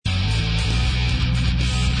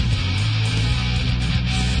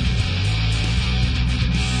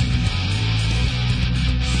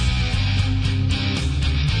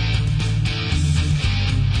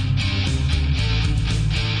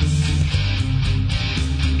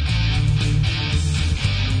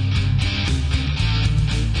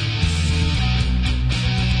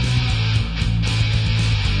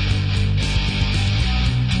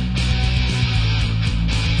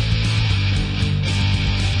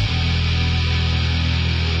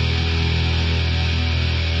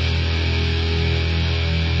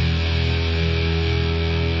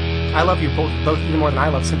I love you both even more than I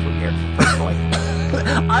love Symphogear, personally.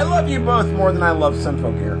 I love you both more than I love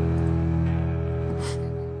Symphogear.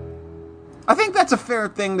 I think that's a fair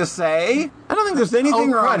thing to say. I don't think there's anything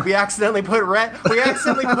wrong. God, we accidentally put Rhett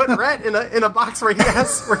in a box where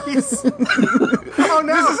he's. Oh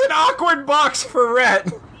no! This is an awkward box for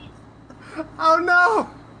Rhett. Oh no!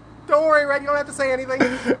 Don't worry, Rhett. You don't have to say anything.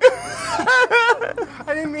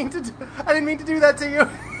 I didn't mean to do that to you.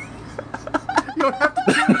 You don't have to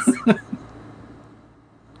do this.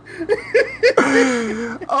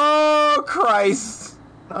 Oh Christ!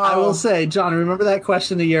 Oh. I will say, John, remember that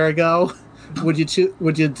question a year ago? Would you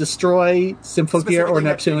destroy Symphogear or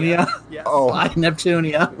Neptunia? Yes. Oh, Bye,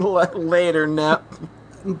 Neptunia. Later, Nep.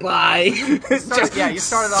 Bye. You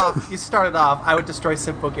started off. I would destroy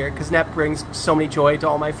Symphogear because Nep brings so many joy to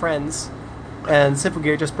all my friends, and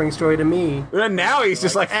Symphogear just brings joy to me. And now he's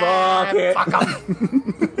just like, fuck it. Fuck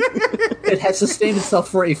 'em. It has sustained itself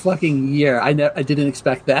for a fucking year. I didn't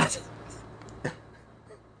expect that.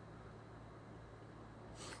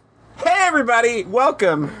 Hey everybody,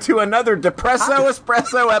 welcome to another Depresso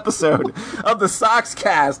Espresso episode of the Sox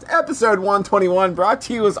Cast, episode 121, brought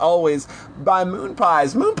to you as always by Moon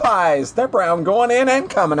Pies. Moon Pies, they're brown, going in and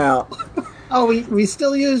coming out. Oh, we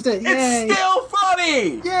still used it. Yay. It's still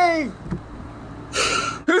funny! Yay!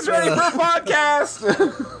 Who's ready for a podcast?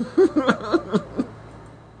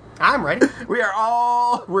 I'm ready.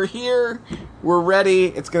 We're here, we're ready.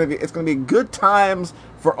 It's gonna be good times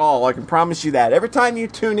for all. I can promise you that. Every time you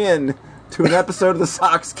tune in to an episode of the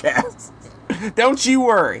Sox Cast, don't you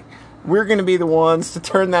worry. We're gonna be the ones to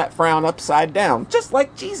turn that frown upside down, just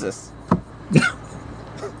like Jesus.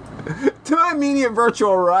 To my immediate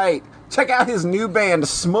virtual right, check out his new band,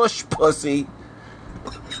 Smush Pussy.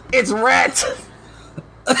 It's Rhett.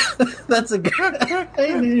 That's a good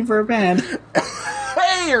name for a band.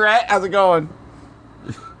 Hey, Rhett, how's it going?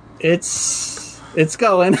 It's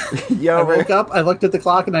going. I woke up, I looked at the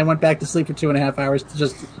clock, and I went back to sleep for 2.5 hours.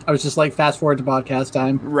 I was just like, fast forward to podcast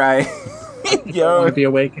time. Right. I don't want to be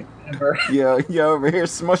awake ever. Yo, over here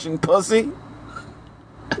smushing pussy.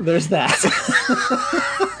 There's that.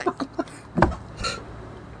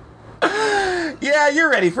 Yeah, you're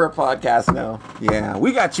ready for a podcast now. Yeah,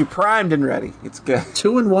 we got you primed and ready. It's good.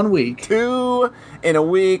 2 in 1 week. 2 in a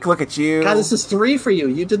week. Look at you. God, this is 3 for you.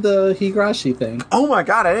 You did the Higurashi thing. Oh my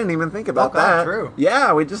God, I didn't even think about that. True.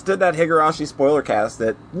 Yeah, we just did that Higurashi spoiler cast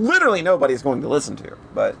that literally nobody's going to listen to.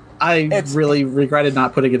 But I really regretted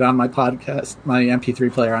not putting it on my podcast, my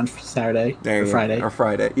MP3 player on Saturday or Friday. Or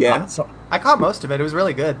Friday, yeah. So I caught most of it. It was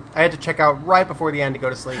really good. I had to check out right before the end to go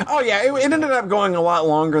to sleep. Oh yeah, it ended up going a lot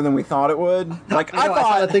longer than we thought it would. Like I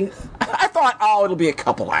thought, oh, it'll be a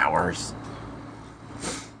couple hours.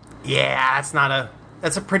 Yeah,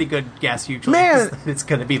 that's a pretty good guess usually. Man, it's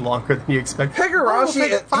going to be longer than you expect. Higurashi,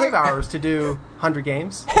 it'll take 5 hours to do 100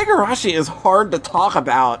 games. Higurashi is hard to talk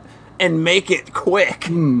about and make it quick.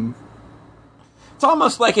 It's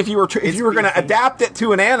almost like if you were going to adapt it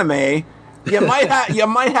to an anime, you might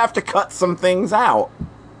have to cut some things out.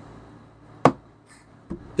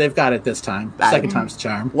 they've got it this time. Second time's the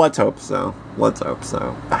charm. Let's hope so.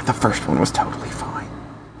 The first one was totally fine.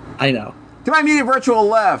 I know. To my immediate virtual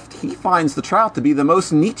left, he finds the trout to be the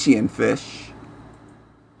most Nietzschean fish.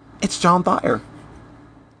 It's John Thayer.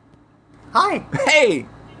 Hi. Hey.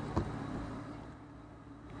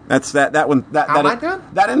 That's that one. How am I doing?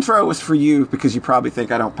 That intro was for you because you probably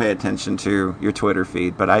think I don't pay attention to your Twitter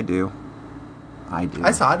feed, but I do.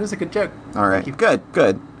 I saw it. It was a good joke. All right.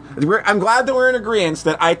 Good. I'm glad that we're in agreement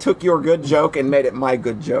that I took your good joke and made it my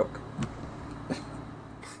good joke.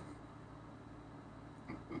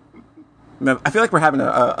 I feel like we're having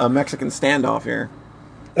a Mexican standoff here.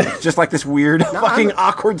 It's just like this weird,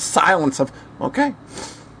 awkward silence of, okay.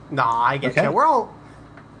 Nah, I get you. We're all...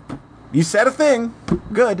 You said a thing.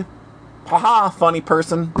 Good. Haha, funny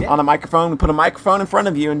person on a microphone. We put a microphone in front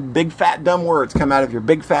of you and big, fat, dumb words come out of your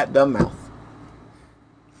big, fat, dumb mouth.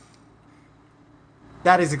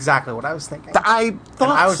 That is exactly what I was thinking. I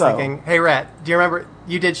was thinking, hey, Rhett, do you remember,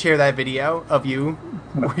 you did share that video of you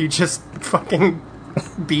where you just fucking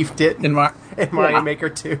beefed it in Mario Maker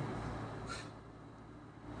 2.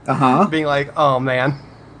 Uh-huh. Being like, oh, man.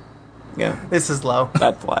 Yeah. This is low.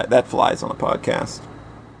 That flies on a podcast.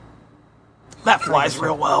 That flies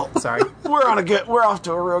real well. Sorry. We're off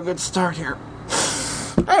to a real good start here.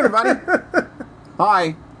 Hey, everybody.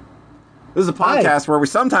 Hi. This is a podcast where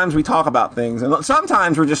sometimes we talk about things, and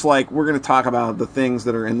sometimes we're just like, we're going to talk about the things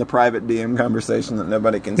that are in the private DM conversation that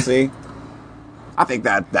nobody can see. I think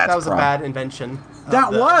that was a bad invention.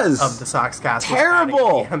 Of the Sox Cast.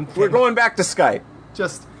 Terrible. We're going back to Skype.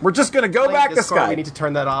 We're just going to go back to Skype. We need to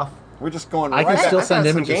turn that off. We're just going I right can still I've send got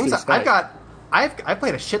some images games. through Skype. I've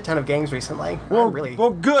played a shit ton of games recently. Well,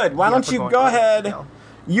 good. Why don't you go ahead?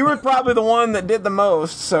 You were probably the one that did the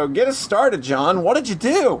most, so get us started, John. What did you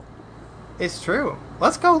do? It's true.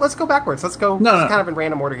 Let's go backwards. Let's go kind of in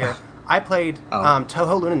random order here. I played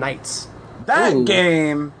Touhou Luna Nights. That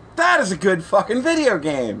game, that is a good fucking video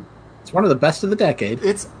game. It's one of the best of the decade.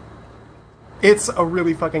 It's a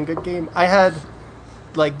really fucking good game. I had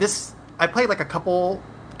like this. I played like a couple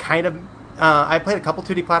kind of. I played a couple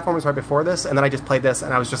 2D platformers right before this, and then I just played this,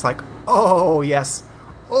 and I was just like, oh yes,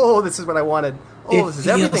 oh this is what I wanted. Oh, this is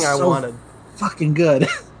everything I wanted. Fucking good.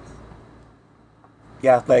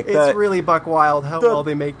 Yeah, like it's really buck wild how well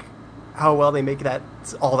they make that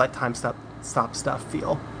all that time stop stuff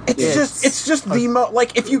feel. It's just the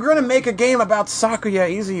like if you're gonna make a game about Sakuya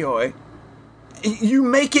Izuyoi, you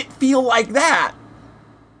make it feel like that.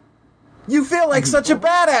 You feel like such a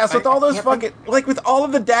badass with all those fucking like with all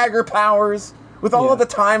of the dagger powers, with all of the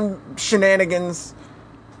time shenanigans.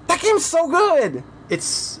 That game's so good.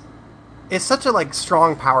 It's such a like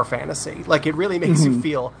strong power fantasy. Like it really makes you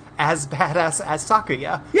feel as badass as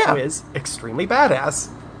Sakuya, who is extremely badass.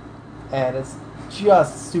 And it's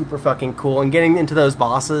just super fucking cool. And getting into those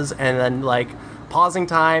bosses and then like pausing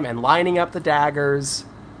time and lining up the daggers,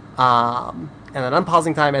 and then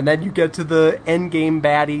unpausing time, and then you get to the end game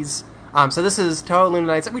baddies. So this is Touhou Luna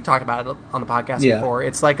Nights. We talked about it on the podcast before.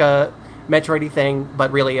 It's like a Metroid-y thing,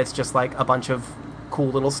 but really it's just like a bunch of cool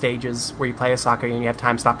little stages where you play as Sakuya and you have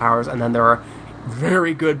time stop powers, and then there are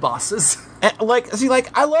very good bosses. And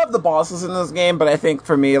I love the bosses in this game, but I think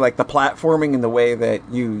for me, like the platforming and the way that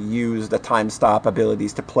you use the time stop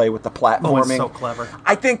abilities to play with the platforming, it's so clever.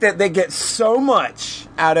 I think that they get so much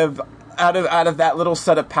out of that little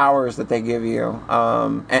set of powers that they give you,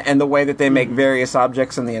 and the way that they make various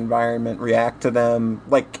objects in the environment react to them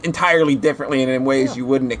like entirely differently and in ways you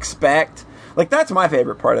wouldn't expect. Like that's my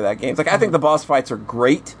favorite part of that game. It's like I think the boss fights are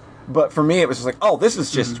great, but for me it was just like, oh, this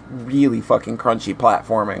is just really fucking crunchy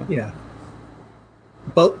platforming. Yeah.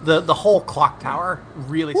 But the whole clock tower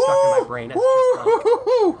really stuck in my brain. It's just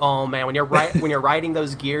like, oh man, when you're riding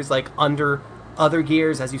those gears like under other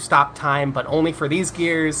gears as you stop time, but only for these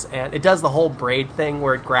gears, and it does the whole braid thing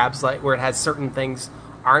where it grabs like where it has certain things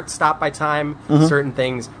aren't stopped by time, certain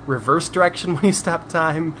things reverse direction when you stop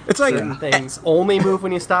time. It's like certain things only move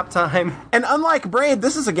when you stop time. And unlike Braid,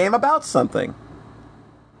 this is a game about something.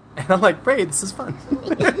 And I'm like, Braid, this is fun.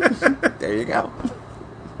 There you go.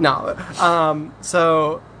 No,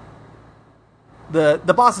 so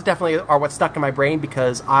the bosses definitely are what stuck in my brain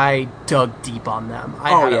because I dug deep on them. I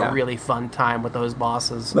had a really fun time with those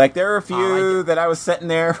bosses. Like there are a few that I was sitting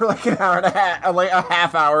there for like an hour and a half, like a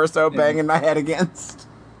half hour or so, banging my head against.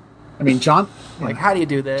 I mean, John. Like, how do you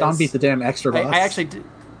do this? John beat the damn extra boss. I actually did.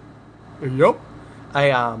 Yep.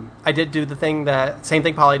 I did do the same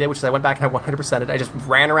thing Polly did, which is I went back and I 100%ed it. I just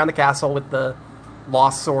ran around the castle with the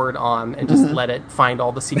lost sword on and just let it find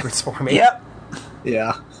all the secrets for me. Yep.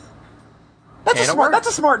 Yeah. That's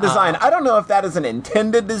a smart design. I don't know if that is an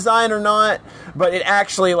intended design or not, but it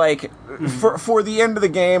actually like for the end of the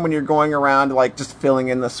game when you're going around like just filling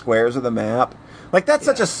in the squares of the map. Like that's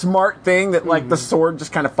such a smart thing that like the sword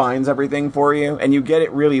just kind of finds everything for you, and you get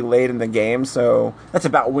it really late in the game, so that's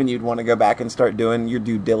about when you'd want to go back and start doing your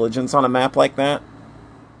due diligence on a map like that.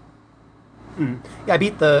 Yeah, I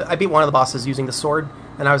beat one of the bosses using the sword,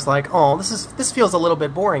 and I was like, oh, this feels a little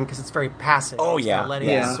bit boring because it's very passive. Oh yeah, letting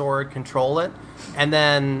the sword control it, and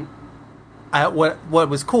then what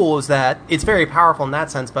was cool is that it's very powerful in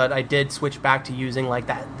that sense. But I did switch back to using like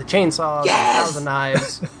the chainsaw, the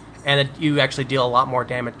knives. And you actually deal a lot more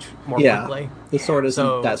damage more quickly. The sword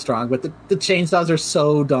isn't that strong, but the chainsaws are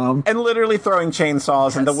so dumb. And literally throwing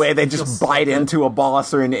chainsaws and the way they just bite into a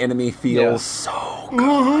boss or an enemy feels so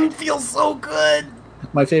good. It feels so good.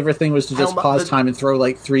 My favorite thing was to just pause time and throw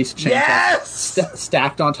like 3 chainsaws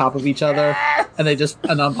stacked on top of each other, and they just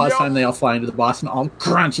unpause time. They all fly into the boss and all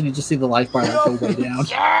crunch, and you just see the life bar go way down.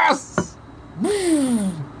 Yes,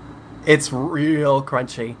 it's real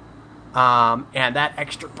crunchy. And that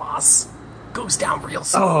extra boss goes down real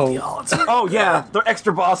smooth, y'all. Oh yeah, the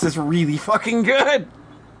extra boss is really fucking good.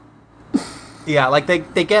 Yeah, like they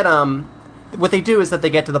get what they do is that they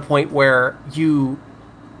get to the point where you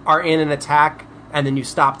are in an attack and then you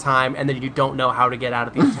stop time and then you don't know how to get out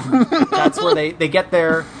of the attack. That's where they get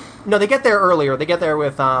there. No, they get there earlier. They get there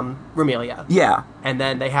with Rumelia. Yeah, and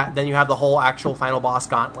then then you have the whole actual final boss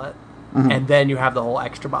gauntlet. And then you have the whole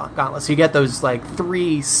extra gauntlet. So you get those like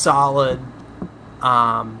 3 solid,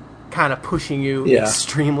 kind of pushing you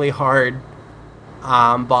extremely hard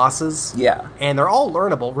bosses. Yeah, and they're all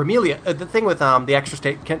learnable. Rumelia. The thing with the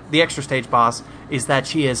extra stage boss is that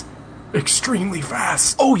she is extremely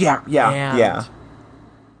fast. Oh, yeah.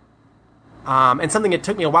 And something that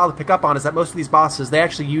took me a while to pick up on is that most of these bosses, they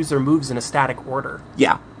actually use their moves in a static order.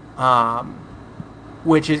 Yeah.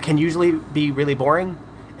 Which can usually be really boring,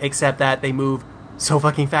 except that they move so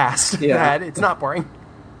fucking fast that it's not boring.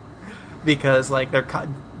 Because, like,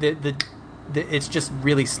 it's just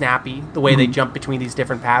really snappy, the way they jump between these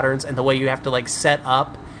different patterns, and the way you have to, like, set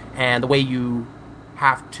up, and the way you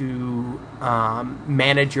have to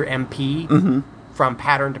manage your MP from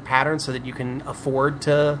pattern to pattern so that you can afford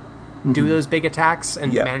to do those big attacks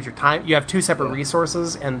and manage your time. You have two separate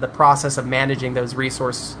resources, and the process of managing those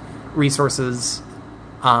resources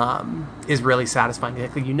is really satisfying.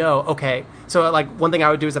 Okay, so like one thing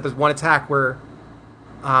I would do is that there's one attack where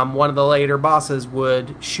one of the later bosses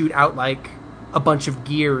would shoot out like a bunch of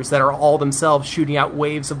gears that are all themselves shooting out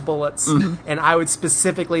waves of bullets, and I would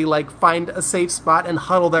specifically like find a safe spot and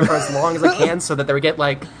huddle there for as long as I can so that they would get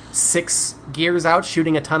like 6 gears out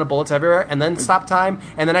shooting a ton of bullets everywhere, and then stop time,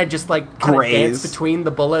 and then I'd just like kind of dance between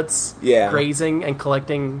the bullets, grazing and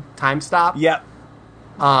collecting time stop.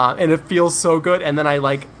 And it feels so good, and then I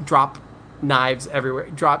like drop knives everywhere.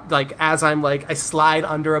 As I'm like, I slide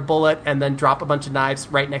under a bullet and then drop a bunch of knives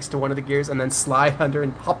right next to one of the gears and then slide under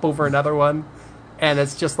and hop over another one. And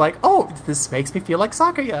it's just like, oh, this makes me feel like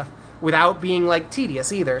Sakuya without being like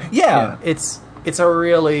tedious either. Yeah. It's a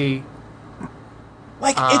really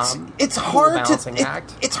like it's hard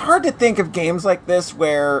to it's hard to think of games like this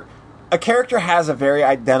where a character has a very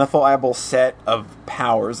identifiable set of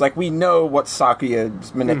powers. Like, we know what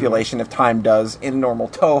Sakuya's manipulation of time does in a normal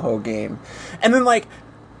Touhou game. And then, like,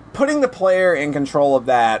 putting the player in control of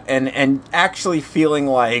that and actually feeling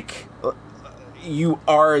like you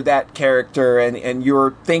are that character and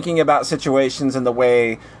you're thinking about situations in the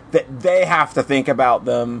way that they have to think about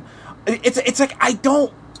them. It's like, I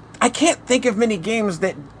can't think of many games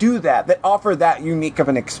that do that offer that unique of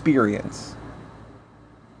an experience.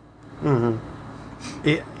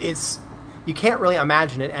 It's you can't really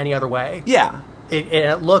imagine it any other way. Yeah,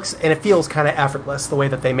 it looks and it feels kind of effortless the way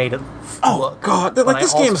that they made it. Oh God, like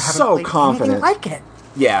this game's so confident. Like it.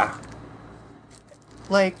 Yeah,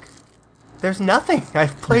 like there's nothing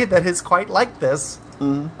I've played that is quite like this.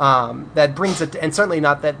 That brings it, and certainly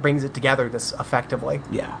not that brings it together this effectively.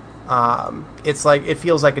 Yeah, it's like it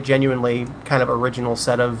feels like a genuinely kind of original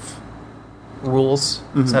set of rules,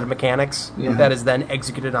 set of mechanics that is then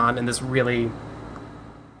executed on in this really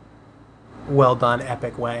well done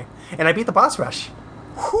epic way. And I beat the boss rush.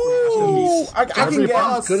 I can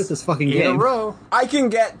get good at this fucking game. In a row. I can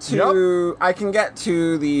get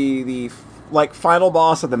to the like final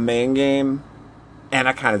boss of the main game, and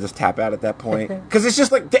I kind of just tap out at that point because it's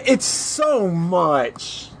just like it's so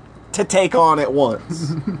much to take on at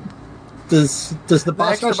once. Does the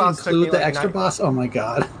boss rush include the extra boss? Oh my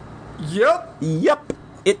God. Yep,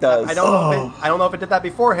 it does. I don't know if it did that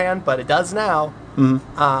beforehand, but it does now.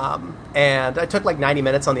 And I took like 90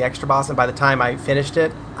 minutes on the extra boss, and by the time I finished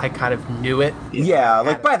it, I kind of knew it. Yeah,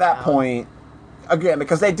 like by that point, again,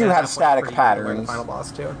 because they do have static patterns. The final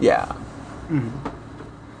boss too. Yeah.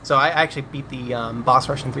 So I actually beat the boss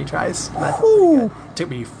rush in 3 tries. It took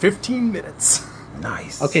me 15 minutes.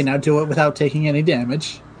 Nice. Okay, now do it without taking any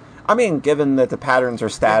damage. I mean, given that the patterns are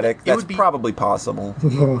static, that's probably possible.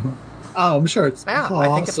 Oh, I'm sure it's possible.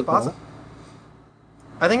 I think it's possible.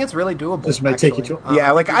 I think it's really doable. This might take you to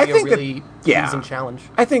I think really pleasing challenge.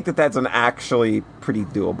 I think that's an actually pretty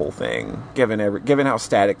doable thing, given how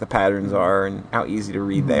static the patterns are and how easy to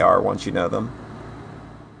read they are once you know them.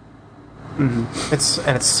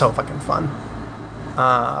 It's so fucking fun.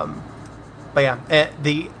 But yeah,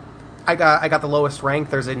 I got the lowest rank.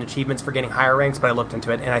 There's an achievements for getting higher ranks, but I looked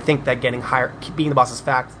into it, and I think that getting higher, being the bosses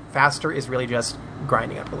faster is really just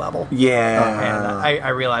grinding up the level. Yeah. And I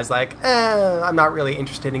realized, like, I'm not really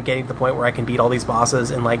interested in getting to the point where I can beat all these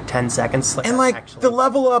bosses in, like, 10 seconds. And, like, the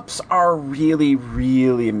level ups are really,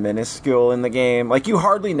 really minuscule in the game. Like, you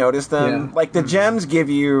hardly notice them. Yeah. Like, the gems give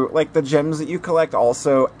you, like, the gems that you collect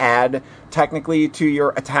also add, technically, to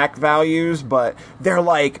your attack values, but they're,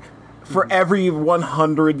 like, for every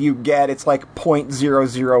 100 you get, it's like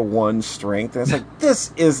 0.001 strength. And it's like,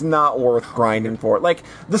 this is not worth grinding for. Like,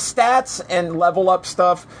 the stats and level up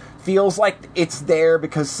stuff feels like it's there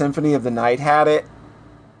because Symphony of the Night had it.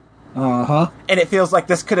 And it feels like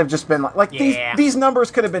this could have just been like these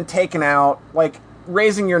numbers could have been taken out. Like,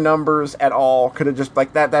 raising your numbers at all could have just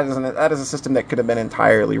like that is a system that could have been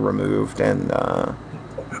entirely removed. And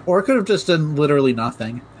or it could have just done literally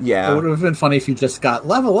nothing. Yeah. It would have been funny if you just got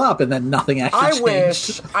level up and then nothing actually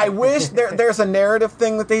changed. I wish there's a narrative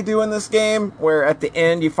thing that they do in this game where at the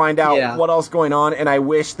end you find out what else is going on, and I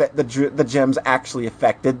wish that the gems actually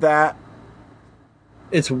affected that.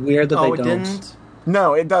 It's weird that they it don't. Didn't?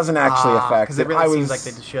 No, it doesn't actually affect because it really seems like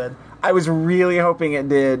they should. I was really hoping it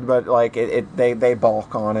did, but like they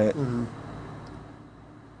balk on it. Mm-hmm.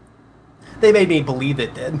 They made me believe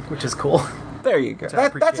it did, which is cool. There you go.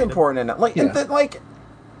 That's important enough. Like,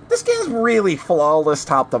 this game's really flawless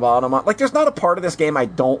top to bottom. Like, there's not a part of this game I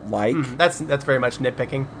don't like. Mm-hmm. That's very much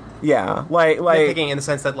nitpicking. Yeah, like nitpicking in the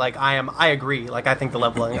sense that like I agree. Like I think the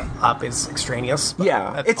leveling up is extraneous.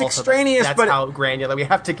 Yeah, it's extraneous, that's but how granular we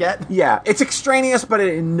have to get. Yeah, it's extraneous, but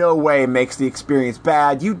it in no way makes the experience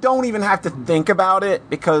bad. You don't even have to think about it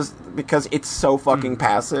because it's so fucking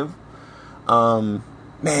passive. Man,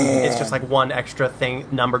 it's just like one extra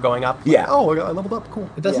number going up. Yeah. Like, I leveled up. Cool.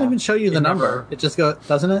 It doesn't even show you the number. It just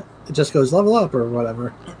doesn't it? It just goes level up or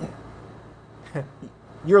whatever.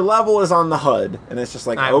 Your level is on the HUD, and it's just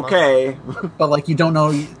like, okay. But, like, you don't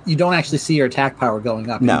know, you don't actually see your attack power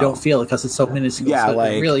going up. No. You don't feel it because it's so minuscule. Yeah, so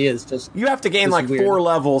like, it really is just... You have to gain, like, 4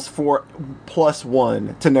 levels plus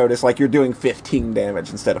 1 to notice, like, you're doing 15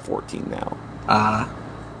 damage instead of 14 now.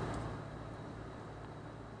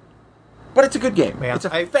 But it's a good game. Yeah, it's a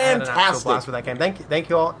fantastic... I had an absolute blast with that game. Thank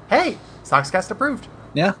you all. Hey! Soxcast approved.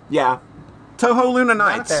 Yeah. Yeah. Touhou Luna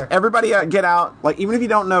Nights. Everybody get out. Like, even if you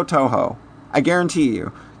don't know Touhou, I guarantee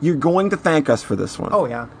you're going to thank us for this one. Oh,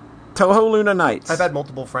 yeah. Touhou Luna Nights. I've had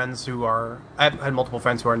multiple friends who are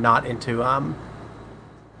not into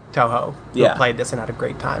Touhou who played this and had a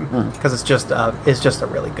great time because it's just a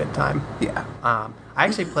really good time. Yeah. I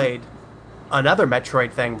actually played another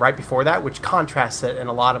Metroid thing right before that, which contrasts it in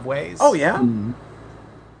a lot of ways. Oh, yeah? Mm-hmm.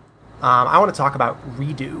 I want to talk about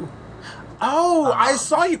Redo. Oh, I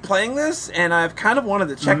saw you playing this, and I've kind of wanted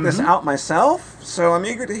to check this out myself, so I'm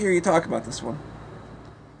eager to hear you talk about this one.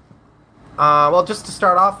 Well, just to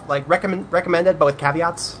start off, like recommended, but with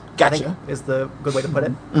caveats. Gotcha. I think is the good way to put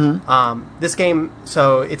it. Mm-hmm. This game,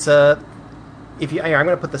 so it's I'm going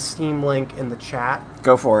to put the Steam link in the chat.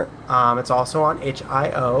 Go for it. It's also on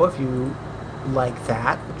itch.io if you like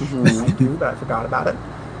that, which I do, but I forgot about it.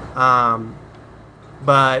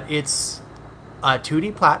 But it's a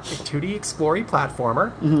 2D explory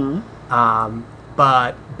platformer. Mm-hmm.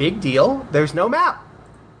 But big deal, there's no map.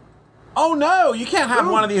 Oh no, you can't have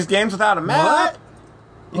one of these games without a map.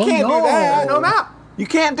 What? You can't do that. There's no map. You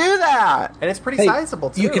can't do that. And it's pretty sizable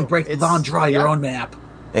too. You can break the law and draw your own map.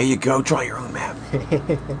 There you go, draw your own map.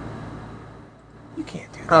 You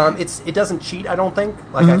can't do that. It doesn't cheat, I don't think.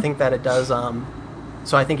 Like I think that it does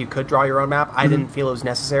so I think you could draw your own map. I didn't feel it was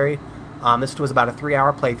necessary. This was about a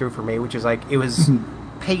 3-hour playthrough for me, which is like, it was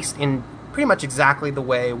paced in pretty much exactly the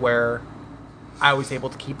way where I was able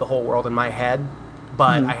to keep the whole world in my head,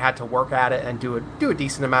 but I had to work at it and do a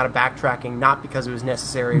decent amount of backtracking, not because it was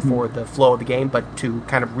necessary for the flow of the game, but to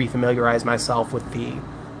kind of refamiliarize myself with the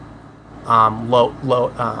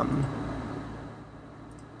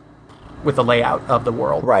with the layout of the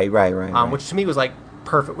world. Right. Which to me was like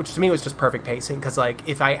perfect. Which to me was just perfect pacing, because like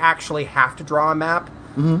if I actually have to draw a map,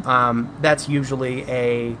 that's usually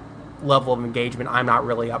a level of engagement I'm not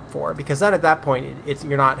really up for, because then at that point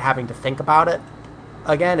you're not having to think about it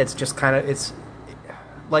again. It's just kind of, it's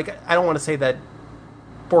like, I don't want to say that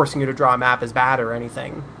forcing you to draw a map is bad or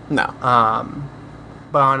anything. No.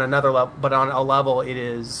 But on another level, on a level, it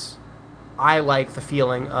is. I like the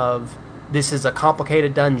feeling of this is a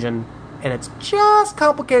complicated dungeon, and it's just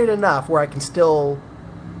complicated enough where I can still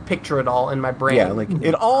picture it all in my brain. Yeah, like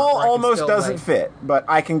it almost doesn't fit, but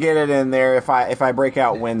I can get it in there if I break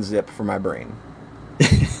out WinZip for my brain.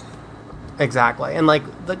 Exactly, and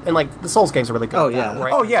the Souls games are really good. Oh yeah,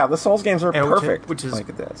 right? Oh yeah, the Souls games are perfect. Which is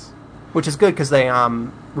like this, which is good because they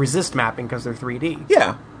resist mapping because they're 3D.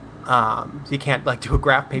 Yeah. So you can't like do a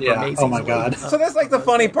graph paper maze. Oh my god! So that's like the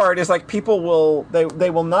funny part is like people will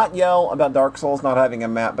they will not yell about Dark Souls not having a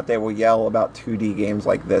map, but they will yell about 2D games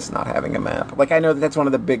like this not having a map. Like I know that's one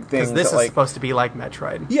of the big things. Because this is supposed to be like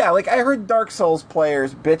Metroid. Yeah, like I heard Dark Souls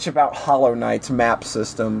players bitch about Hollow Knight's map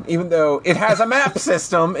system, even though it has a map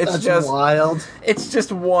system. It's that's just wild. It's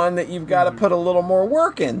just one that you've got to put a little more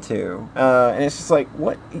work into, and it's just like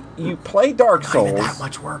what you play Dark Souls. Not even that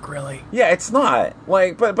much work, really. Yeah, it's not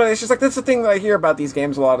like, but it's just like that's the thing that I hear about these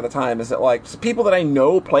games a lot of the time is that like people that I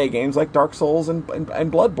know play games like Dark Souls and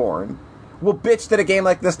Bloodborne will bitch that a game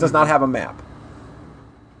like this does not have a map.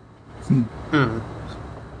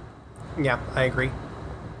 Yeah, I agree.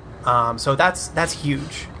 So that's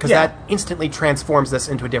huge because that instantly transforms this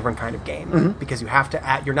into a different kind of game because you have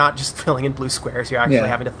to you're not just filling in blue squares, you're actually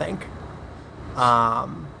having to think.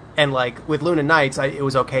 And like with Luna Knights, it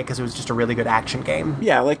was okay because it was just a really good action game.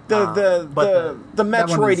 Yeah, like the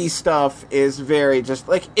Metroid-y stuff is very just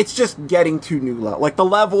like it's just getting to new level. Like the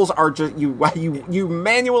levels are just you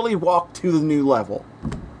manually walk to the new level.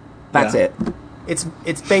 That's it. It's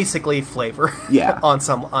basically flavor. Yeah. on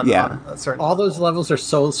a certain. All those levels are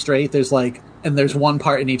so straight. There's one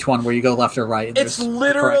part in each one where you go left or right. And it's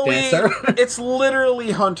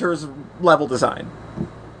literally Hunter's level design.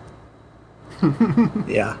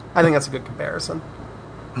 Yeah, I think that's a good comparison.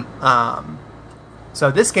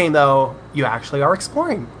 So this game, though, you actually are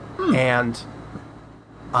exploring, and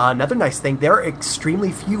another nice thing, there are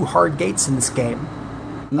extremely few hard gates in this game.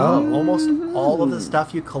 Almost all of the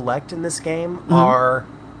stuff you collect in this game are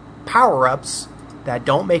power-ups that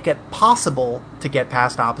don't make it possible to get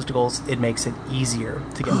past obstacles. It makes it easier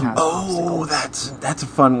to get past obstacles. That's a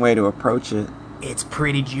fun way to approach it. It's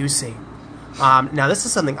pretty juicy. Now, this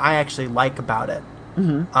is something I actually like about it.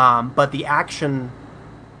 But the action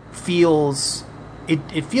feels...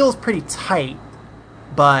 It feels pretty tight,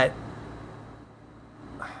 but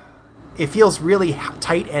it feels really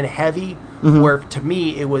tight and heavy, where to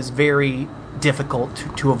me it was very difficult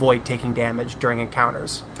to avoid taking damage during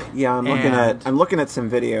encounters. Yeah, I'm looking at some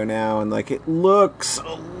video now, and like it looks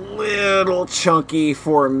a little chunky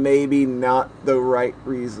for maybe not the right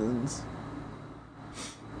reasons.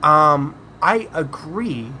 I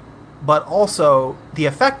agree, but also the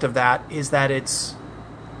effect of that is that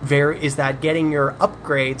getting your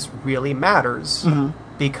upgrades really matters,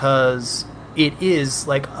 because it is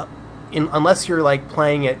like unless you're like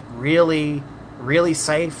playing it really, really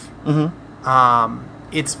safe.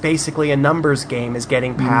 It's basically a numbers game, is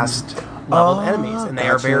getting past leveled enemies, and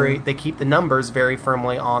they keep the numbers very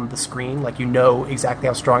firmly on the screen, like you know exactly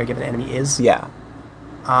how strong a given enemy is. Yeah.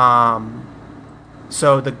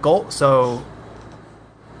 So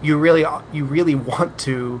you really want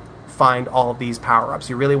to find all of these power-ups.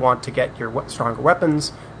 You really want to get your stronger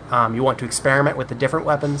weapons. You want to experiment with the different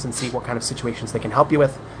weapons and see what kind of situations they can help you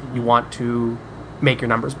with. You want to make your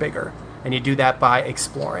numbers bigger, and you do that by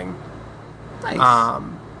exploring. Nice.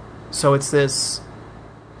 So it's this.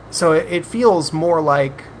 So it feels more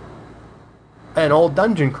like an old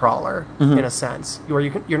dungeon crawler in a sense, where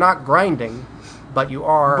you're not grinding, but you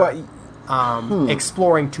are.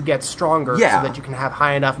 Exploring to get stronger, so that you can have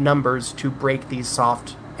high enough numbers to break these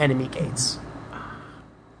soft enemy gates.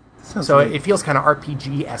 So it feels kind of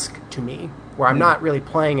RPG-esque to me, where I'm not really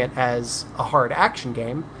playing it as a hard action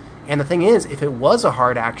game. And the thing is, if it was a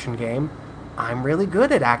hard action game, I'm really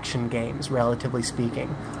good at action games, relatively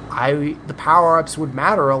speaking. The power-ups would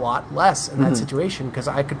matter a lot less in that situation, because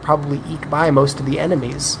I could probably eke by most of the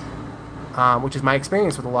enemies, which is my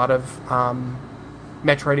experience with a lot of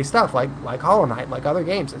Metroid-y stuff, like Hollow Knight, like other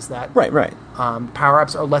games, is that right.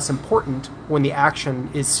 Power-ups are less important when the action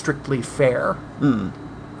is strictly fair, and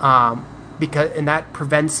that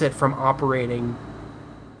prevents it from operating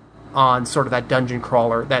on sort of that dungeon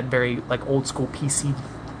crawler, that very like old school PC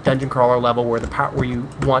dungeon crawler level, where you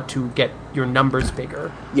want to get your numbers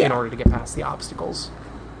bigger in order to get past the obstacles.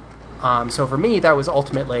 So for me, that was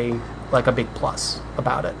ultimately like a big plus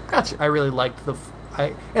about it. Gotcha. I really liked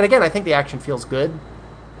and again, I think the action feels good.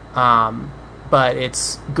 But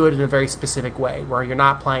it's good in a very specific way, where you're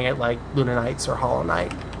not playing it like Luna Knights or Hollow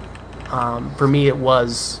Knight. For me, it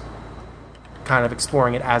was kind of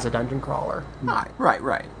exploring it as a dungeon crawler.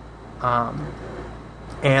 Right.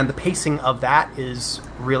 And the pacing of that is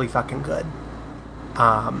really fucking good.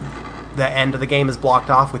 The end of the game is blocked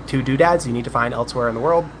off with 2 doodads you need to find elsewhere in the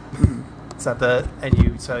world. You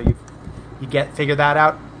figure that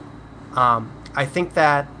out. I think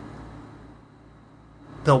that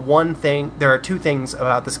there are 2 things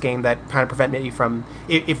about this game that kind of prevent me from...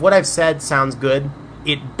 If what I've said sounds good,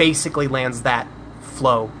 it basically lands that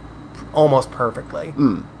flow almost perfectly.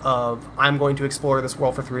 Of, I'm going to explore this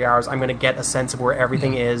world for 3 hours, I'm going to get a sense of where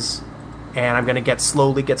everything is, and I'm going to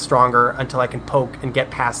slowly get stronger until I can poke and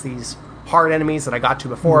get past these hard enemies that I got to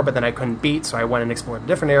before, but then I couldn't beat, so I went and explored a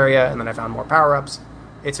different area, and then I found more power-ups.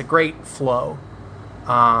 It's a great flow.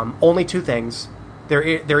 Only 2 things.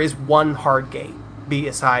 There is one hard gate,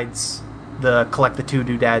 besides collect the 2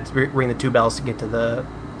 doodads, ring the 2 bells to get to the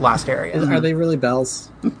last area. Are they really bells?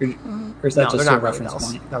 Or is that just a reference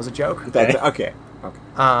point? That was a joke. Okay.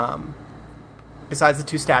 Besides the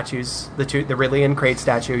 2 statues, the Ridley and Kraid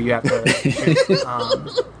statue, you have to shoot.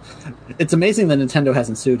 It's amazing that Nintendo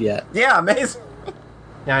hasn't sued yet. Yeah, amazing.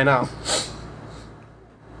 Yeah, I know.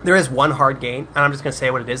 There is one hard gate, and I'm just going to say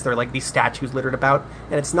what it is. They're like these statues littered about,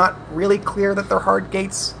 and it's not really clear that they're hard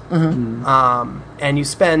gates. And you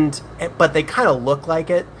spend... But they kind of look like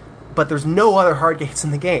it. but there's no other hard gates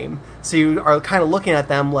in the game. So you are kind of looking at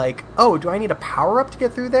them like, oh, do I need a power-up to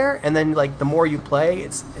get through there? And then, like, the more you play,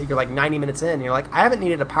 you're like 90 minutes in, and you're like, I haven't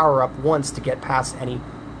needed a power-up once to get past any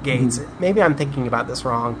gates. Maybe I'm thinking about this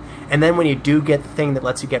wrong. And then when you do get the thing that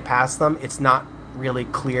lets you get past them, it's not really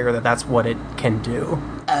clear that that's what it can do.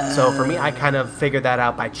 So for me, I kind of figured that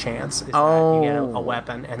out by chance. That you get a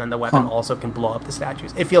weapon, and then the weapon also can blow up the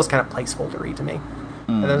statues. It feels kind of placeholder-y to me.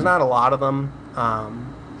 And there's not a lot of them,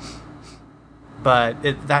 but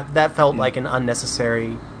that felt like an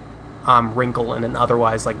unnecessary wrinkle in an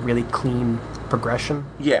otherwise like really clean progression.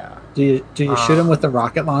 Yeah. Do you shoot him with the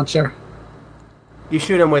rocket launcher? You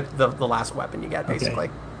shoot him with the last weapon you get, basically.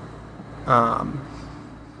 Okay.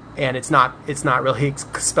 And it's not really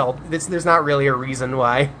spelled. There's not really a reason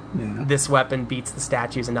why this weapon beats the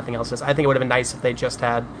statues and nothing else does. I think it would have been nice if they just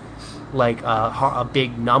had like a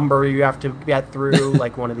big number you have to get through,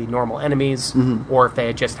 like one of the normal enemies, or if they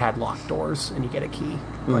had just had locked doors and you get a key.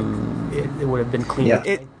 Like it would have been cleaner.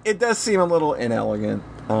 Yeah. It does seem a little inelegant,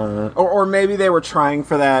 or maybe they were trying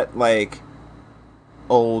for that like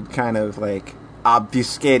old kind of like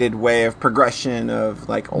obfuscated way of progression of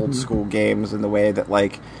like old school games in the way that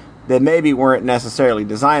like that maybe weren't necessarily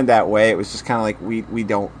designed that way. It was just kind of like we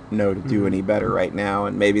don't know to do any better right now,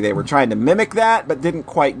 and maybe they were trying to mimic that but didn't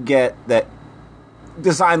quite get that.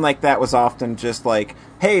 Design like that was often just like,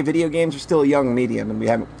 hey, video games are still a young medium and we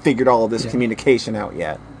haven't figured all of this communication out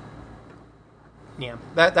yet. Yeah,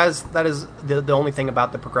 that is the only thing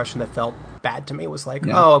about the progression that felt bad to me was like,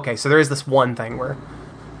 oh, okay, so there is this one thing where,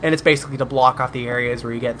 and it's basically to block off the areas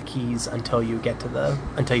where you get the keys until you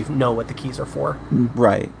know what the keys are for.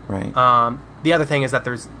 Right. The other thing is that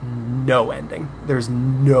there's no ending. There's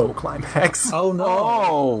no climax. Oh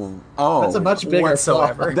no! Oh, that's a much bigger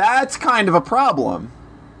whatsoever. flaw. That's kind of a problem.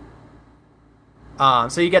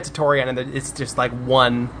 So you get to Torian, and it's just like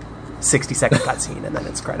one 60-second cutscene, and then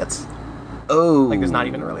it's credits. Oh, like there's not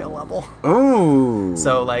even really a level. Oh,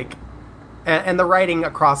 so like, and the writing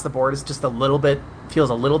across the board is just feels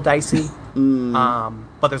a little dicey.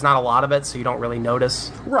 But there's not a lot of it, so you don't really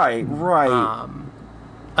notice. Right.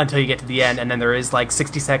 Until you get to the end, and then there is like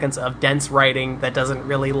 60 seconds of dense writing that doesn't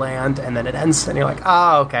really land, and then it ends, and you're like,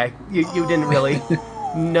 okay, you didn't really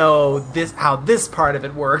know how this part of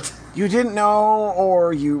it worked. You didn't know,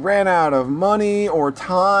 or you ran out of money or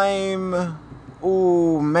time.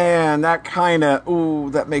 Ooh, man,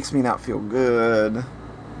 that makes me not feel good.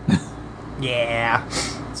 Yeah.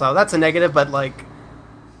 So that's a negative, but like,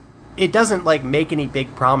 it doesn't like make any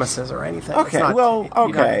big promises or anything. Okay, you're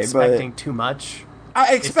not expecting too much.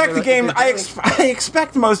 I expect the game. I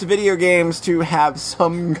expect most video games to have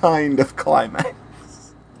some kind of climax.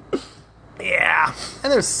 Yeah,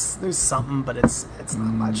 and there's something, but it's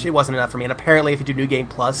not much. It wasn't enough for me. And apparently, if you do New Game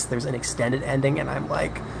Plus, there's an extended ending, and I'm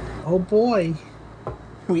like, oh boy,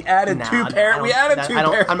 we added two paragraphs.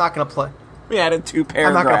 I'm not gonna play. We added 2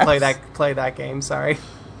 paragraphs. I'm not gonna play that game. Sorry,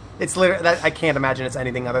 it's literally that I can't imagine it's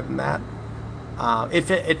anything other than that. It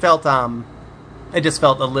just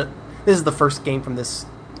felt a little. This is the first game from this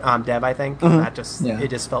dev, I think. It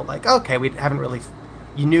just felt like, okay, we haven't really.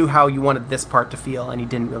 You knew how you wanted this part to feel, and you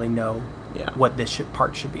didn't really know what this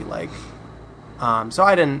part should be like. So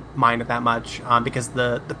I didn't mind it that much because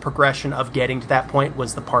the progression of getting to that point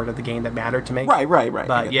was the part of the game that mattered to me. Right.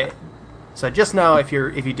 But yeah, so just know if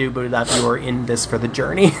you do boot it up, you are in this for the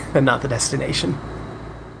journey and not the destination.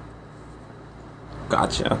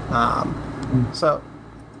 Gotcha.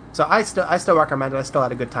 So I still recommend it. I still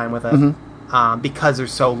had a good time with it because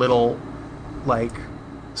there's so little like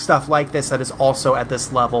stuff like this that is also at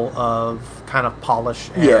this level of kind of polish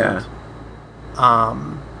and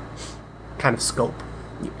kind of scope.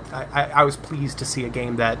 I was pleased to see a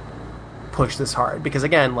game that pushed this hard because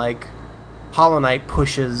again, like Hollow Knight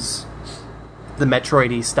pushes the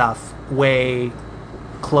Metroid-y stuff way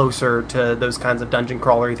closer to those kinds of dungeon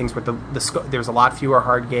crawlery things where there's a lot fewer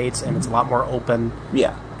hard gates and it's a lot more open.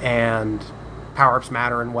 Yeah. And power-ups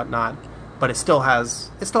matter and whatnot, but it still has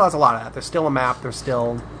a lot of that. There's still a map. There's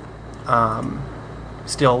still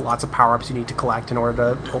lots of power-ups you need to collect in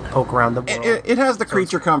order to poke around the world. It has the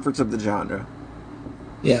creature comforts of the genre.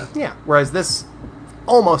 Yeah. Yeah. Whereas this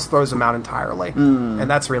almost throws them out entirely, and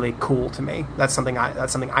that's really cool to me. That's something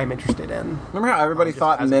I'm interested in. Remember how everybody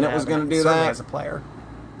thought Minute was going to do that as a player?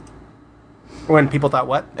 When people thought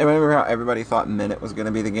what? I remember how everybody thought Minute was going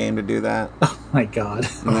to be the game to do that. Oh my god!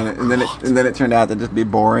 and then it turned out to just be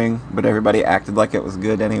boring, but everybody acted like it was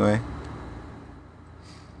good anyway.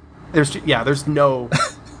 There's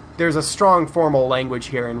a strong formal language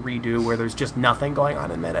here in Redo where there's just nothing going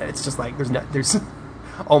on in Minute. It's just like there's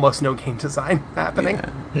almost no game design happening.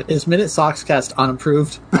 Yeah. Is Minute Sockscast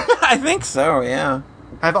unapproved? I think so, yeah.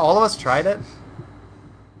 Have all of us tried it?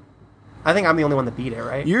 I think I'm the only one that beat it,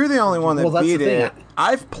 right? You're the only one that beat it.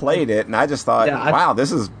 I've played it, and I just thought, wow,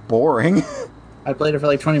 this is boring. I played it for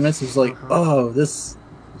like 20 minutes. It was like, oh, this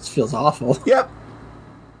feels awful. Yep.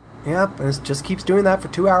 Yep, and it just keeps doing that for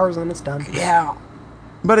 2 hours, and then it's done. Yeah.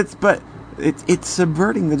 But it's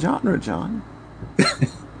subverting the genre, John.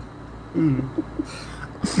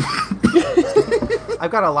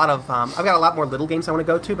 I've got a lot more little games I want to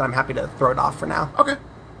go to, but I'm happy to throw it off for now. Okay.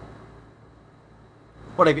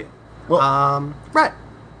 What have you? Well, Rhett.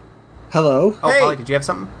 Hello. Oh, Polly, did you have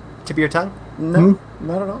something? Tip of your tongue? No,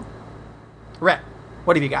 not at all. Rhett,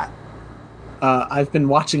 what have you got? I've been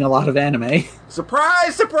watching a lot of anime.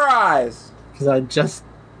 Surprise, surprise! Because I just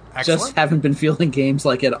haven't been feeling games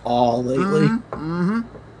like at all lately.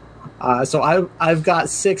 So I've got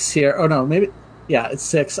 6 here. Oh no, maybe it's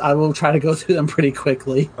 6. I will try to go through them pretty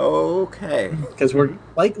quickly. Okay. Because we're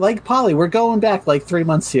like Polly, we're going back like 3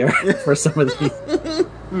 months here for some of these.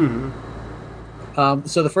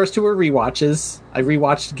 So the first 2 are rewatches. I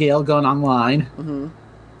rewatched Gale Gun Online,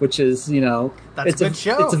 which is that's a good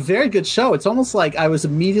show. It's a very good show. It's almost like I was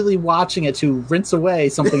immediately watching it to rinse away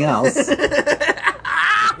something else.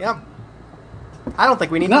 Yep. I don't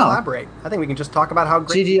think we need to elaborate. I think we can just talk about how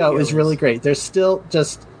great GGO is really great. There's still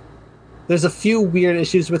there's a few weird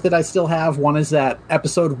issues with it I still have. One is that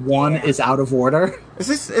episode 1 is out of order. Is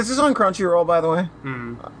this on Crunchyroll, by the way?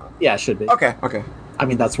 Yeah, it should be. Okay. I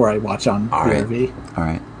mean, that's where I watch on VOV. All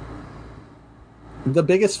right. The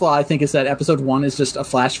biggest flaw, I think, is that episode 1 is just a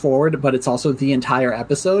flash forward, but it's also the entire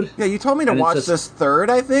episode. Yeah, you told me to watch this third,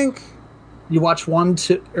 I think. You watch 1,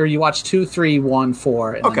 2, or you watch 2, 3, 1,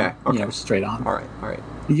 4, and then, straight on. All right.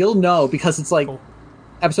 You'll know because it's like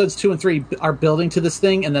episodes 2 and 3 are building to this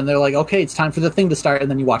thing, and then they're like, okay, it's time for the thing to start, and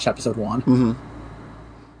then you watch episode 1.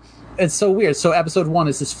 It's so weird. So episode 1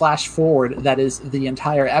 is this flash forward that is the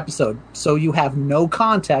entire episode. So you have no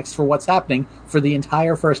context for what's happening for the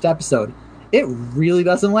entire first episode. It really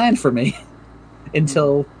doesn't land for me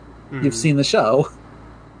until you've seen the show.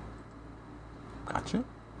 Gotcha.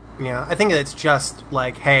 Yeah, I think it's just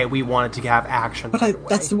like, hey, we wanted to have action. But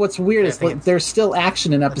that's what's weird is like there's still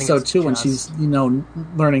action in episode 2 when she's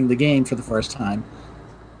learning the game for the first time.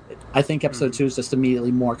 I think episode 2 is just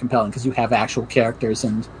immediately more compelling because you have actual characters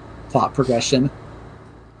and plot progression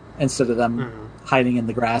instead of them hiding in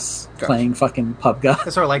the grass playing fucking PUBG.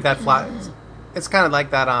 It's sort of like that it's kind of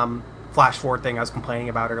like that flash forward thing I was complaining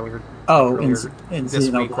about earlier. In this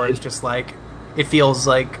week, where it's just like it feels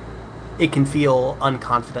like it can feel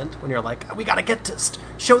unconfident when you're like, we gotta get to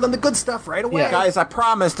show them the good stuff right away. Yeah, guys, I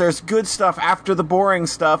promise there's good stuff after the boring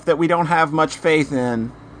stuff that we don't have much faith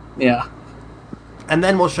in. Yeah. And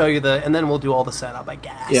then we'll show you and then we'll do all the setup, I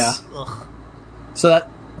guess. Yeah. Ugh. So that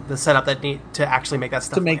the setup that need to actually make that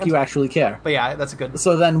stuff to make you actually care. But yeah, that's a good.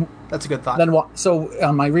 So then that's a good thought. Then so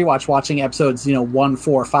on my rewatch, watching episodes 1,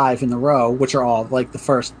 4, 5 in a row, which are all like the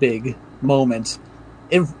first big moment,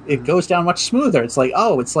 it goes down much smoother. It's like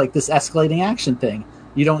it's like this escalating action thing.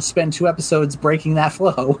 You don't spend 2 episodes breaking that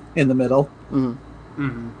flow in the middle.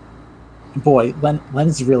 Boy, Len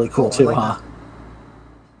is really cool too, huh? That.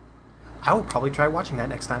 I will probably try watching that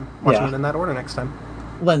next time. Watching it in that order next time.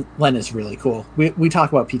 Len is really cool. We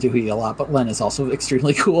talk about P2He a lot, but Len is also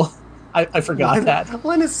extremely cool. I forgot that.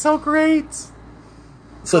 Len is so great.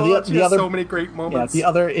 So the other so many great moments. Yeah, the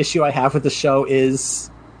other issue I have with the show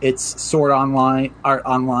is its Sword Art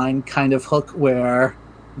Online kind of hook where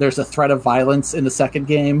there's a threat of violence in the second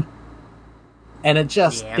game. And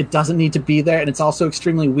it doesn't need to be there, and it's also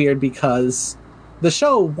extremely weird because the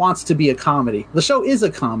show wants to be a comedy. The show is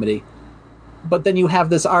a comedy. But then you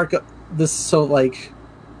have this arc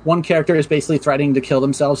one character is basically threatening to kill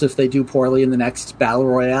themselves if they do poorly in the next battle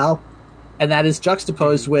royale, and that is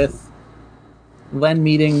juxtaposed with Len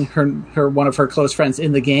meeting her one of her close friends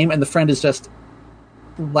in the game, and the friend is just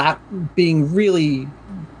being really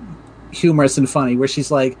humorous and funny, where she's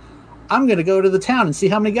like, I'm going to go to the town and see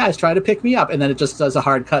how many guys try to pick me up, and then it just does a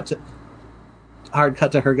hard cut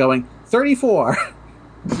to her going 34.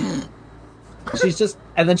 She's just,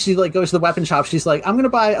 and then she goes to the weapon shop. She's like, I'm going to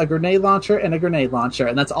buy a grenade launcher and a grenade launcher,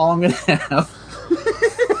 and that's all I'm going to have.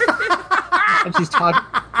 And she's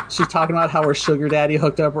talking about how her sugar daddy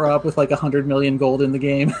hooked her up with 100 million gold in the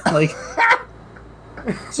game.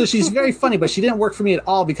 So she's very funny, but she didn't work for me at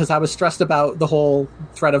all because I was stressed about the whole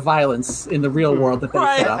threat of violence in the real world that they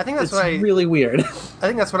set up. I think that's really weird. I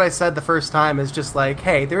think that's what I said the first time is just like,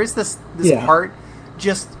 hey, there is this part.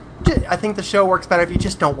 I think the show works better if you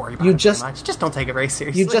just don't worry about it too much. Just don't take it very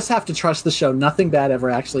seriously. You just have to trust the show. Nothing bad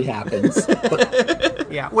ever actually happens.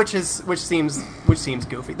 Yeah, which seems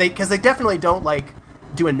goofy. Because they definitely don't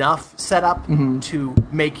do enough setup to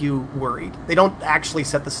make you worried. They don't actually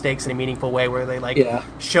set the stakes in a meaningful way where they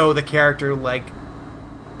show the character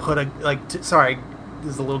put a sorry,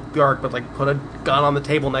 this is a little dark, but put a gun on the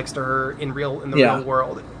table next to her in the real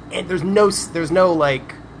world. And there's no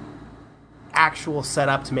actual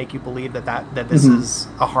setup to make you believe that this is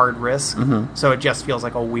a hard risk. So it just feels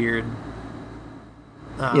like a weird.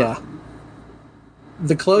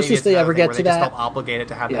 The closest they ever get to that, just felt obligated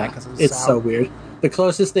to have that because it's so weird. The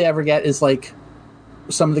closest they ever get is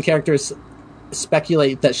some of the characters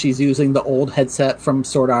speculate that she's using the old headset from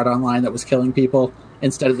Sword Art Online that was killing people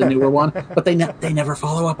instead of the newer one, but they never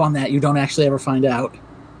follow up on that. You don't actually ever find out.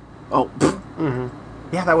 Oh,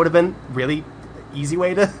 yeah, that would have been really easy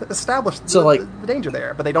way to establish the danger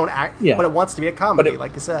there, but they don't act. Yeah. But it wants to be a comedy,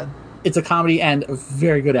 like you said. It's a comedy and a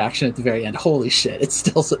very good action at the very end. Holy shit! It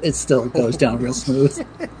still goes down real smooth.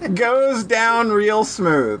 Goes down real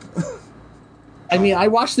smooth. I mean, I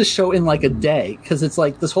watched this show in a day because it's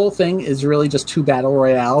this whole thing is really just 2 battle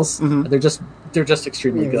royales. They're just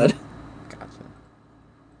extremely good.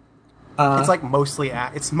 Gotcha.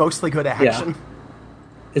 It's mostly good action.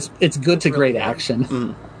 Yeah. It's good to great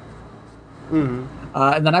action. And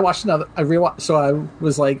then I watched another. So I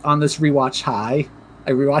was on this rewatch high. I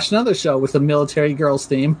rewatched another show with a military girls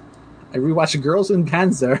theme. I rewatched Girls in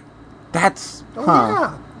Panzer. That's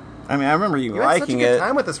yeah. I mean, I remember you liking had such a good it.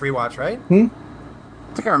 Time with this rewatch, right?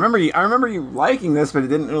 It's I remember you liking this, but it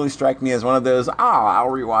didn't really strike me as one of those I'll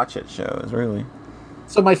rewatch it shows. Really.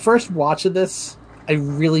 So my first watch of this, I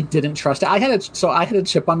really didn't trust it. I had a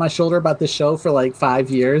chip on my shoulder about this show for 5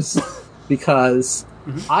 years because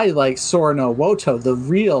I like Sora no Woto, the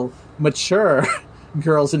real mature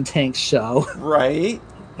Girls in Tanks show. Right.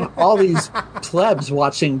 All these plebs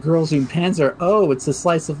watching Girls in Panzer. Oh, it's a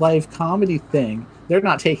slice of life comedy thing. They're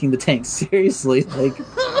not taking the tanks seriously.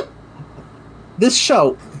 This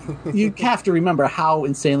show, you have to remember how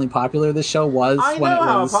insanely popular this show was. I know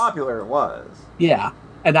how popular it was. Yeah.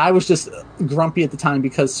 And I was just grumpy at the time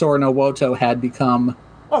because Sora no Woto had become...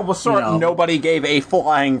 Oh, well, nobody gave a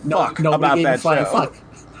flying fuck about that show. Fuck.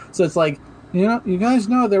 So it's you guys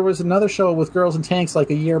know there was another show with Girls in Tanks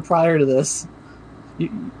a year prior to this.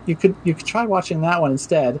 You could try watching that one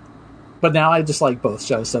instead. But now I just like both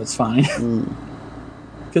shows, so it's fine.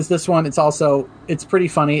 Because this one, it's pretty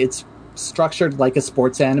funny. It's structured like a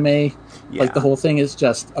sports anime. Yeah. The whole thing is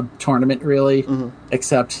just a tournament, really.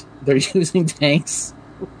 Except they're using tanks.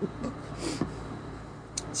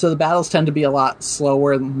 So the battles tend to be a lot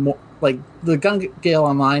slower. More, the Gun Gale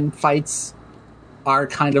Online fights are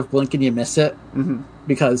kind of blink and you miss it.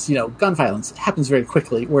 Because, gun violence happens very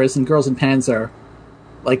quickly. Whereas in Girls in Panzer,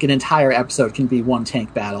 an entire episode can be one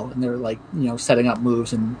tank battle. And they're, setting up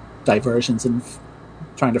moves and diversions and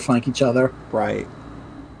trying to flank each other. Right.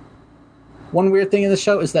 One weird thing in the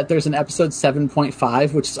show is that there's an episode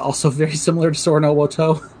 7.5, which is also very similar to Sora no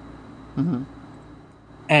Woto.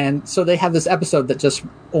 And so they have this episode that just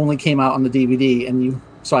only came out on the DVD,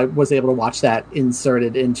 so I was able to watch that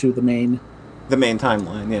inserted into the main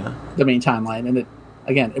timeline, yeah. The main timeline, and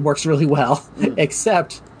it works really well.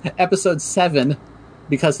 Except episode 7,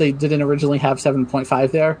 because they didn't originally have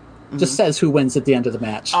 7.5 there, just says who wins at the end of the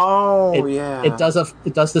match. Oh, yeah. It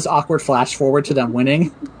does this awkward flash forward to them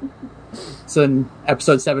winning. So then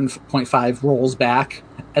episode 7.5 rolls back,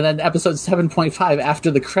 and then episode 7.5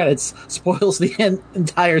 after the credits spoils the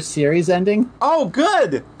entire series ending. Oh,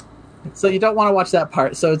 good! So you don't want to watch that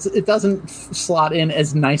part. So it doesn't slot in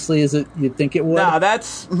as nicely as you'd think it would. Nah,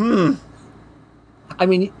 that's... I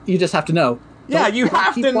mean, you just have to know. Yeah, you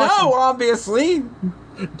have to know, obviously.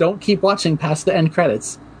 Don't keep watching past the end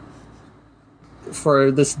credits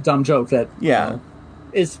for this dumb joke that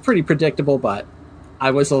is pretty predictable, but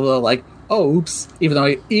I was a little oh, oops,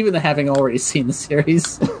 even having already seen the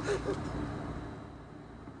series.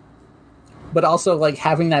 But also,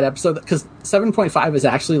 having that episode, because 7.5 is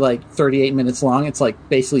actually 38 minutes long. It's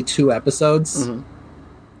basically 2 episodes.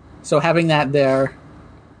 So having that there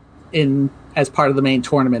as part of the main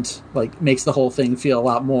tournament makes the whole thing feel a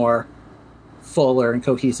lot more fuller and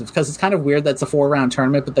cohesive, because it's kind of weird that it's a 4-round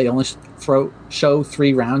tournament, but they only show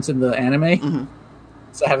 3 rounds in the anime.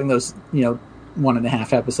 So having those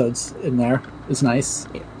 1.5 episodes in there is nice.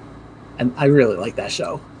 And I really like that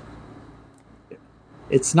show.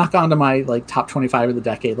 It's snuck onto my top 25 of the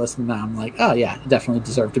decade list, and now I'm oh yeah, it definitely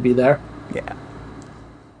deserved to be there.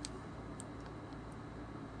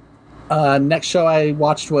 Next show I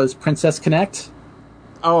watched was Princess Connect.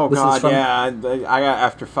 Oh god, yeah. I got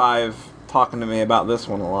After 5 talking to me about this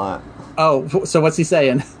one a lot. Oh, so what's he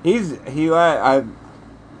saying?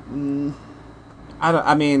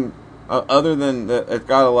 Other than that, it's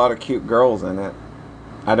got a lot of cute girls in it.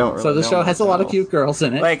 I don't really So the know show has a lot of myself. cute girls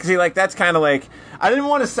in it. Like, see, like that's kind of like I didn't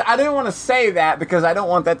want to say that because I don't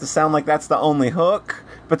want that to sound like that's the only hook,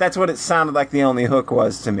 but that's what it sounded like the only hook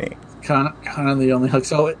was to me. Kind of the only hook.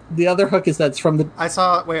 So the other hook is that's from the I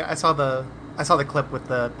saw the clip with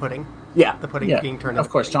the pudding. Yeah. The pudding being turned of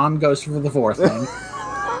into course. pudding. John goes for the fourth thing.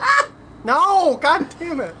 No, god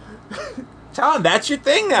damn it. John, that's your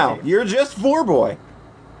thing now. You're just Vorboy.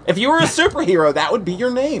 If you were a superhero, that would be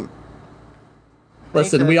your name.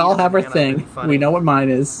 Listen, we all have our thing. We know what mine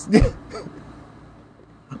is.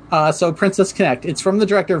 So Princess Connect. It's from the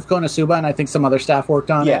director of Konosuba, and I think some other staff worked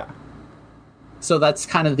on it. Yeah. So that's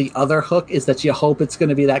kind of the other hook, is that you hope it's going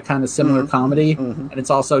to be that kind of similar comedy. And it's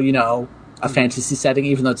also, a fantasy setting,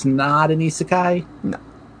 even though it's not an isekai. No.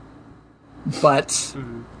 But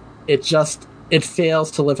it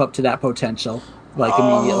fails to live up to that potential,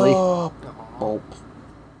 immediately. Oh.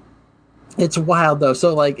 It's wild, though.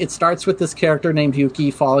 So, it starts with this character named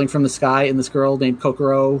Yuki falling from the sky, and this girl named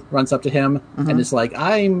Kokoro runs up to him and is like,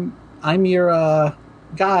 I'm your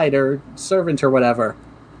guide or servant or whatever.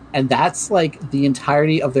 And that's, the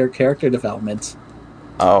entirety of their character development.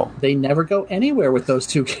 Oh. They never go anywhere with those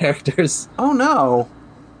two characters. Oh, no.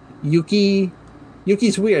 Yuki's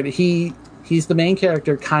weird. He's the main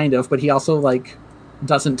character, kind of, but he also,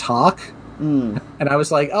 doesn't talk. And I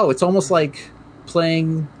was like, oh, it's almost like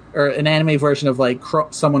playing... or an anime version of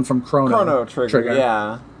someone from Chrono Trigger,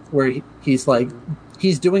 yeah, where he's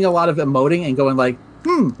doing a lot of emoting and going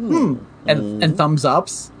and thumbs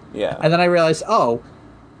ups, yeah. And then I realized,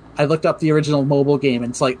 I looked up the original mobile game,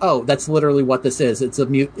 and it's that's literally what this is.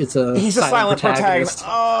 He's a silent protagonist.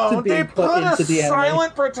 Oh, they put a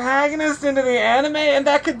silent protagonist into the anime, and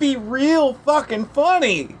that could be real fucking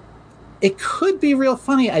funny. It could be real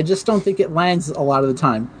funny. I just don't think it lands a lot of the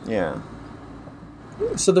time. Yeah.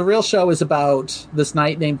 So the real show is about this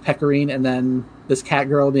knight named Pecorine and then this cat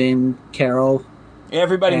girl named Carol.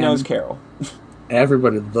 Everybody knows Carol.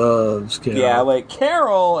 Everybody loves Carol. Yeah,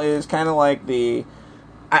 Carol is kind of like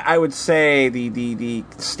I would say the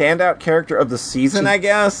standout character of the season, I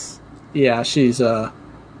guess. Yeah, she's a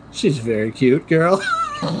very cute girl.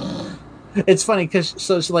 It's funny because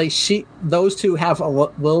those two have a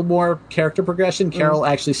little more character progression. Carol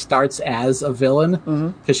actually starts as a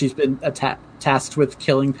villain because she's been tasked with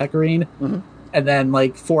killing Pecorine, and then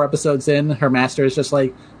 4 episodes in, her master is just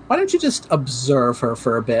like, "Why don't you just observe her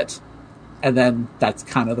for a bit?" And then that's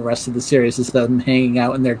kind of the rest of the series, is them hanging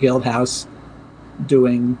out in their guild house,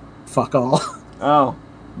 doing fuck all. Oh.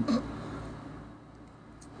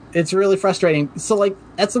 It's really frustrating. So,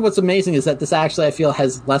 that's what's amazing, is that this actually, I feel,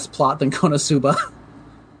 has less plot than Konosuba.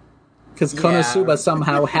 Because Konosuba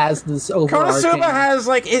somehow has this overarching... Konosuba has,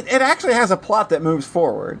 it actually has a plot that moves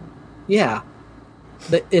forward. Yeah.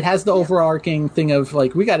 It has the overarching thing of,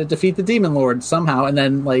 we got to defeat the Demon Lord somehow, and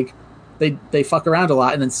then, they fuck around a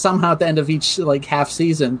lot, and then somehow at the end of each, half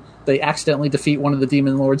season, they accidentally defeat one of the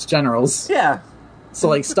Demon Lord's generals. Yeah.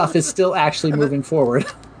 So, stuff is still actually moving forward.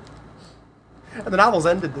 And the novel's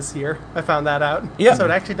ended this year. I found that out. Yeah. So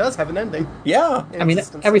it actually does have an ending. Yeah. I mean,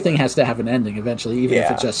 everything has to have an ending eventually, even if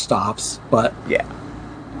it just stops. But yeah.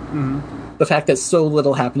 The fact that so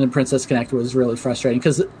little happened in Princess Connect was really frustrating,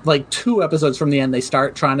 because 2 episodes from the end, they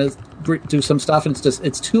start trying to do some stuff, and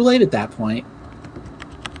it's too late at that point.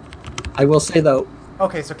 I will say, though...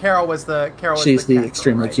 Okay, so Carol was she's the cat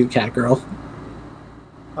extremely girl, right? cute cat girl.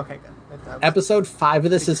 Okay, good. Episode 5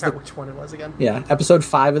 of this is which one it was again. Yeah, episode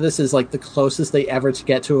 5 of this is the closest they ever to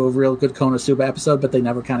get to a real good Konosuba episode, but they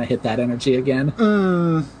never kind of hit that energy again.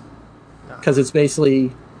 Because it's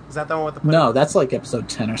basically... Is that the one with the pudding? No, that's episode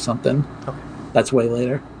 10 or something. Okay. That's way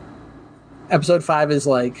later. Episode 5 is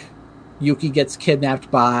Yuki gets kidnapped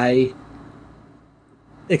by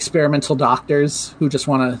experimental doctors who just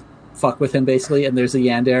want to fuck with him, basically, and there's a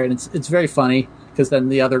yandere, and it's very funny, because then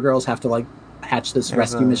the other girls have to hatch this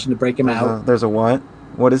rescue mission to break him out. There's a what?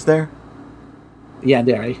 What is there?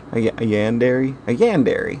 Yandere. A yandere? A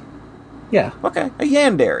yandere. Yeah. Okay, a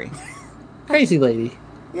yandere. Crazy lady.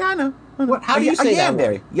 Yeah, I know. How do you say that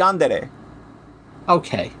yandere? Yandere.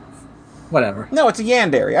 Okay. Whatever. No, it's a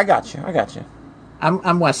yandere. I got you.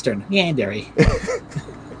 I'm Western. Yandere.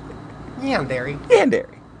 Yandere.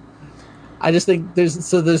 I just think there's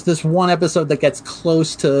this one episode that gets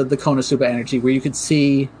close to the Konosuba energy, where you could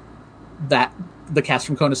see that the cast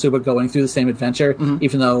from Konosuba going through the same adventure,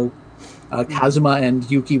 even though Kazuma and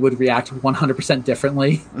Yuki would react 100%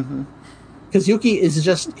 differently. Because Yuki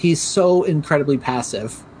is he's so incredibly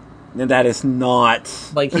passive. And that is not...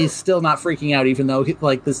 he's still not freaking out, even though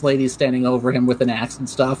this lady's standing over him with an axe and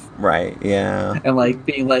stuff. Right, yeah. And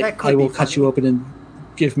being I will cut you open and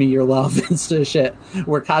give me your love and shit.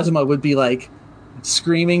 Where Kazuma would be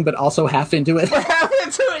screaming, but also half into it. Half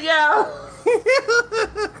into it, yeah.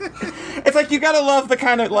 It's like, you gotta love the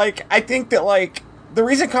kind of, like, I think that, like, the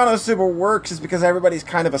reason Konosuba works is because everybody's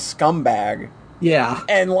kind of a scumbag. Yeah.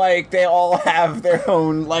 And, like, they all have their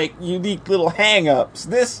own, like, unique little hang-ups.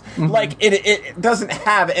 This, like, it doesn't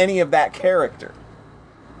have any of that character.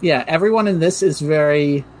 Yeah, everyone in this is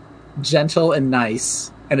very gentle and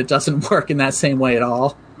nice, and it doesn't work in that same way at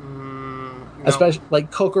all. No. Especially, like,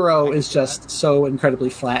 Kokoro is just so incredibly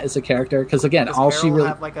flat as a character, because, again, all she Carol really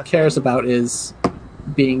have, like, a cares thing? about is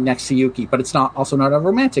being next to Yuki, but it's also not a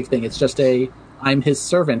romantic thing. It's just a I'm his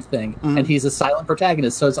servant thing, and he's a silent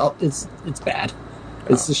protagonist, so it's bad.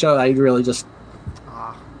 It's the show I really just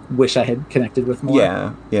wish I had connected with more.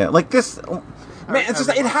 Yeah. Like, this... Man, it's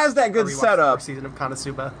just, it has that good setup. The season of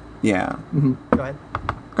Konosuba. Yeah. Go ahead.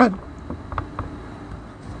 Go ahead.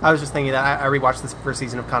 I was just thinking that I rewatched this first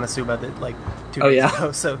season of Konosuba that, like, 2 days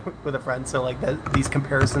ago, so with a friend. So, like, these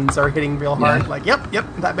comparisons are hitting real hard. Yeah. Like, yep,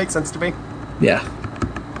 that makes sense to me. Yeah.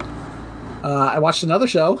 I watched another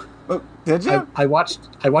show. Oh, did you? I watched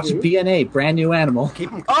BNA, Brand New Animal.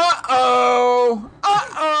 Keep them. Uh-oh!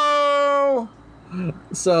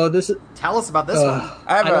 So this is... Tell us about this one.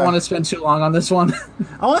 I don't want to spend too long on this one.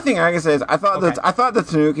 The only thing I can say is I thought the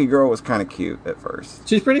Tanuki girl was kind of cute at first.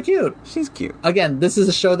 She's pretty cute. She's cute. Again, this is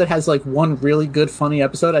a show that has like one really good funny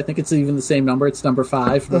episode. I think it's even the same number. It's number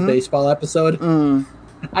 5, the baseball episode.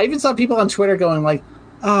 I even saw people on Twitter going like,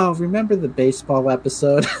 "Oh, remember the baseball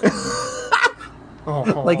episode?"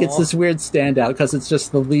 Like it's this weird standout because it's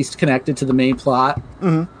just the least connected to the main plot.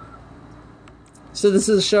 So this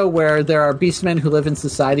is a show where there are beastmen who live in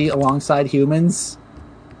society alongside humans,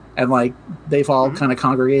 and like they've all kind of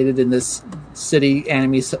congregated in this city,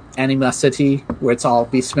 Anima City, where it's all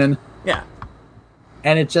beastmen. Yeah.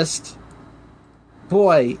 And it just,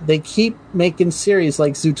 boy, they keep making series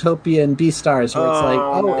like Zootopia and Beastars, where it's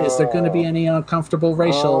like, is there going to be any uncomfortable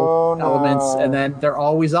racial elements? And then there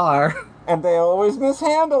always are. And they always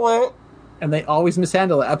mishandle it. And they always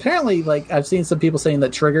mishandle it. Apparently, like, I've seen some people saying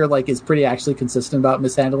that Trigger, like, is pretty actually consistent about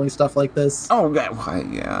mishandling stuff like this. Oh,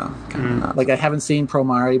 yeah. Like, I haven't seen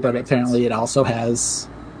Promare, but apparently it also has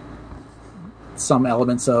some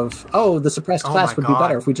elements of, the suppressed class would be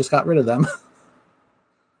better if we just got rid of them.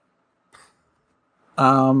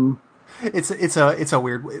 It's a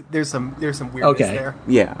weird. There's some weirdness there.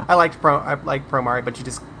 Yeah. I like Promare, but you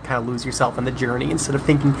just kind of lose yourself in the journey instead of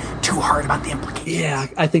thinking too hard about the implications. Yeah,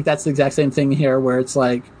 I think that's the exact same thing here, where it's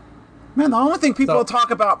like, man, the only thing people talk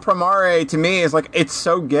about Promare to me is like it's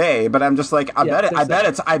so gay, but I'm just like, I bet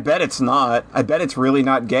it's not. I bet it's really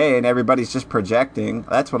not gay, and everybody's just projecting.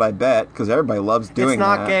 That's what I bet, because everybody loves doing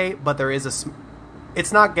that. It's not gay, but there is a.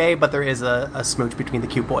 It's not gay, but there is a smooch between the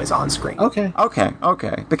cute boys on screen. Okay.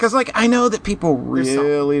 Because, like, I know that people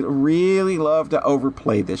really love to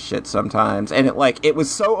overplay this shit sometimes. And, it was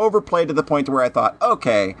so overplayed to the point where I thought,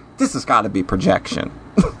 okay, this has got to be projection.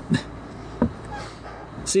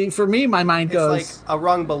 See, for me, my mind goes... It's like a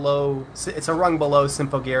rung below... It's a rung below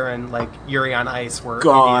Symphogear and, like, Yuri on Ice, where it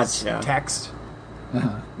is text.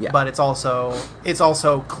 Yeah. But it's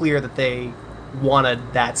also clear that they... wanted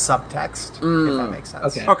that subtext, if that makes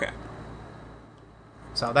sense. Okay.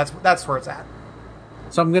 So that's where it's at.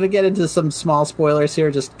 So I'm going to get into some small spoilers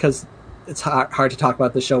here, just because it's hard to talk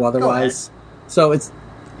about the show otherwise. So it's...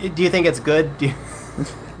 Do you think it's good?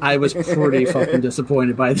 I was pretty fucking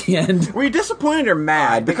disappointed by the end. Were you disappointed or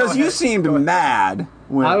mad? Because you seemed mad.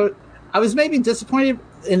 When... I was maybe disappointed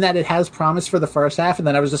in that it has promise for the first half, and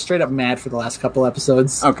then I was just straight up mad for the last couple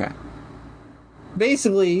episodes. Okay.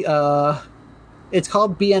 Basically, it's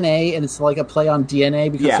called BNA, and it's like a play on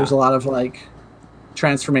DNA because there's a lot of like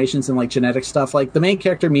transformations and like genetic stuff. Like the main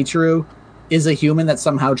character Michiru is a human that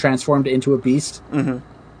somehow transformed into a beast, and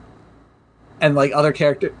like other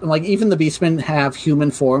characters, like even the Beastmen have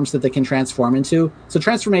human forms that they can transform into. So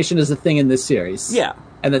transformation is a thing in this series. Yeah,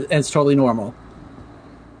 and it's totally normal.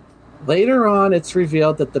 Later on, it's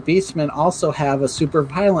revealed that the Beastmen also have a super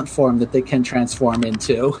violent form that they can transform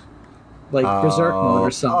into. Like Berserk mode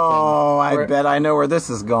or something. Oh, I bet I know where this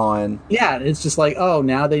is going. Yeah, it's just like,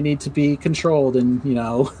 now they need to be controlled and, very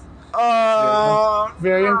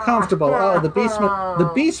uncomfortable. The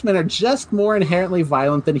Beastmen are just more inherently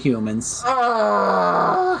violent than humans.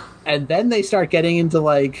 And then they start getting into,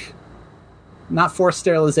 like, not forced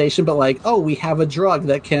sterilization, but like, we have a drug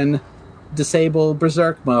that can disable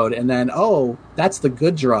Berserk mode. And then, that's the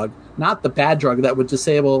good drug. Not the bad drug that would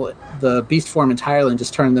disable the beast form entirely and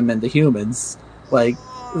just turn them into humans. Like,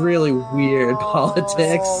 really weird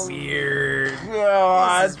politics. Weird.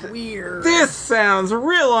 God, this is weird. This sounds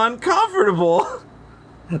real uncomfortable.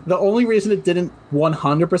 The only reason it didn't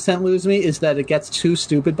 100% lose me is that it gets too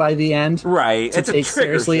stupid by the end. Right. To take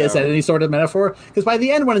seriously as any sort of metaphor. Because by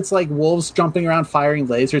the end, when it's like wolves jumping around firing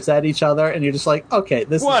lasers at each other, and you're just like, okay,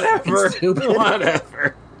 this is fucking stupid.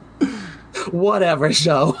 Whatever. Whatever,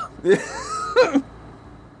 show.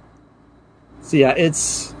 So yeah,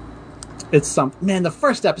 it's something. Man, the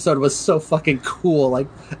first episode was so fucking cool, like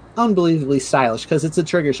unbelievably stylish, because it's a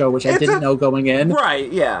Trigger show, which I didn't know going in. Right,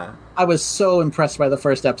 yeah. I was so impressed by the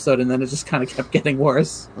first episode, and then it just kind of kept getting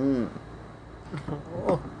worse.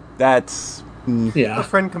 That's... Yeah.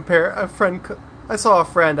 I saw a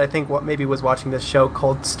friend, I think, maybe was watching this show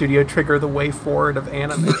called Studio Trigger: The Way Forward of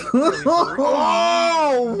Anime.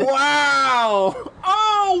 Oh, wow!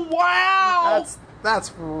 Oh, wow!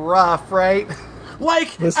 That's rough, right?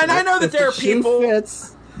 Like, listen, and I know that there are people...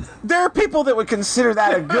 There are people that would consider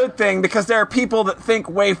that a good thing, because there are people that think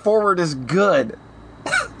Way Forward is good.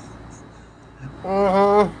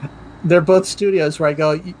 They're both studios where I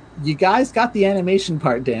go, you guys got the animation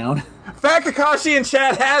part down. Fat Kakashi in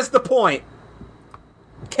chat has the point.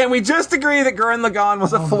 Can we just agree that Gurren Lagann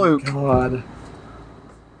was a fluke? God.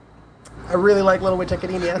 I really like Little Witch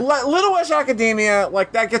Academia. Little Witch Academia,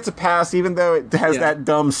 like, that gets a pass, even though it has that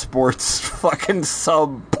dumb sports fucking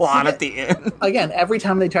subplot at the end. Again, every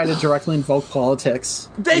time they try to directly invoke politics,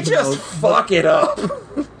 they just fuck it up.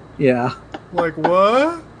 Yeah. Like,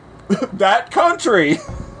 what? That country.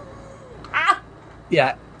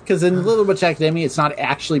 Yeah, because in Little Witch Academia, it's not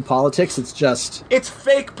actually politics, it's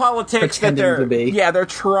fake politics that they're... to be. Yeah, they're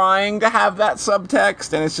trying to have that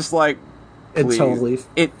subtext, and it's just like... Please. It totally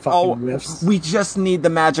fucking whiffs. We just need the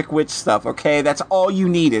magic witch stuff, okay? That's all you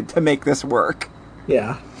needed to make this work.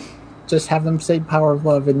 Yeah. Just have them say power of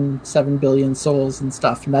love and 7 billion souls and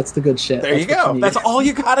stuff, and that's the good shit. There you go. That's all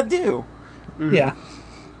you gotta do. Mm-hmm.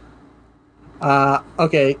 Yeah.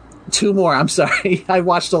 Okay, 2 more. I'm sorry. I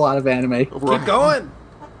watched a lot of anime. Keep going.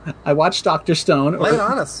 I watched Dr. Stone. Lay it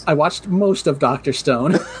on us. I watched most of Dr.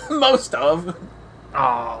 Stone. Most of.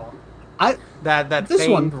 Oh. That this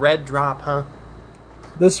famed one, red drop, huh?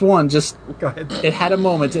 This one just... Go ahead. It had a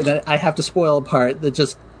moment, and I have to spoil a part that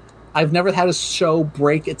just... I've never had a show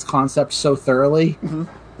break its concept so thoroughly. Mm-hmm.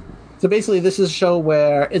 So basically, this is a show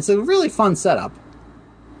where... It's a really fun setup.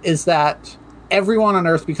 Is that everyone on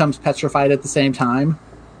Earth becomes petrified at the same time.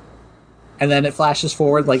 And then it flashes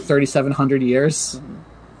forward like 3,700 years. Mm-hmm.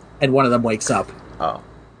 And one of them wakes up. Oh.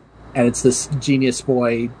 And it's this genius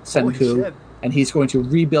boy, Senku. And he's going to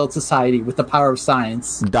rebuild society with the power of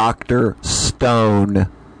science. Dr. Stone.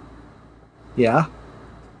 Yeah?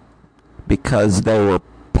 Because they were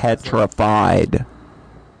petrified.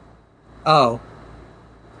 Oh.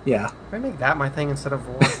 Yeah. Can I make that my thing instead of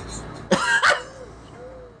war?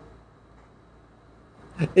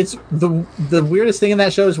 It's the weirdest thing in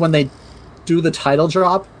that show is when they do the title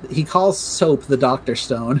drop, he calls Soap the Dr.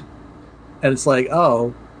 Stone. And it's like,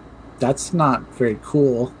 oh, that's not very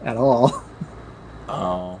cool at all.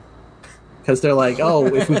 Oh. Because they're like, oh,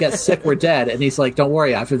 if we get sick, we're dead. And he's like, don't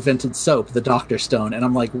worry, I've invented Soap, the Dr. Stone. And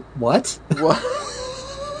I'm like, what?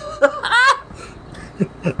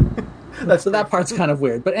 So that part's kind of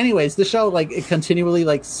weird. But anyways, the show, like, it continually,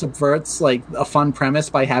 like, subverts, like, a fun premise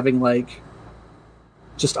by having, like,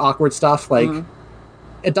 just awkward stuff. Like,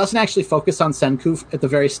 it doesn't actually focus on Senku at the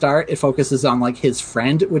very start. It focuses on, like, his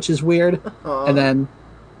friend, which is weird. And then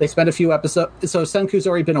they spend a few episodes... So Senku's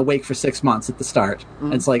already been awake for 6 months at the start.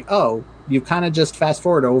 And it's like, oh, you kind of just fast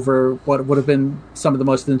forward over what would have been some of the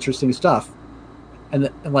most interesting stuff. And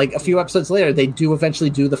like, a few episodes later, they do eventually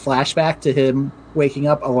do the flashback to him waking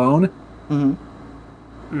up alone. And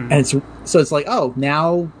it's like, oh,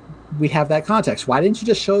 now we have that context. Why didn't you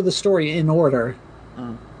just show the story in order?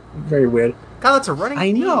 Very weird. God, that's a running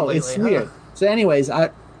I know, lately, it's weird. So anyways,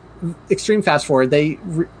 extreme fast forward,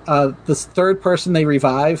 this third person they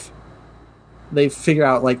revive, they figure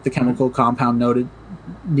out, like, the chemical compound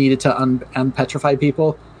needed to unpetrify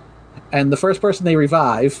people. And the first person they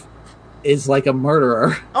revive is, like, a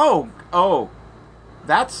murderer. Oh.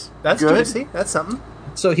 That's good. Juicy. That's something.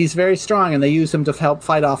 So he's very strong, and they use him to help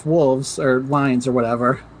fight off wolves or lions or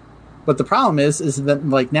whatever. But the problem is that,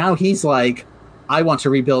 like, now he's like, I want to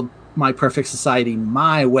rebuild my perfect society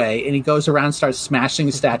my way, and he goes around and starts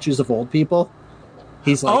smashing statues of old people.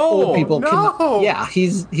 He's like, old people can... Yeah,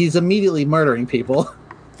 he's immediately murdering people.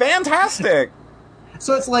 Fantastic!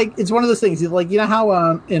 So it's like, it's one of those things, like, you know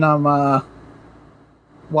how in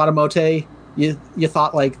Watamote, you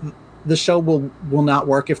thought, like, the show will not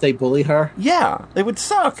work if they bully her? Yeah, it would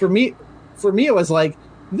suck. For me, it was like,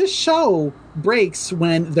 this show breaks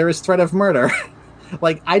when there is threat of murder.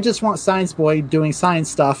 Like, I just want Science Boy doing science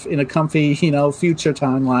stuff in a comfy, future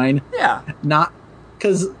timeline. Yeah. Not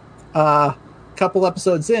Because a couple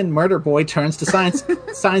episodes in, Murder Boy turns to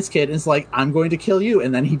Science Kid and is like, I'm going to kill you,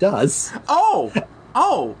 and then he does. Oh!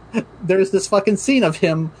 There's this fucking scene of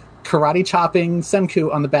him karate chopping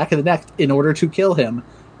Senku on the back of the neck in order to kill him.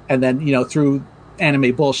 And then, through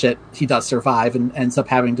anime bullshit, he does survive and ends up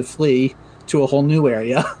having to flee to a whole new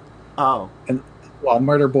area. Oh. And while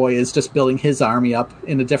Murder Boy is just building his army up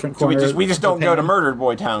in a different corner. So we just don't go to Murder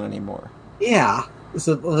Boy Town anymore. Yeah.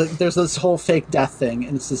 So there's this whole fake death thing,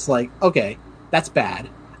 and it's just like, okay, that's bad.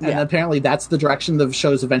 And apparently that's the direction the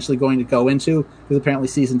show's eventually going to go into, because apparently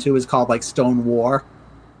season 2 is called, like, Stone War.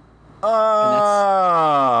 Oh.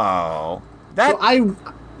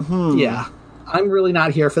 Yeah. I'm really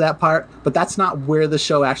not here for that part, but that's not where the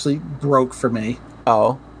show actually broke for me.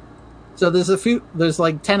 Oh. So there's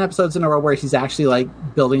like 10 episodes in a row where he's actually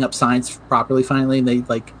like building up science properly finally, and they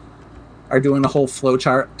like are doing a whole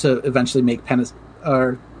flowchart to eventually make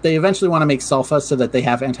or they eventually want to make sulfa so that they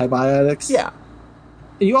have antibiotics. Yeah.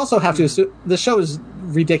 You also have to assume the show is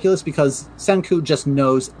ridiculous because Senku just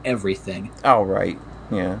knows everything. Oh, right.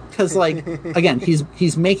 Yeah. Because like again,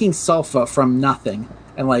 he's making sulfa from nothing.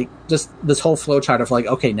 And, like, just this whole flowchart of, like,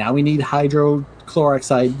 okay, now we need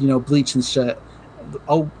hydrochloroxide, bleach and shit.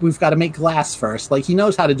 Oh, we've got to make glass first. Like, he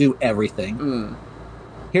knows how to do everything.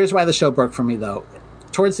 Here's why the show broke for me, though.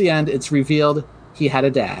 Towards the end, it's revealed he had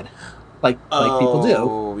a dad. Like people do.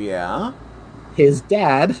 Oh, yeah? His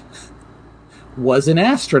dad was an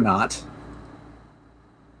astronaut.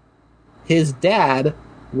 His dad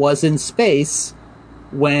was in space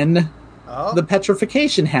when the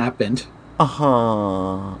petrification happened.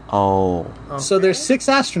 Uh-huh. Oh. Okay. So there's 6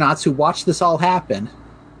 astronauts who watch this all happen.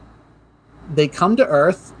 They come to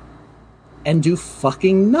Earth and do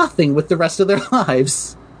fucking nothing with the rest of their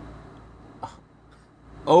lives.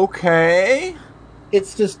 Okay.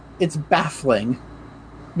 It's baffling.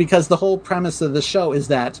 Because the whole premise of the show is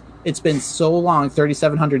that it's been so long,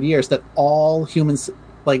 3,700 years, that all humans,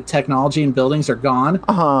 like, technology and buildings are gone.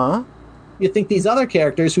 Uh-huh. You'd think these other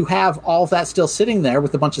characters who have all of that still sitting there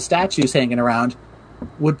with a bunch of statues hanging around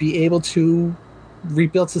would be able to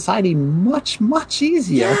rebuild society much, much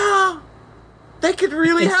easier. Yeah! They could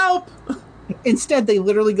really help! Instead, they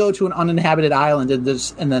literally go to an uninhabited island and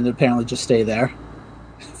then apparently just stay there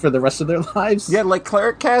for the rest of their lives. Yeah, like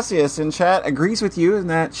Cleric Cassius in chat agrees with you in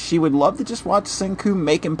that she would love to just watch Senku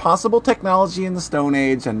make impossible technology in the Stone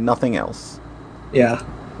Age and nothing else. Yeah.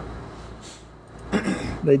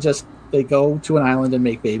 They go to an island and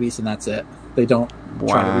make babies, and that's it. They don't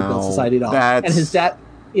try to rebuild society at all. And his dad,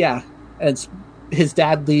 and his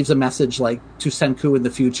dad leaves a message, like, to Senku in the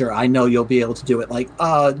future, I know you'll be able to do it, like,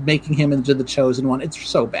 making him into the chosen one. It's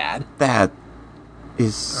so bad. That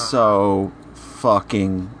is so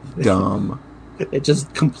fucking dumb. It just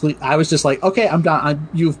I was just like, okay, I'm done.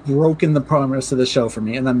 You've broken the premise of the show for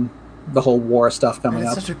me, and then the whole war stuff coming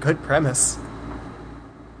up. It's such a good premise.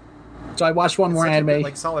 So I watched one more anime. Good,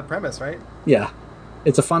 like, solid premise, right? Yeah.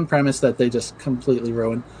 It's a fun premise that they just completely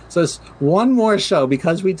ruined. So it's one more show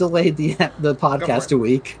because we delayed the podcast a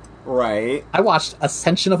week. Right. I watched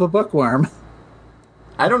Ascension of a Bookworm.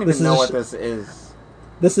 I don't even know what this is.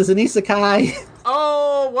 This is an isekai.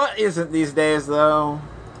 Oh, what is it these days, though?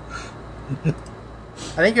 I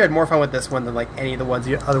think you had more fun with this one than, like, any of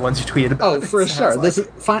the other ones you tweeted about. Oh, for sure. This is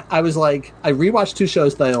fine. I was like, I rewatched 2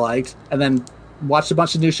 shows that I liked, and then watched a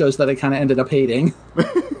bunch of new shows that I kind of ended up hating.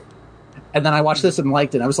 And then I watched this and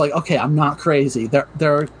liked it. I was like, okay, I'm not crazy.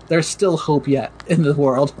 There's still hope yet in the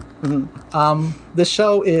world. Mm-hmm. The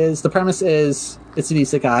show the premise is, it's an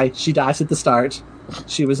isekai. She dies at the start.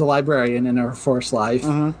 She was a librarian in her first life.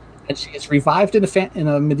 Mm-hmm. And she is revived in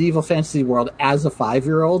a medieval fantasy world as a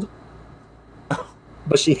 5-year-old.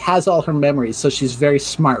 But she has all her memories, so she's very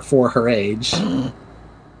smart for her age.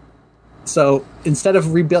 So instead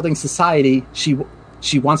of rebuilding society,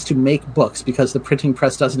 she wants to make books because the printing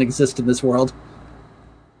press doesn't exist in this world.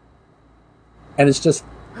 And it's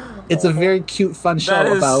a very cute, fun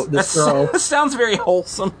show about this girl. That sounds very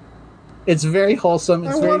wholesome. It's very wholesome.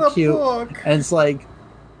 It's very cute. Book. And it's like,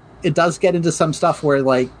 it does get into some stuff where,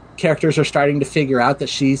 like, characters are starting to figure out that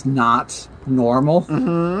she's not normal.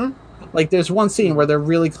 Mm-hmm. Like, there's one scene where they're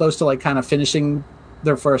really close to, like, kind of finishing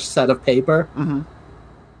their first set of paper. Mm-hmm.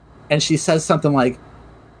 And she says something like,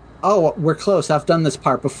 oh, we're close. I've done this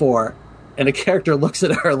part before. And a character looks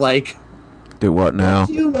at her like, do what now? What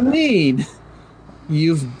do you mean?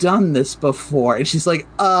 You've done this before. And she's like,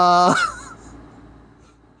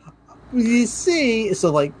 you see?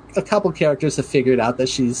 So, like, a couple characters have figured out that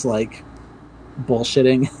she's, like,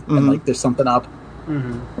 bullshitting. Mm-hmm. And, like, there's something up.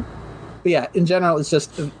 Mm-hmm. But, yeah, in general, it's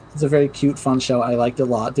a very cute, fun show. I liked it a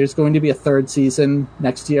lot. There's going to be a 3rd season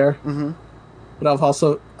next year. Mm-hmm. but I've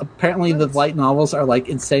also apparently the light novels are like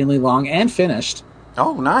insanely long and finished.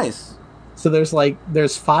 Oh, nice. So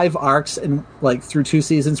there's 5 arcs and like through 2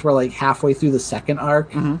 seasons. We're like halfway through the second arc.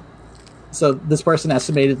 Mm-hmm. So this person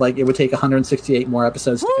estimated like it would take 168 more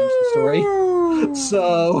episodes to finish the story.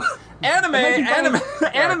 So Anime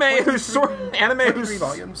whose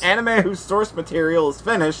source material is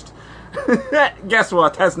finished. Guess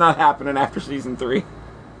what? That's not happening after season 3.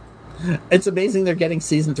 It's amazing they're getting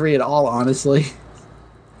season 3 at all, honestly.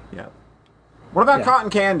 Yeah. What about Cotton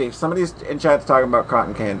Candy? Somebody's in chat's talking about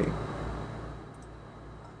Cotton Candy.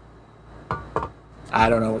 I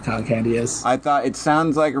don't know what Cotton Candy is. I thought it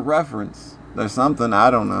sounds like a reference. There's something, I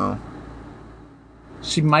don't know.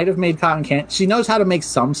 She might have made Cotton Candy. She knows how to make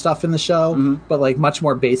some stuff in the show, but like much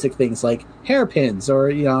more basic things like hairpins or,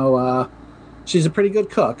 she's a pretty good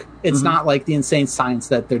cook. It's not like the insane science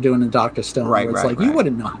that they're doing in Dr. Stone. Right, where it's you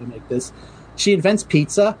wouldn't know how to make this. She invents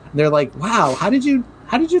pizza. And they're like, wow, how did you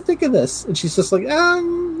think of this? And she's just like, you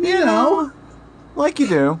know. Like you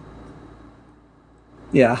do.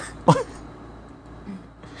 Yeah.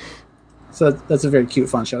 So that's a very cute,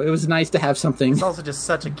 fun show. It was nice to have something. It's also just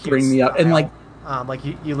such a cute bring me up and like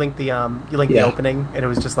you link the the opening and it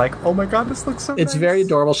was just like, oh my god, this looks so. It's nice. very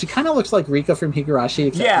adorable. She kind of looks like Rika from Higurashi.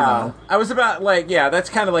 Except I was about that's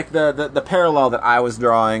kind of like the parallel that I was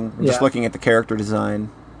drawing. Just looking at the character design.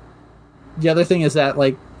 The other thing is that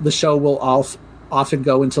like the show will often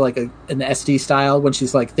go into like an SD style when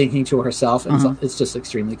she's like thinking to herself, and it's just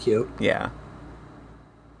extremely cute. Yeah.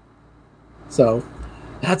 So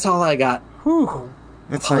that's all I got. Whew.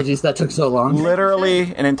 Apologies that took so long.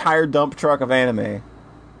 Literally an entire dump truck of anime.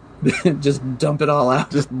 Just dump it all out.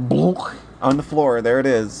 Just bloop on the floor. There it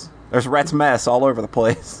is. There's Rhett's mess all over the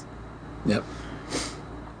place. Yep.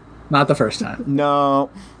 Not the first time. No.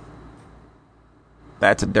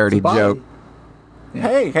 That's a dirty joke.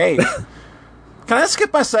 Yeah. Hey. Can I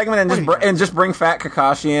skip my segment and just bring Fat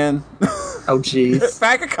Kakashi in? Oh, jeez.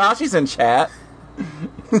 Fat Kakashi's in chat.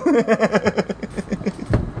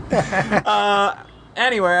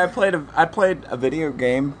 Anyway, I played a video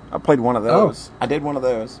game. I played one of those. I did one of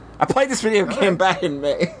those. I played this video game back in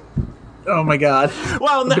May. Oh my god.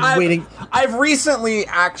 Well, I've recently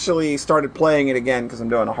actually started playing it again because I'm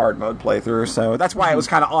doing a hard mode playthrough, so that's why it was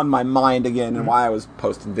kind of on my mind again and why I was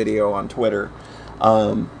posting video on Twitter.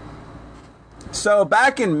 So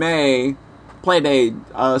back in May, played a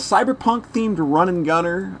cyberpunk-themed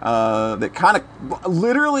run-and-gunner that kind of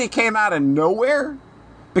literally came out of nowhere.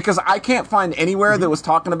 Because I can't find anywhere that was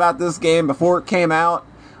talking about this game before it came out.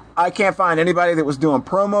 I can't find anybody that was doing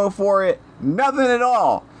promo for it. Nothing at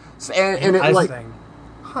all. And it like,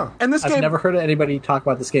 and this game, I've never heard anybody talk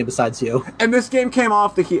about this game besides you. And this game came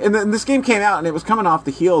off and then this game came out, and it was coming off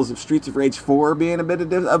the heels of Streets of Rage 4 being a bit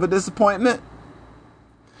of a disappointment.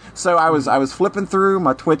 So I was flipping through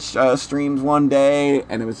my Twitch streams one day,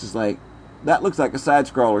 and it was just like, that looks like a side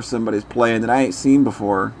scroller somebody's playing that I ain't seen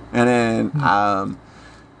before. And then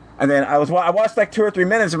And then I watched like 2 or 3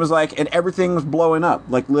 minutes and was like, and everything was blowing up.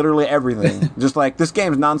 Like literally everything. Just like, this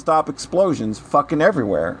game's nonstop explosions fucking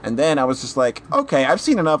everywhere. And then I was just like, okay, I've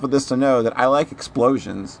seen enough of this to know that I like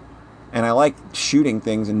explosions. And I like shooting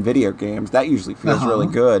things in video games. That usually feels really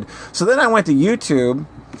good. So then I went to YouTube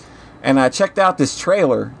and I checked out this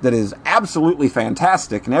trailer that is absolutely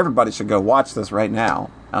fantastic. And everybody should go watch this right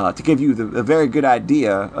now. To give you a very good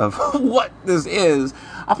idea of what this is.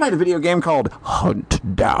 I played a video game called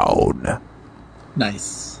Hunt Down.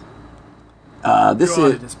 Nice. It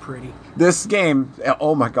is pretty. This game,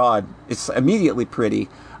 oh my god, it's immediately pretty.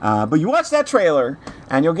 But you watch that trailer,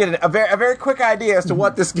 and you'll get a very quick idea as to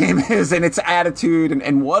what this game is and its attitude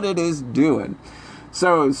and what it is doing.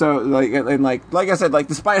 So like I said, like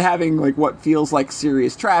despite having like what feels like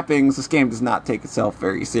serious trappings, this game does not take itself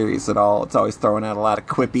very serious at all. It's always throwing out a lot of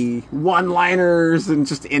quippy one-liners and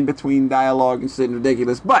just in between dialogue and shit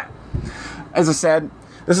ridiculous. But as I said,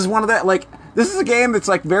 this is one of that like this is a game that's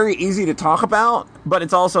like very easy to talk about, but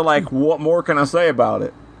it's also like what more can I say about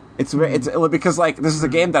it? It's because like this is a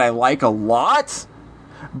game that I like a lot,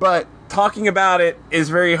 but talking about it is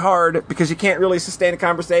very hard because you can't really sustain a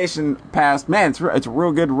conversation past, man, it's a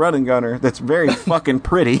real good run and gunner that's very fucking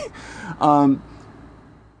pretty. So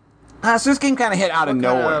this game kind of hit out of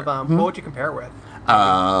nowhere. What would you compare it with?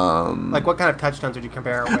 Like what kind of touchdowns would you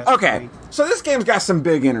compare it with? Okay, so this game's got some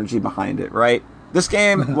big energy behind it, right? This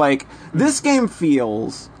game, this game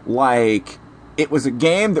feels like it was a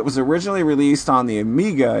game that was originally released on the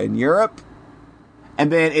Amiga in Europe, and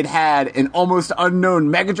then it had an almost unknown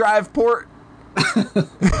Mega Drive port.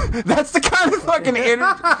 That's the kind of fucking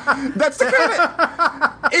energy. That's the kind of.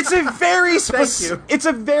 It's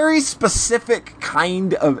a very specific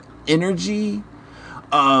kind of energy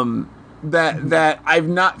that I've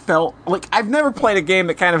not felt like I've never played a game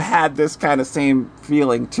that kind of had this kind of same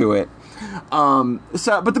feeling to it.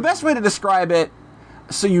 But the best way to describe it,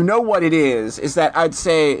 so you know what it is that I'd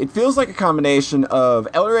say it feels like a combination of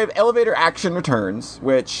Elevator Action Returns,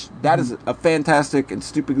 which that is a fantastic and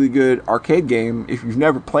stupidly good arcade game. If you've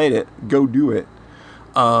never played it, go do it.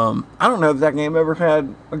 I don't know if that game ever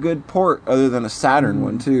had a good port other than a Saturn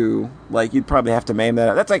one too. Like you'd probably have to MAME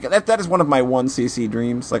that. That's like that is one of my 1cc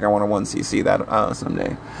dreams. Like I want to 1cc that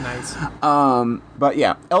someday. Nice. But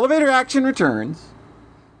yeah, Elevator Action Returns.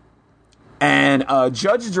 And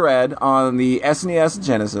Judge Dredd on the SNES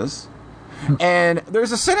Genesis. And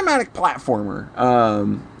there's a cinematic platformer.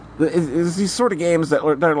 It's these sort of games that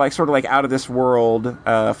are like sort of like out of this world,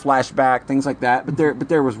 flashback, things like that. But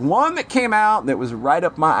there was one that came out that was right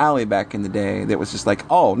up my alley back in the day. That was just like,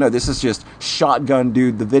 oh no, this is just Shotgun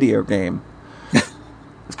Dude, the video game.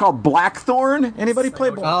 It's called Blackthorn. Anybody play?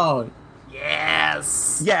 Oh.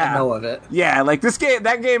 Yes. Yeah. I know of it. Yeah, like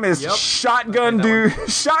that game is Shotgun Dude,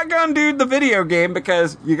 Shotgun Dude, the video game,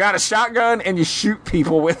 because you got a shotgun and you shoot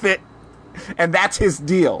people with it, and that's his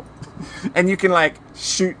deal. And you can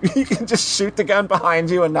you can just shoot the gun behind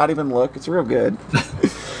you and not even look. It's real good.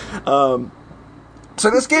 So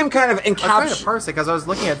this game kind of I was trying to parse it because I was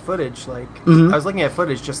looking at footage.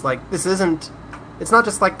 Just like this isn't. It's not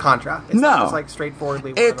just like Contra. It's not just like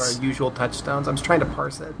straightforwardly one of our usual touchstones. I'm just trying to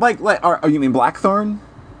parse it. You mean Blackthorn?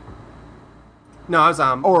 No, I was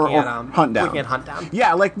looking at Hunt Down. Looking at Hunt Down.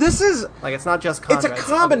 Yeah, like this is like it's not just Contra. It's a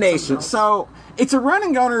combination. So it's a run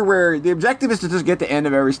and gunner where the objective is to just get to the end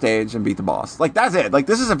of every stage and beat the boss. Like that's it. Like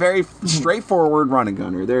this is a very straightforward run and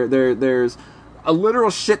gunner. There's a literal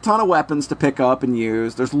shit ton of weapons to pick up and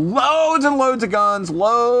use. There's loads and loads of guns,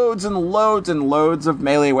 loads and loads and loads of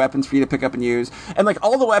melee weapons for you to pick up and use. And like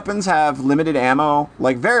all the weapons have limited ammo,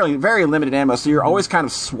 like very, very limited ammo. So you're always kind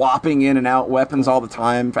of swapping in and out weapons all the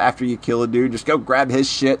time after you kill a dude. Just go grab his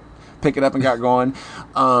shit, pick it up and got going.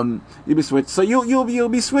 You'll be switched. So you'll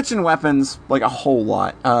be switching weapons like a whole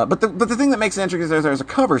lot. But the thing that makes it interesting is there's a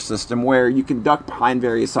cover system where you can duck behind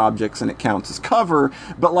various objects and it counts as cover.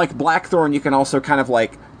 But like Blackthorn, you can also kind of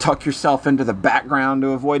like tuck yourself into the background to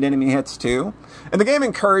avoid enemy hits too. And the game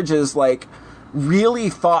encourages like really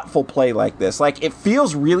thoughtful play like this. Like it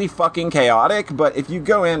feels really fucking chaotic, but if you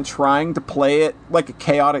go in trying to play it like a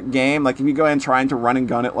chaotic game, like if you go in trying to run and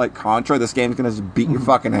gun it like Contra, this game's gonna just beat your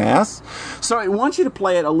fucking ass. So it wants you to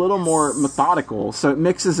play it a little more methodical, so it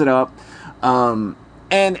mixes it up.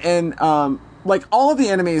 Like all of the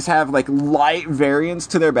enemies have like light variance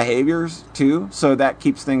to their behaviors too, so that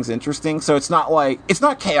keeps things interesting. So it's not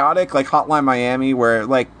chaotic like Hotline Miami where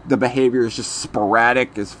like the behavior is just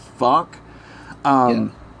sporadic as fuck.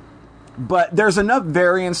 But there's enough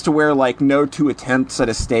variance to where like no two attempts at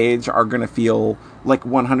a stage are going to feel like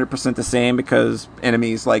 100% the same, because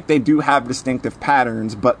enemies like they do have distinctive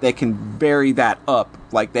patterns, but they can vary that up.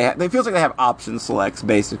 Like they feels like they have option selects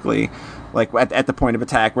basically, like at the point of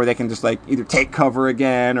attack where they can just like either take cover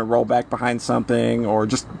again or roll back behind something or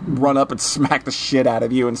just run up and smack the shit out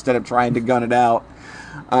of you instead of trying to gun it out.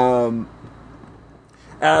 So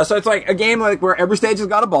it's like a game like where every stage has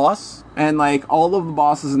got a boss, and like all of the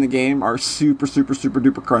bosses in the game are super, super, super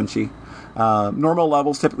duper crunchy. Normal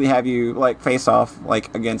levels typically have you like face off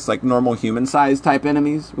like against like normal human sized type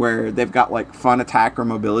enemies where they've got like fun attack or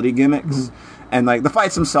mobility gimmicks, and like the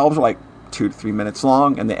fights themselves are like 2 to 3 minutes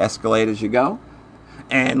long, and they escalate as you go.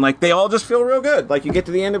 And like they all just feel real good. Like you get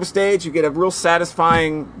to the end of a stage, you get a real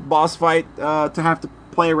satisfying boss fight to have to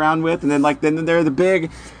play around with, and then they're the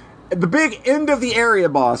big end of the area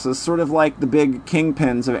bosses, sort of like the big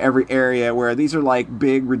kingpins of every area, where these are like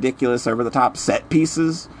big, ridiculous, over the top set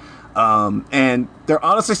pieces. And they're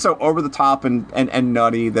honestly so over the top and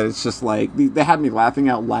nutty that it's just like they had me laughing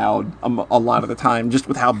out loud a lot of the time, just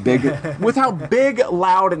with how big,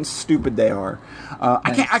 loud, and stupid they are. Nice.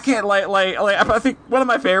 I can't I think one of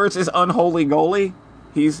my favorites is Unholy Goalie.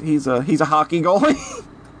 He's a hockey goalie.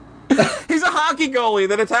 He's a hockey goalie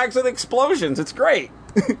that attacks with explosions. It's great.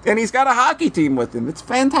 And he's got a hockey team with him. It's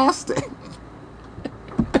fantastic.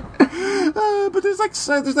 But there's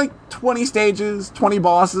like 20 stages, 20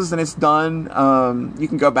 bosses, and it's done. You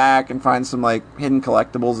can go back and find some like hidden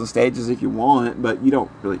collectibles and stages if you want, but you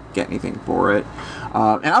don't really get anything for it.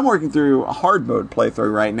 And I'm working through a hard mode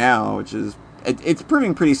playthrough right now, which is it's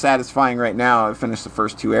proving pretty satisfying right now. I finished the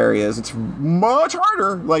first 2 areas. It's much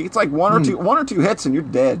harder. Like it's like one or two hits and you're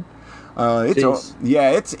dead.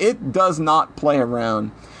 It does not play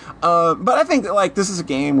around. But I think that like this is a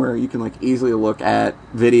game where you can like easily look at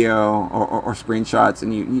video or screenshots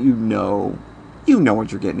and you know you know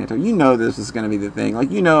what you're getting into. You know this is going to be the thing.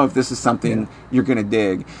 Like, you know if this is something you're going to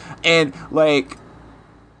dig. And, like,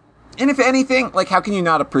 and if anything, like, how can you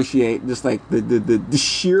not appreciate just, like, the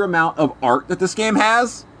sheer amount of art that this game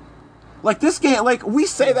has? Like, this game, like, we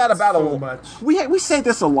say that about so much. We say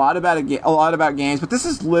this a lot about games, but this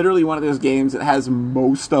is literally one of those games that has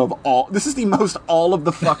this is the most all of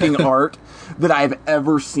the fucking art that I've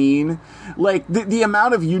ever seen. Like, the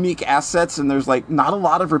amount of unique assets, and there's, like, not a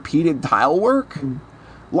lot of repeated tile work.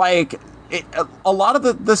 Like, a lot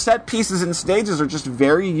of the set pieces and stages are just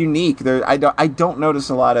very unique. I don't notice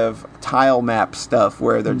a lot of tile map stuff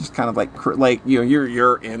where they're just kind of like you know,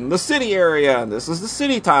 you're in the city area and this is the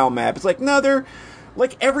city tile map. It's like, no, they're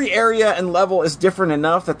like every area and level is different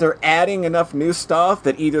enough that they're adding enough new stuff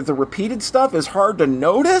that either the repeated stuff is hard to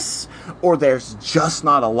notice or there's just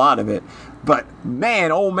not a lot of it. But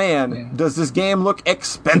man, oh man, does this game look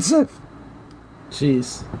expensive?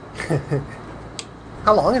 Jeez.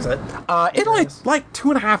 How long is it? It like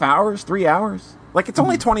 2.5 hours, 3 hours. Like, it's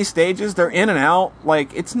only 20 stages. They're in and out.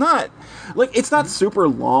 Like, it's not super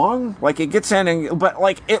long. Like, it gets in but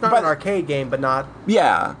like it's not an arcade game, but not.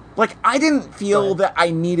 Yeah. Like, I didn't feel that I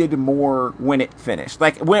needed more when it finished.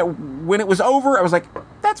 Like, when it was over, I was like,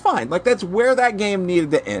 that's fine. Like, that's where that game needed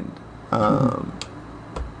to end. And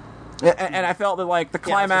I felt that, like, the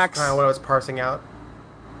climax. Kind of what I was parsing out.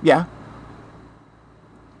 Yeah.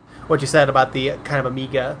 What you said about the kind of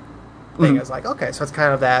Amiga thing, I was like, okay, so it's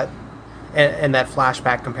kind of that, and that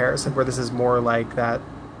flashback comparison where this is more like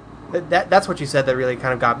that's what you said that really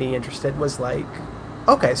kind of got me interested, was like,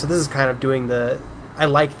 okay, so this is kind of doing I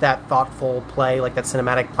like that thoughtful play, like that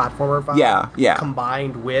cinematic platformer vibe. Yeah.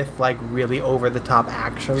 Combined with, like, really over-the-top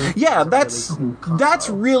action. Yeah, that's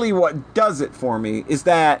really what does it for me, is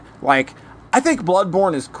that, like, I think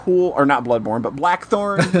Bloodborne is cool, or not Bloodborne, but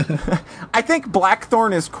Blackthorn. I think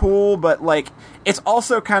Blackthorn is cool, but, like, it's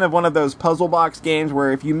also kind of one of those puzzle box games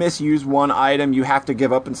where if you misuse one item, you have to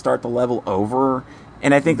give up and start the level over.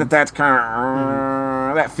 And I think that's kind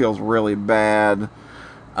of, that feels really bad.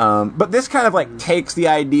 But this kind of, like, takes the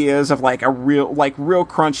ideas of, like, real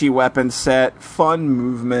crunchy weapon set, fun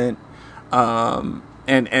movement,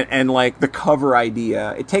 and like the cover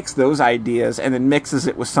idea. It takes those ideas and then mixes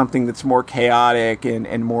it with something that's more chaotic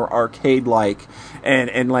and more arcade-like.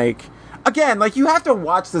 And like, again, like, you have to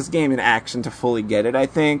watch this game in action to fully get it, I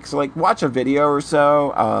think. So, like, watch a video or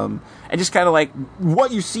so, and just kind of, like,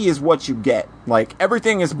 what you see is what you get. Like,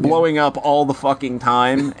 everything is blowing up all the fucking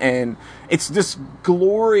time, and it's this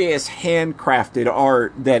glorious handcrafted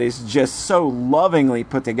art that is just so lovingly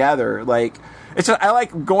put together. Like, I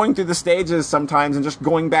like going through the stages sometimes and just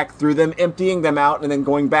going back through them, emptying them out, and then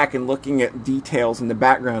going back and looking at details in the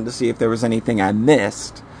background to see if there was anything I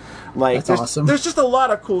missed. Like, that's awesome. There's just a lot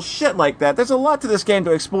of cool shit like that. There's a lot to this game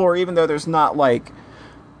to explore, even though there's not, like,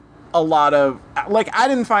 a lot of, like, I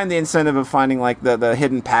didn't find the incentive of finding, like, the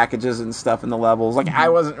hidden packages and stuff in the levels. Like, I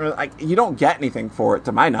wasn't really, like, you don't get anything for it,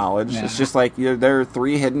 to my knowledge. Yeah. It's just, like, there are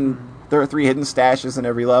three hidden stashes in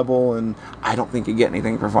every level, and I don't think you get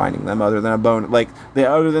anything for finding them other than a bonus. Like,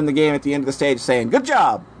 other than the game at the end of the stage saying, "Good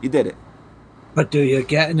job, you did it." But do you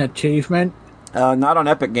get an achievement? Not on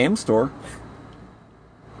Epic Game Store.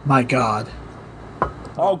 My God.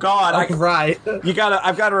 Oh God! Right.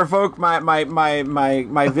 I've got to revoke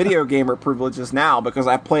my video gamer privileges now because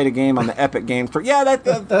I played a game on the Epic Game Store. Yeah,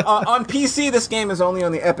 on PC this game is only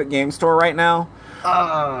on the Epic Game Store right now.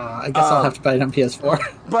 I guess I'll have to buy it on PS4.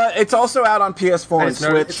 But it's also out on PS4 and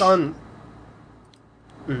Switch. It's on.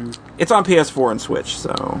 It's on PS4 and Switch.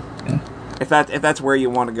 So, if that's where you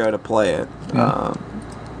want to go to play it,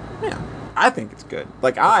 I think it's good.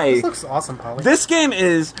 Like, this looks awesome, Polly. This game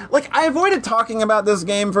is, like, I avoided talking about this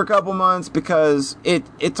game for a couple months because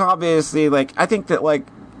it's obviously, like, I think that, like,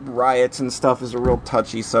 riots and stuff is a real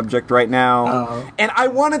touchy subject right now. And I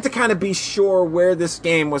wanted to kind of be sure where this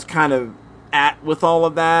game was kind of at with all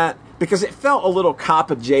of that, because it felt a little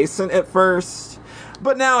cop adjacent at first,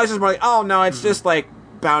 but now it's just like, oh no, it's just like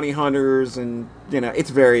bounty hunters, and you know, it's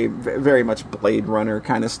very, very much Blade Runner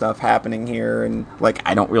kind of stuff happening here. And like,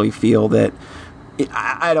 I don't really feel that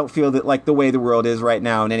I don't feel that, like, the way the world is right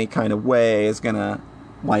now in any kind of way is gonna,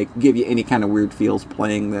 like, give you any kind of weird feels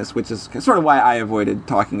playing this, which is sort of why I avoided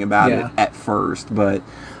talking about it at first. But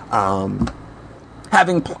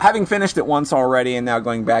having finished it once already and now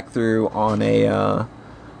going back through on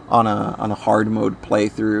on a hard mode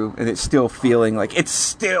playthrough, and it's still feeling like it's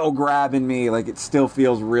still grabbing me, like it still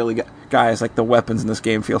feels really good. Guys, like the weapons in this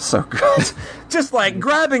game feel so good. Just like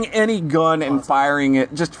grabbing any gun and firing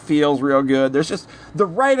it just feels real good. There's just the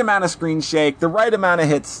right amount of screen shake, the right amount of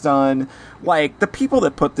hit stun. Like the people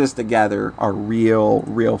that put this together are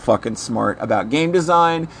real fucking smart about game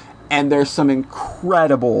design, and there's some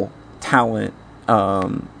incredible talent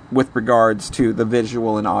with regards to the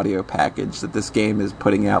visual and audio package that this game is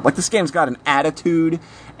putting out. Like, this game's got an attitude,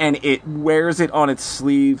 and it wears it on its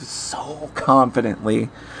sleeve so confidently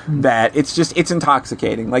that it's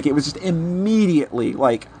intoxicating. Like, it was just immediately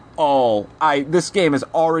like, this game has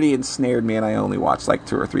already ensnared me, and I only watched like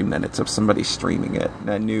 2 or 3 minutes of somebody streaming it, and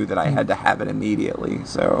I knew that I had to have it immediately.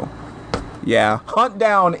 So, yeah, Hunt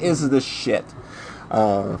Down is the shit.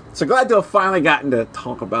 So glad to have finally gotten to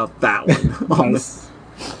talk about that one.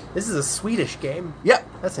 This is a Swedish game. Yep.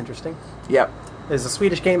 That's interesting. Yep. It's a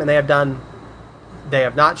Swedish game, and they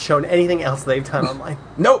have not shown anything else they've done online.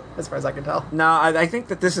 Nope. As far as I can tell. No, I think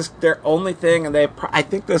that this is their only thing, and I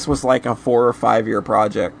think this was like a 4 or 5 year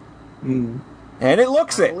project. And it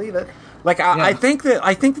looks I believe it. Like, I think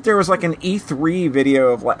that there was like an E3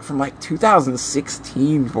 video from like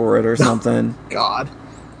 2016 for it or something. God.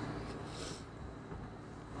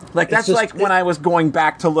 Like, that's just, like when I was going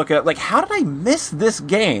back to look at, like, how did I miss this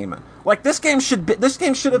game? Like, this game should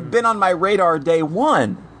have been on my radar day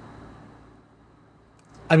one.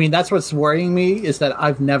 I mean, that's what's worrying me, is that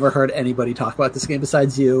I've never heard anybody talk about this game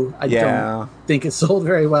besides you. I don't think it sold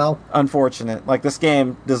very well. Unfortunate. Like, this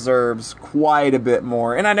game deserves quite a bit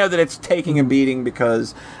more. And I know that it's taking a beating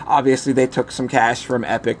because, obviously, they took some cash from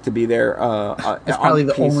Epic to be there. It's probably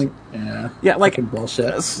the only... Yeah, like...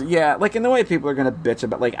 bullshit. Yeah, like, in the way people are going to bitch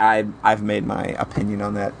about... Like, I've made my opinion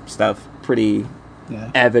on that stuff pretty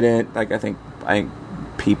evident. Like, I think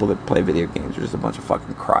people that play video games are just a bunch of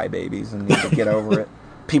fucking crybabies and need to get over it.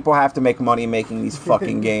 People have to make money making these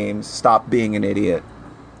fucking games. Stop being an idiot.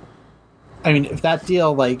 I mean, if that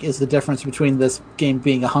deal, like, is the difference between this game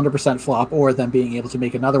being 100% flop or them being able to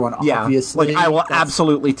make another one, obviously... Like, I will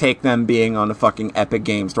absolutely take them being on the fucking Epic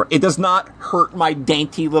Game Store. It does not hurt my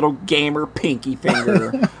dainty little gamer pinky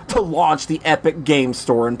finger to launch the Epic Game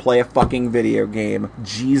Store and play a fucking video game.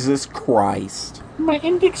 Jesus Christ. My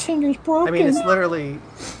index finger's broken. I mean,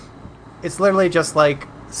 it's literally just like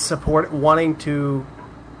wanting to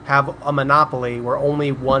have a monopoly where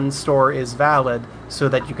only one store is valid so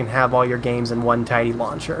that you can have all your games in one tiny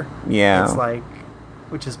launcher. Yeah. It's like,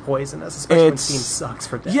 which is poisonous, especially when Steam sucks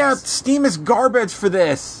for this. Yeah, Steam is garbage for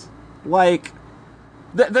this. Like,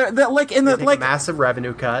 a massive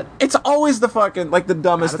revenue cut. It's always the fucking, like, the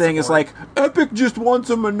dumbest thing is like, Epic just wants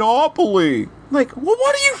a monopoly. Like, well,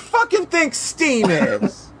 what do you fucking think Steam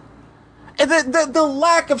is? And the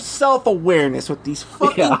lack of self-awareness with these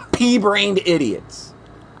fucking pea-brained idiots.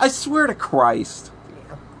 I swear to Christ.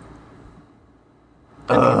 Yeah.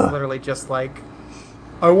 I mean, it's literally just like,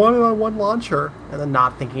 I want it on one launcher, and then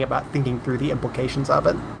not thinking through the implications of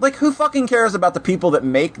it. Like, who fucking cares about the people that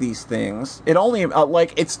make these things? It only,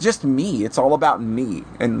 it's just me. It's all about me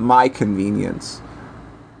and my convenience.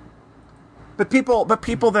 But people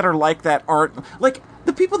that are like that aren't, like,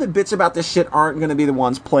 the people that bitch about this shit aren't going to be the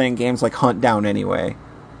ones playing games like Hunt Down anyway.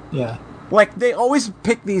 Yeah. Like, they always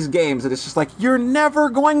pick these games that it's just like, you're never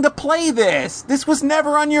going to play this! This was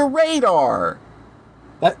never on your radar!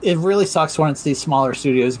 It really sucks when it's these smaller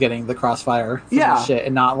studios getting the crossfire for this shit,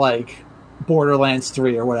 and not, like, Borderlands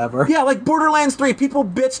 3 or whatever. Yeah, like Borderlands 3, people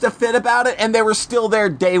bitched a fit about it, and they were still there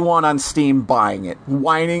day one on Steam buying it,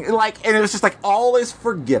 whining, like, and it was just like, all is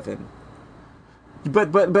forgiven.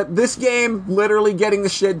 But this game, literally getting the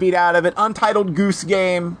shit beat out of it. Untitled Goose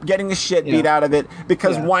Game, getting the shit beat out of it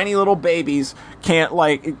because whiny little babies can't,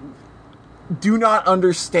 like, do not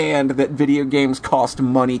understand that video games cost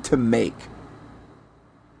money to make.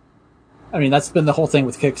 I mean, that's been the whole thing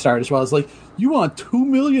with Kickstarter as well. It's like, you want $2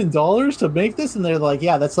 million to make this? And they're like,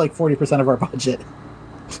 yeah, that's like 40% of our budget.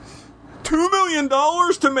 $2 million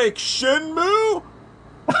to make Shenmue?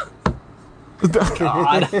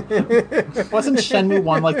 God. Wasn't Shenmue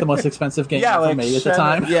 1 like the most expensive game ever made at the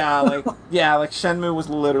time? like Shenmue was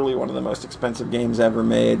literally one of the most expensive games ever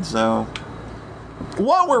made, so...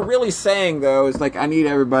 What we're really saying, though, is, like, I need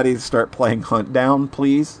everybody to start playing Hunt Down,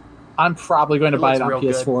 please. I'm probably going to buy it on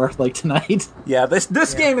PS4, like, tonight. Yeah,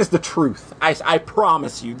 this game is the truth. I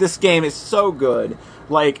promise you. This game is so good.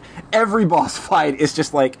 Like, every boss fight is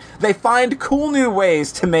just, like, they find cool new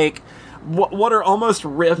ways to make... what are almost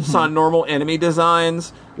riffs on normal enemy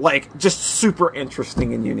designs, like, just super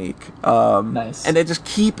interesting and unique. Nice. And they just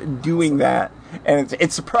keep doing that. And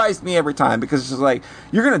it surprised me every time because it's just like,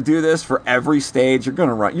 you're going to do this for every stage. You're going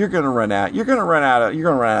to run out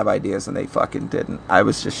of ideas, and they fucking didn't. I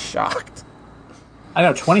was just shocked. I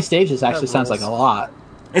know 20 stages actually sounds like a lot.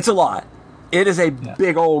 It's a lot. It is a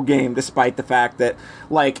big old game, despite the fact that,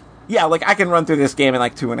 like, I can run through this game in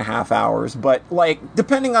like 2.5 hours, but like,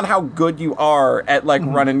 depending on how good you are at like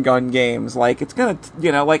run and gun games, like it's gonna,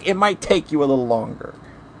 like it might take you a little longer.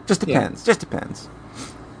 Just depends.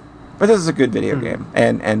 But this is a good video game,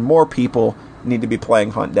 and more people need to be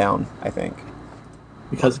playing Hunt Down, I think.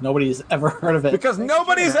 Because nobody's ever heard of it.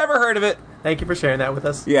 Thank you for sharing that with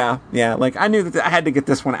us. Yeah. Like, I knew that I had to get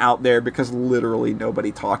this one out there because literally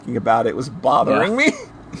nobody talking about it was bothering me.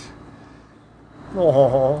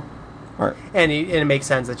 Oh. Right. And it makes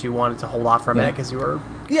sense that you wanted to hold off for a minute because you were...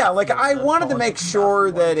 Yeah, like, I wanted to make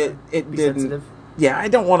sure that it didn't... Sensitive. Yeah, I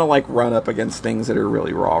don't want to, like, run up against things that are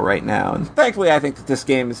really raw right now. And thankfully, I think that this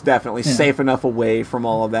game is definitely safe enough away from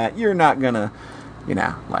all of that. You're not gonna,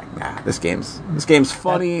 this game's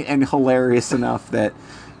funny and hilarious enough that...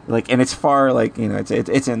 Like, and it's far, like,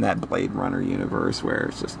 it's in that Blade Runner universe where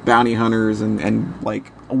it's just bounty hunters and like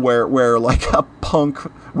where like a punk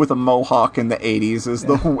with a mohawk in the 80s is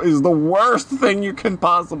the worst thing you can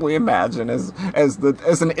possibly imagine as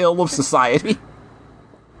an ill of society.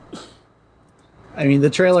 I mean, the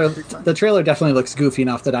trailer definitely looks goofy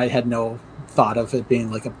enough that I had no thought of it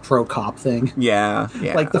being like a pro cop thing. Yeah.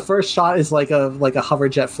 Like the first shot is like a hover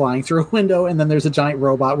jet flying through a window, and then there's a giant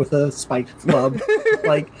robot with a spiked club.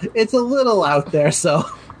 Like, it's a little out there, so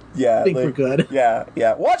I think we're good. Yeah.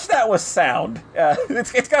 Watch that with sound.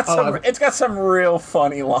 It's got some real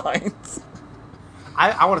funny lines.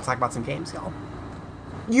 I want to talk about some games, y'all.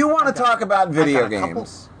 You want to talk about video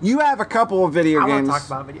games? You have a couple of video games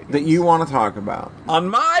that you want to talk about on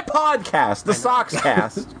my podcast, the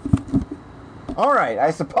Soxcast. All right,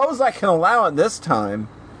 I suppose I can allow it this time.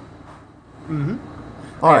 Mm-hmm.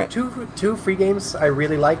 All right. Two free games I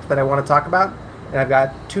really liked that I want to talk about, and I've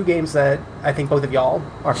got two games that I think both of y'all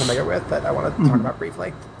are familiar with that I want to talk about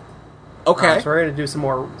briefly. Okay. So we're going to do some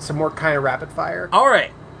more kind of rapid fire. All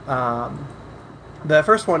right. The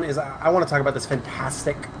first one is I want to talk about this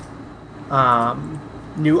fantastic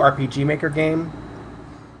new RPG Maker game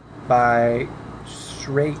by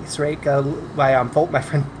Shrek, by my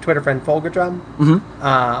Twitter friend Folgerdrum,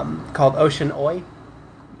 called Ocean Oi.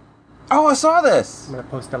 Oh, I saw this. I'm going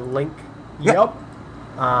to post a link. Yep.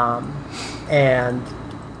 And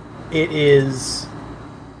it is...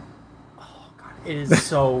 Oh, God. It is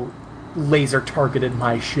so laser-targeted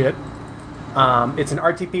my shit. It's an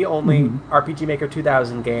RTP-only RPG Maker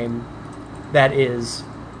 2000 game that is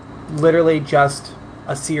literally just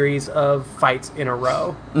a series of fights in a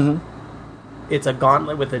row. Mm-hmm. It's a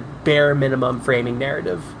gauntlet with a bare minimum framing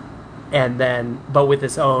narrative, but with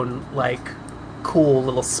its own, like, cool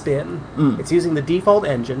little spin. It's using the default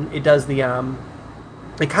engine. It does it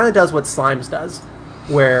kind of does what Slimes does,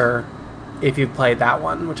 where if you played that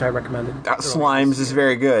one, which I recommended. Slimes is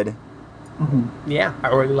very good. Mm-hmm. Yeah, I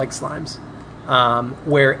really like Slimes.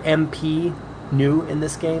 Where MP, new in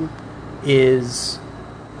this game, is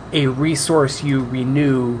a resource you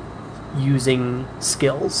renew using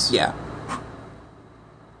skills. Yeah.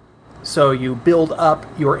 So you build up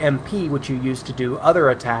your MP, which you use to do other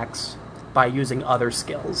attacks, by using other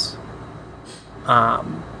skills.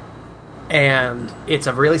 And it's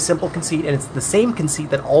a really simple conceit, and it's the same conceit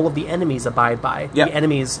that all of the enemies abide by. Yep. The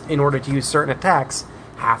enemies, in order to use certain attacks,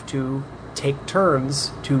 have to take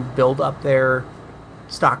turns to build up their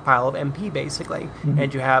stockpile of MP, basically. Mm-hmm.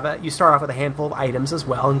 And you start off with a handful of items as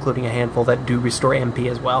well, including a handful that do restore MP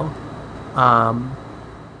as well.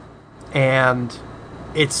 And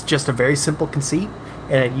it's just a very simple conceit,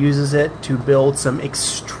 and it uses it to build some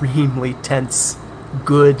extremely tense,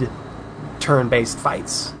 good turn-based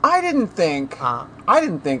fights. I didn't think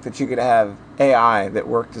that you could have AI that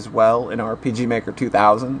worked as well in RPG Maker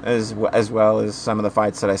 2000 as well as some of the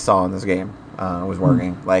fights that I saw in this game was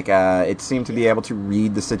working. Like, it seemed to be able to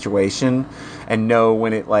read the situation and know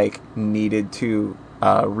when it, like, needed to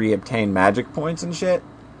reobtain magic points and shit.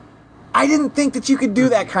 I didn't think that you could do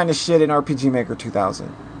that kind of shit in RPG Maker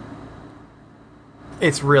 2000.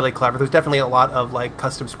 It's really clever. There's definitely a lot of, like,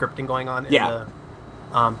 custom scripting going on in the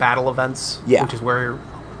battle events, which is where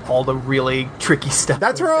all the really tricky stuff.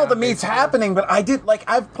 That's where all the meat's happening. But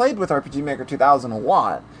I've played with RPG Maker 2000 a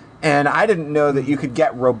lot, and I didn't know that you could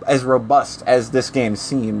get as robust as this game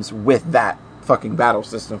seems with that fucking battle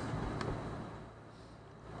system.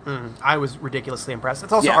 I was ridiculously impressed.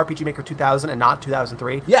 It's also RPG Maker 2000 and not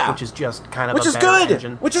 2003, which is just kind of a better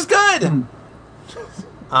engine. Which is good.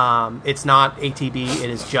 It's not ATB. It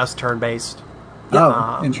is just turn-based.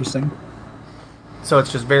 Oh, interesting. So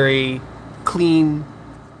it's just very clean,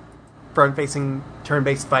 front-facing,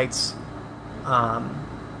 turn-based fights.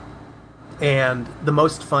 And the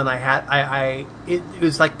most fun I had, it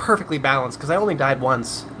was like perfectly balanced because I only died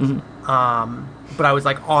once, but I was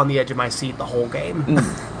like on the edge of my seat the whole game,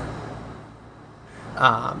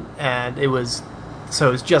 and it was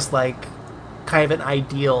just like kind of an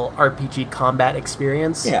ideal RPG combat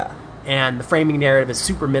experience. Yeah, and the framing narrative is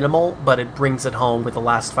super minimal, but it brings it home with the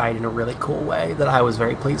last fight in a really cool way that I was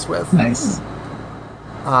very pleased with. Nice.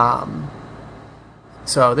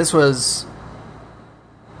 So this was.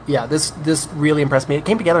 Yeah, this really impressed me. It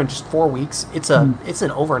came together in just 4 weeks. It's an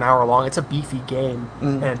over an hour long. It's a beefy game,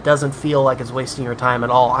 and it doesn't feel like it's wasting your time at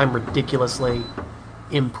all. I'm ridiculously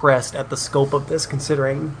impressed at the scope of this,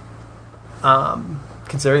 considering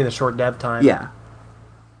the short dev time. Yeah.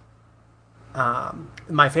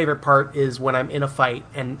 My favorite part is when I'm in a fight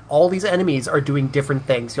and all these enemies are doing different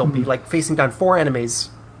things. You'll be like facing down 4 enemies,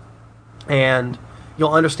 and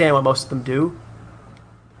you'll understand what most of them do,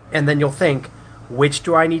 and then you'll think, which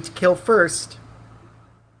do I need to kill first?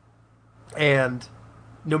 And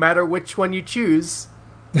no matter which one you choose,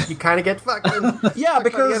 you kind of get fucking Yeah,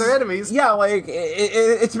 because by the other enemies. Yeah, like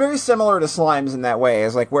it's very similar to Slimes in that way.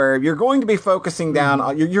 It's like where you're going to be focusing down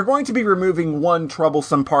on, you're going to be removing one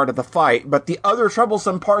troublesome part of the fight, but the other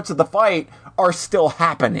troublesome parts of the fight are still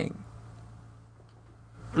happening.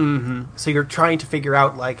 So you're trying to figure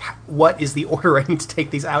out like what is the order I need to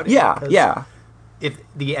take these out in? Yeah, Because yeah. If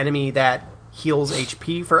the enemy that heals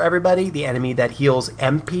HP for everybody, the enemy that heals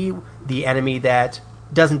MP, the enemy that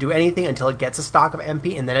doesn't do anything until it gets a stock of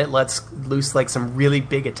MP, and then it lets loose like some really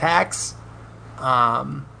big attacks.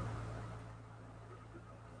 And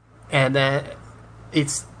then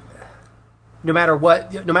it's no matter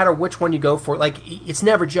which one you go for, like it's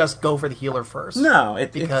never just go for the healer first. No,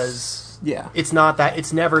 because it's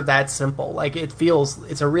it's never that simple. Like it feels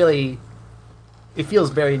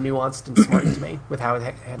very nuanced and smart to me with how it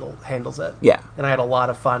handles it. Yeah. And I had a lot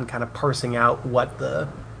of fun kind of parsing out what the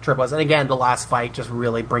trip was. And again, the last fight just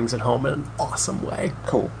really brings it home in an awesome way.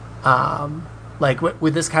 Cool. Like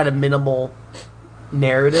with this kind of minimal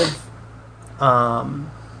narrative,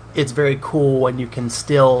 it's very cool when you can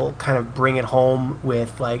still kind of bring it home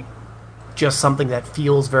with like just something that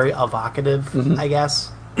feels very evocative, I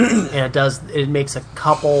guess. And it makes a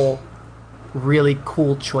couple really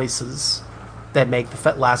cool choices that make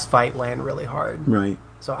the last fight land really hard. Right.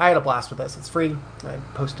 So I had a blast with this. It's free. I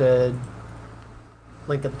posted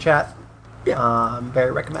link in the chat. Yeah.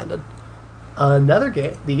 Very recommended. Another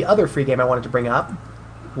game, the other free game I wanted to bring up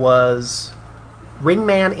was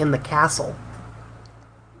Ringman in the Castle.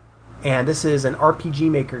 And this is an RPG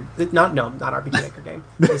Maker... not RPG Maker game.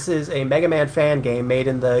 This is a Mega Man fan game made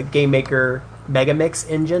in the Game Maker Megamix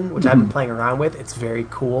engine, which I've been playing around with. It's very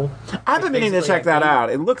cool. I've been meaning to check that out.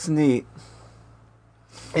 It looks neat.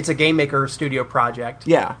 It's a Game Maker studio project.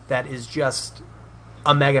 Yeah. That is just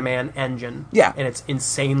a Mega Man engine. Yeah. And it's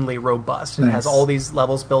insanely robust. Nice. It has all these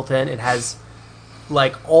levels built in. It has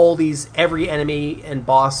like all these, every enemy and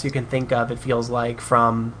boss you can think of, it feels like,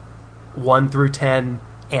 from 1 through 10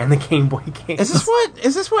 and the Game Boy games.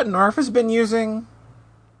 Is this what Narf has been using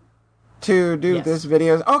to do Yes. this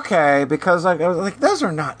videos? Okay, because I was like, those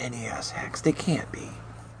are not NES hacks. They can't be.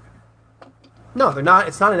 No, they're not.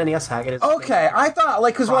 It's not an NES hack. It is Okay, I thought,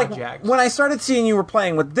 like, because like, Project. when I started seeing you were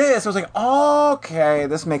playing with this, I was like, okay,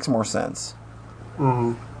 this makes more sense.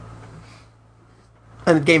 And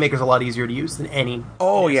the Game Maker's a lot easier to use than any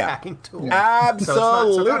Oh, NES yeah. hacking tool.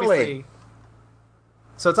 Absolutely.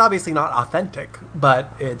 So it's obviously not authentic,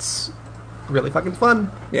 but it's really fucking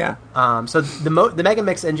fun. Yeah. So the Mega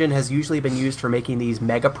Mix engine has usually been used for making these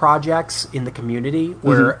mega projects in the community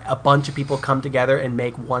where a bunch of people come together and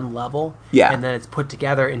make one level. Yeah. And then it's put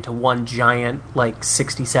together into one giant, like,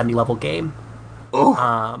 60, 70 level game. Oh.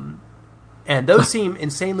 And those seem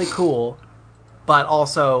insanely cool, but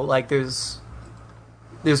also, like, there's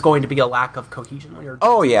going to be a lack of cohesion when you're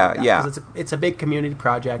doing Oh, yeah, like that, yeah. 'cause it's a big community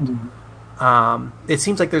project. It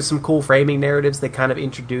seems like there's some cool framing narratives they kind of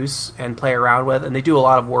introduce and play around with, and they do a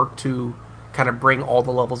lot of work to kind of bring all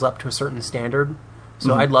the levels up to a certain standard.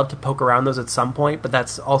 So I'd love to poke around those at some point, but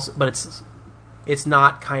it's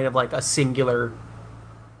not kind of like a singular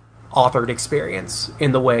authored experience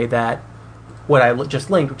in the way that what I just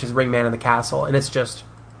linked, which is Ringman in the Castle, and it's just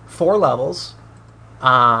 4 levels.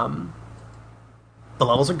 The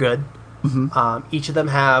levels are good. Each of them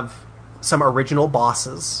have some original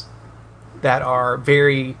bosses that are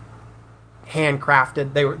very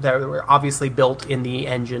handcrafted. They were obviously built in the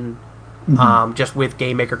engine, just with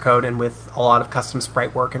Game Maker code and with a lot of custom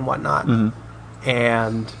sprite work and whatnot.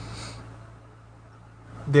 And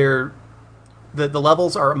they're the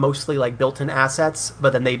levels are mostly like built-in assets,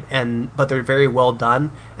 but they're very well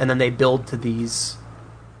done, and then they build to these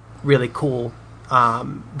really cool,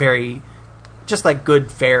 very just like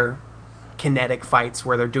good fair kinetic fights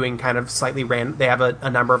where they're doing kind of slightly random. They have a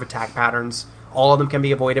number of attack patterns. All of them can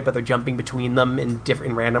be avoided, but they're jumping between them in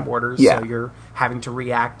random orders. Yeah. So you're having to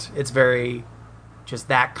react. It's very just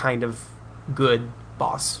that kind of good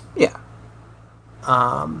boss. Yeah.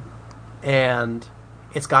 And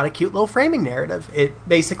it's got a cute little framing narrative. It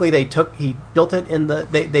basically they built it in the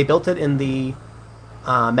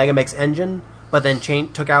Megamix engine, but then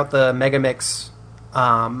took out the Megamix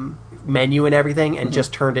menu and everything, and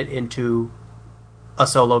just turned it into a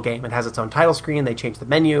solo game. It has its own title screen. They changed the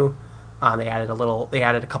menu. They added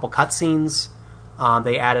a couple cutscenes.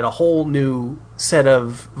 They added a whole new set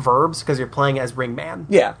of verbs because you're playing as Ringman.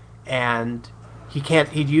 Yeah. And he can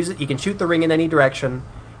shoot the ring in any direction.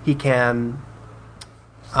 He can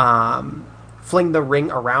fling the ring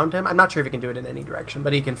around him. I'm not sure if he can do it in any direction,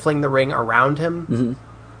 but he can fling the ring around him. Mm-hmm.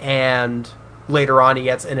 And later on, he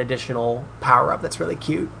gets an additional power-up that's really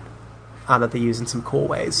cute that they use in some cool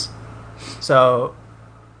ways. So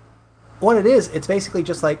what it is, it's basically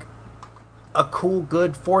just like a cool,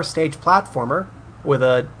 good 4-stage platformer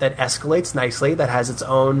that escalates nicely, that has its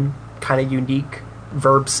own kind of unique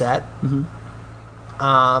verb set,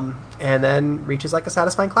 and then reaches like a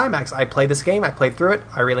satisfying climax. I played this game, I played through it,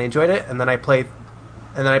 I really enjoyed it, and then I played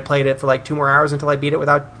it for like 2 more hours until I beat it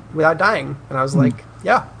without dying, and I was like,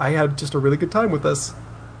 yeah, I had just a really good time with this.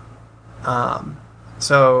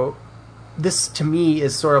 So this to me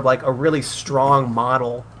is sort of like a really strong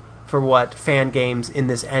model for what fan games in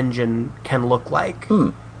this engine can look like.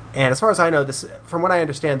 And as far as I know, from what I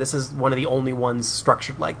understand, this is one of the only ones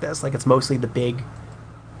structured like this. Like, it's mostly the big...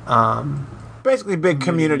 basically big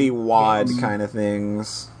community-wide kind of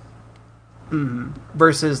things.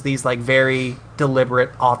 Versus these, like, very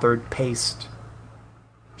deliberate, authored, paced,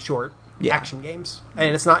 short action games.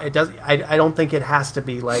 And it's not... I don't think it has to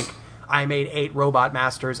be, like, I made 8 Robot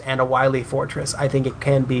Masters and a Wily Fortress. I think it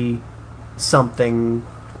can be something...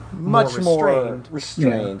 much more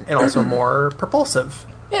restrained. And also more propulsive.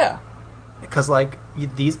 Yeah. Because, like,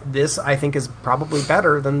 this I think is probably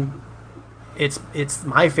better than... It's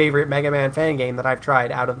my favorite Mega Man fan game that I've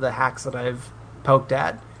tried out of the hacks that I've poked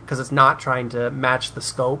at. Because it's not trying to match the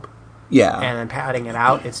scope. Yeah. And then padding it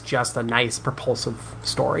out. It's just a nice, propulsive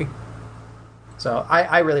story. So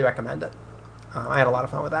I really recommend it. I had a lot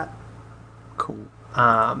of fun with that. Cool.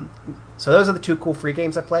 So those are the 2 cool free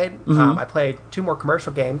games I played. I played 2 more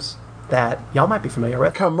commercial games that y'all might be familiar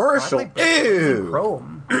with. Commercial? Ew!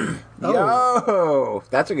 Chrome. Yo!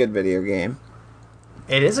 That's a good video game.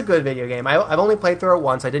 It is a good video game. I've only played through it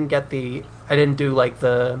once. I haven't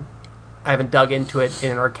dug into it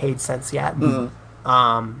in an arcade sense yet. But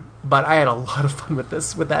I had a lot of fun with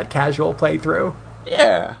that casual playthrough.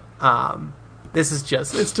 Yeah. It's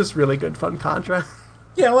just really good fun Contra.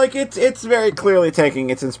 Yeah, like, it's very clearly taking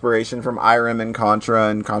its inspiration from Irem and Contra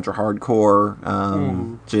Hardcore.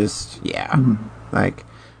 Like,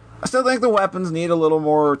 I still think the weapons need a little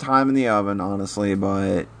more time in the oven, honestly,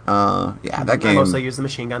 but, that game... I mostly used the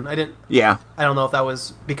machine gun. I didn't... Yeah. I don't know if that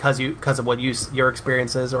was because of what your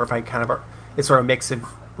experiences, or if I kind of... It's sort of a mix of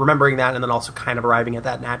remembering that and then also kind of arriving at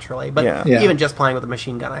that naturally. But even just playing with the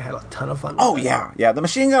machine gun, I had a ton of fun with it. Yeah. The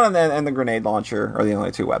machine gun and the grenade launcher are the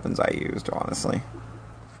only 2 weapons I used, honestly.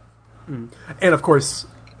 And of course,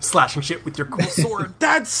 slashing shit with your cool sword.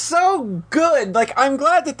 That's so good. Like, I'm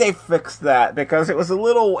glad that they fixed that, because it was a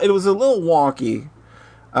little wonky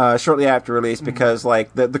shortly after release, because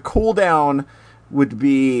like the cooldown would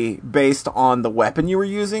be based on the weapon you were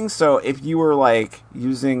using. So if you were like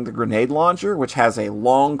using the grenade launcher, which has a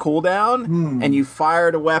long cooldown, and you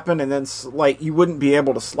fired a weapon, and then like you wouldn't be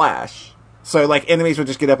able to slash. So like enemies would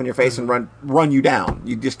just get up in your face and run you down.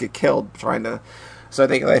 You'd just get killed trying to. So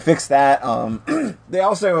they fixed that. They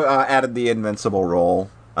also added the invincible roll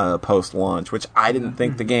post launch, which I didn't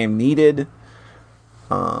think the game needed.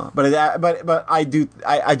 But I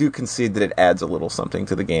do concede that it adds a little something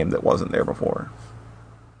to the game that wasn't there before.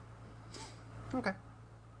 Okay.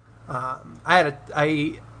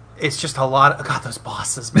 It's just a lot of... God, those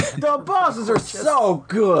bosses, man. The bosses are so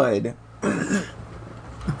good.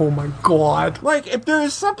 Oh my god. Like, if there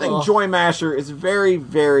is something Joy Masher is very,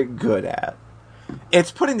 very good at,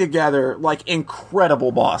 it's putting together, like,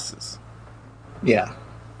 incredible bosses. Yeah.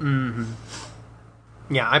 Mm-hmm.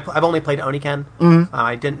 Yeah, I've only played Oniken.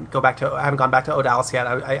 I haven't gone back to Odalis yet.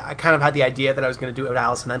 I kind of had the idea that I was going to do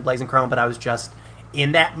Odalis and then Blazing Chrome, but I was just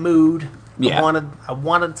in that mood. Yeah. I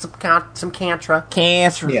wanted some Cantra.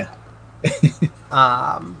 Cancer. Yeah.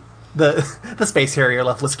 the Space Harrier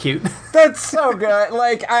level is cute. That's so good.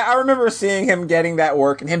 Like, I remember seeing him getting that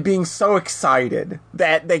work and him being so excited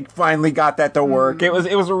that they finally got that to work. It was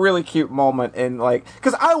a really cute moment, and like,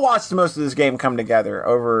 because I watched most of this game come together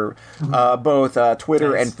over both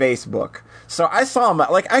Twitter and Facebook. So I saw him,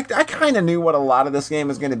 like, I kind of knew what a lot of this game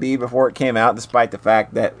was going to be before it came out, despite the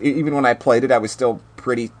fact that even when I played it, I was still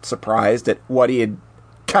pretty surprised at what he had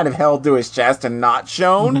kind of held to his chest and not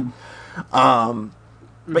shown.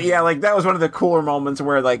 But yeah, like, that was one of the cooler moments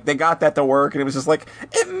where, like, they got that to work, and it was just like,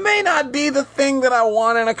 it may not be the thing that I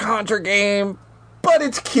want in a Contra game, but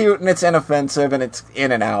it's cute, and it's inoffensive, and it's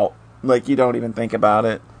in and out. Like, you don't even think about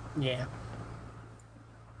it. Yeah.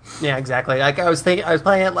 Yeah, exactly. Like, I was playing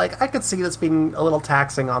it, like, I could see this being a little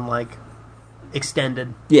taxing on, like,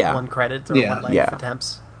 extended 1 credit or 1 life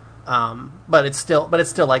attempts. But it's still,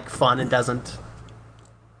 like, fun. It doesn't...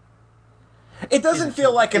 It doesn't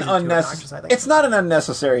feel like an unnecessary... It's not an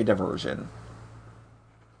unnecessary diversion.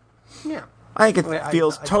 Yeah. I think it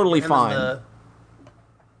feels totally fine.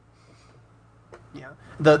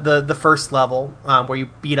 The first level, where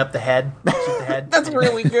you beat up the head, shoot the head. That's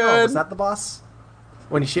really good. Oh, was that the boss?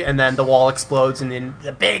 When you shoot, and then the wall explodes, and then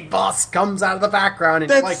the big boss comes out of the background,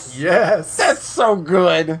 and you're like, yes! That's so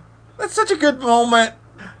good. That's such a good moment.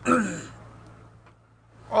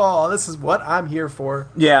 Oh, this is what I'm here for.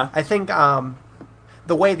 Yeah. I think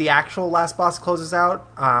the way the actual last boss closes out,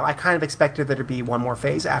 I kind of expected there to be one more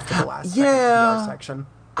phase after the last section.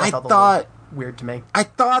 I thought... weird to me. I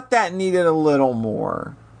thought that needed a little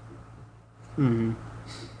more. Mm-hmm.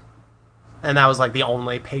 And that was like the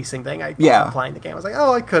only pacing thing I was playing the game. I was like,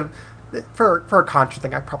 oh, I could... For a Contra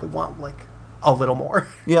thing, I probably want like a little more.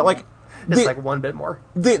 Yeah, like... Just like one bit more.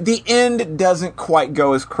 The end doesn't quite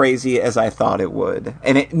go as crazy as I thought it would.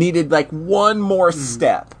 And it needed like one more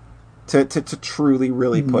step to truly,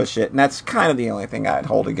 really push it. And that's kind of the only thing I'd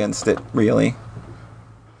hold against it, really.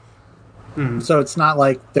 So it's not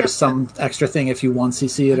like there's some extra thing if you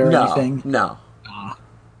 1cc it or anything? No.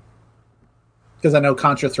 Because I know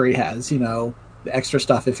Contra 3 has, the extra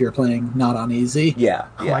stuff if you're playing not on easy. Yeah.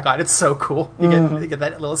 Oh my god, it's so cool. You get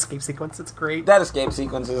that little escape sequence. It's great. That escape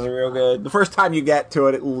sequence is real good. The first time you get to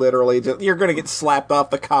it, it literally you're going to get slapped off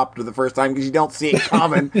the copter the first time because you don't see it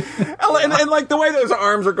coming. and like the way those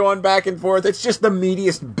arms are going back and forth, it's just the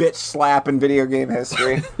meatiest bitch slap in video game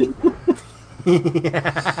history.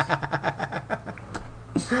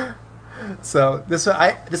 So this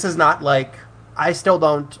is not like I still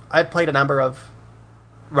don't. I played a number of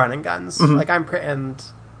run and guns. Like I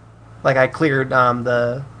cleared I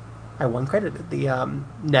 1-credited the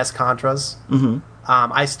NES Contras.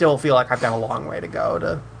 I still feel like I've got a long way to go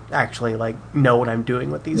to actually like know what I'm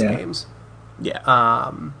doing with these games. Yeah.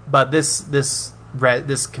 But this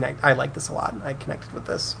connect. I like this a lot. I connected with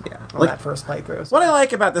this on that first playthrough. So. What I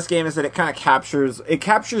like about this game is that it kind of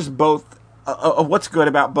captures both what's good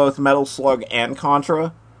about both Metal Slug and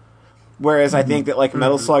Contra. Whereas I think that like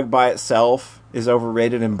Metal Slug by itself is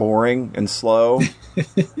overrated and boring and slow.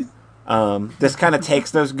 This kind of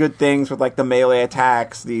takes those good things with like the melee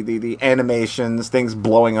attacks, the animations, things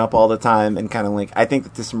blowing up all the time, and kind of like I think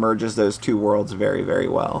that this merges those two worlds very, very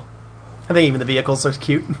well. I think even the vehicles are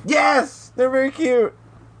cute. Yes, they're very cute.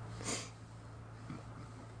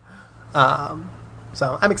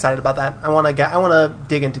 So I'm excited about that. I want to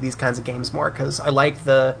dig into these kinds of games more because I like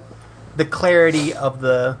the clarity of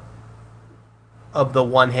the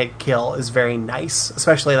one-hit kill is very nice,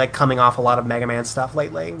 especially like coming off a lot of Mega Man stuff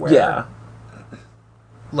lately where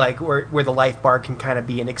like where the life bar can kind of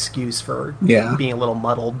be an excuse for being a little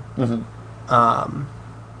muddled.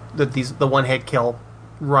 The one-hit kill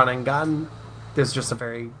run and gun, there's just a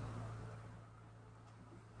very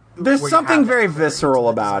there's something very visceral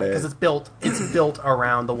about it because it's built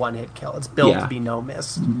around the one-hit kill. It's built to be no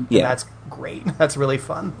miss. Yeah, that's great. That's really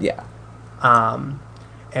fun. Yeah.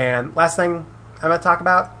 And last thing I'm going to talk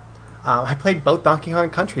about, I played both Donkey Kong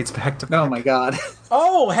Countries back to back. Oh my god!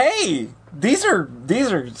 Oh hey, these are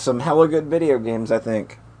some hella good video games. I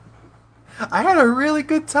think I had a really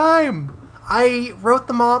good time. I wrote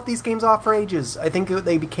these games off for ages. I think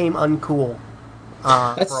they became uncool.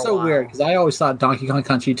 That's so weird because I always thought Donkey Kong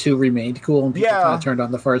Country 2 remained cool and people kind of turned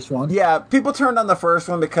on the first one. Yeah, people turned on the first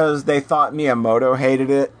one because they thought Miyamoto hated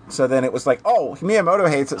it. So then it was like, oh, Miyamoto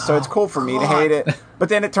hates it, so it's cool for me to hate it. But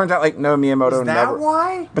then it turns out like no, Miyamoto never.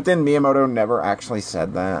 Why? But then Miyamoto never actually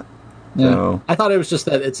said that. Yeah. So. I thought it was just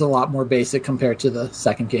that it's a lot more basic compared to the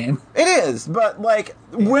second game. It is, but like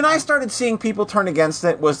when I started seeing people turn against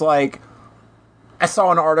it was like I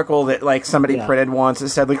saw an article that like somebody printed once that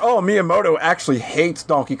said like, "Oh, Miyamoto actually hates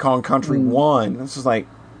Donkey Kong Country 1." This is like,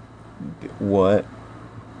 what?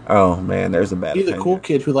 Oh man, there's a bad. Be the cool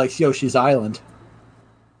kid who likes Yoshi's Island.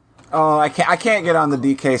 Oh, I can't get on the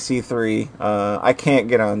DKC3. I can't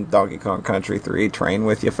get on Donkey Kong Country 3 train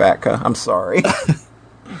with you, Fatka. I'm sorry.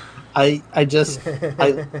 I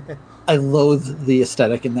loathe the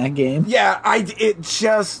aesthetic in that game. Yeah,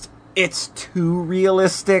 it's too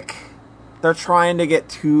realistic. They're trying to get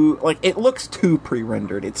too, like, it looks too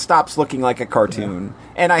pre-rendered. It stops looking like a cartoon.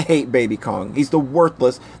 Yeah. And I hate Baby Kong. He's the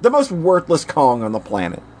most worthless Kong on the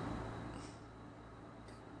planet.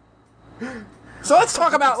 So let's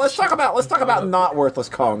talk about not worthless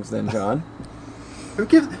Kongs then, John.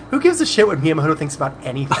 Who gives a shit what Miyamoto thinks about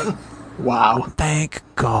anything? Wow. Thank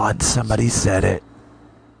God somebody said it.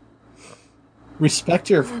 Respect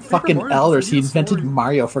your fucking elders. He invented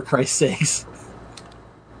Mario, for Christ's sakes.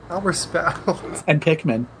 I'll respect. And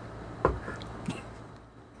Pikmin.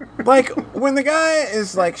 Like, when the guy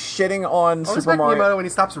is, like, shitting on Super Mario... Miyamoto when he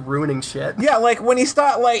stops ruining shit. Yeah, like, when he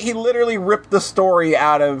stopped, like, he literally ripped the story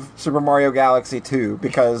out of Super Mario Galaxy 2,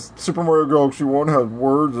 because Super Mario Galaxy 1 has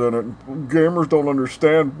words in it. Gamers don't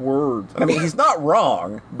understand words. I mean, he's not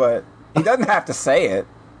wrong, but he doesn't have to say it.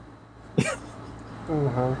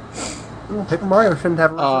 Well, Paper Mario shouldn't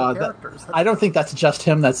have original characters. I don't think that's just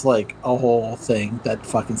him. That's, like, a whole thing that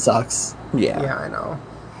fucking sucks. Yeah. Yeah, I know.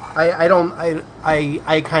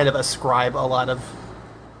 I kind of ascribe a lot of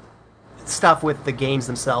stuff with the games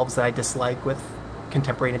themselves that I dislike with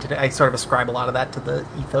contemporary today. I sort of ascribe a lot of that to the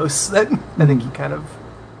ethos that I think he kind of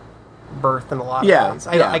birthed in a lot of ways.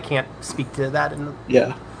 I can't speak to that in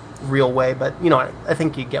a real way, but you know, I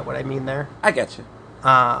think you get what I mean there. I get you.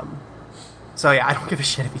 So yeah, I don't give a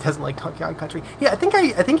shit if he doesn't like Donkey Kong Country. Yeah, I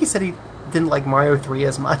think he said he didn't like Mario 3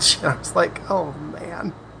 as much, and I was like, oh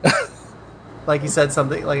man. Like he said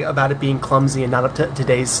something like about it being clumsy and not up to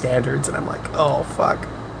today's standards, and I'm like, oh fuck.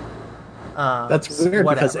 That's weird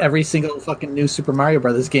because every single fucking new Super Mario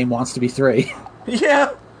Brothers game wants to be 3.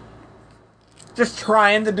 Yeah. Just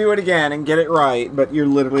trying to do it again and get it right, but you're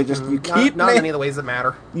literally just not any of the ways that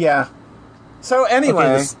matter. Yeah. So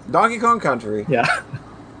anyway, Donkey Kong Country. Yeah.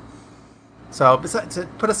 So, to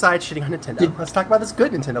put aside shitting on Nintendo, let's talk about this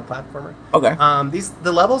good Nintendo platformer. Okay.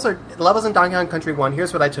 The levels in Donkey Kong Country 1.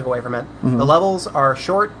 Here's what I took away from it. Mm-hmm. The levels are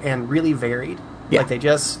short and really varied. Yeah. Like they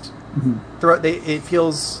just it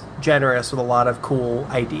feels generous with a lot of cool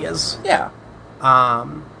ideas. Yeah.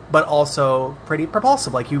 But also pretty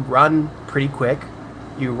propulsive. Like you run pretty quick.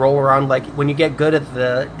 You roll around. Like when you get good at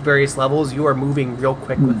the various levels, you are moving real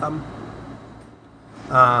quick with them.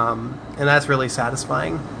 And that's really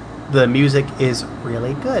satisfying. The music is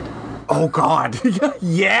really good. Oh God,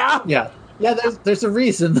 yeah. There's a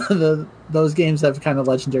reason those games have kind of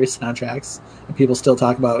legendary soundtracks, and people still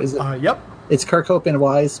talk about. Yep. It's Kirkhope and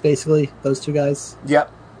Wise, basically those two guys.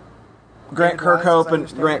 Yep. Grant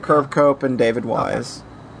Kirkhope and David Wise.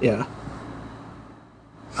 Okay. Yeah.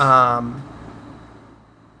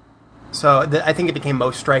 So I think it became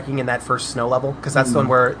most striking in that first snow level because that's the one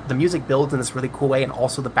where the music builds in this really cool way, and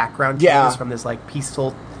also the background changes from this like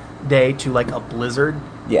peaceful day to like a blizzard.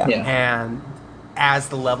 Yeah. And as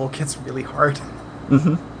the level gets really hard,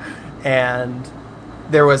 and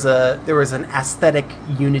there was an aesthetic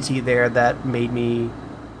unity there that really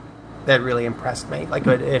impressed me. Like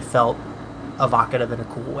it felt evocative in a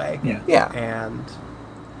cool way. Yeah. And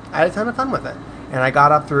I had a ton of fun with it. And I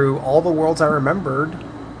got up through all the worlds I remembered,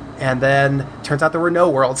 and then turns out there were no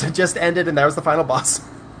worlds. It just ended, and that was the final boss.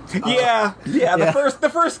 Yeah. The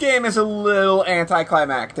first game is a little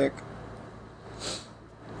anticlimactic.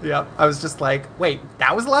 Yeah, I was just like, wait,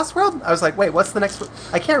 that was the last world? I was like, wait, what's the next?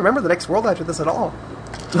 I can't remember the next world after this at all.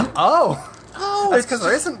 It's because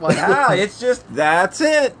there isn't one. Yeah, it's just that's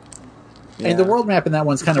it. Yeah. And the world map in that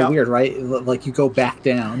one's kind of weird, right? Like you go back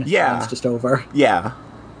down. Yeah, and it's just over. Yeah.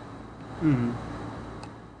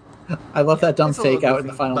 I love that dumb fake out in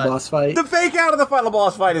the final boss fight. The fake out of the final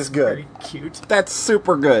boss fight is good. Very cute. That's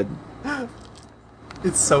super good.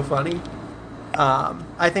 It's so funny.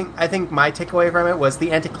 I think my takeaway from it was the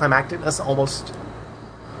anticlimacticness almost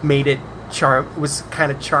made it was kind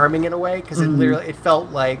of charming in a way because it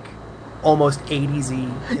felt like almost 80s-y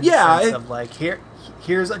in the sense of like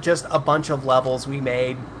here's just a bunch of levels we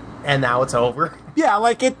made and now it's over. Yeah,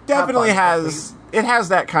 like it definitely has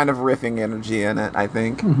that kind of riffing energy in it, I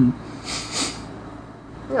think.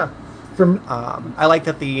 Yeah. I like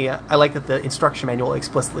that the instruction manual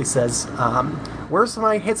explicitly says, "Where's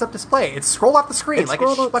my heads-up display? It's scrolled off the screen like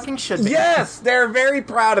it fucking should be." Yes, they're very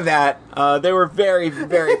proud of that. They were very,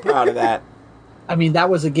 very proud of that. I mean, that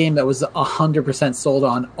was a game that was 100% sold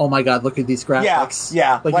on. Oh my god, look at these graphics!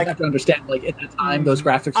 Yeah. Like you have to understand, like at the time, those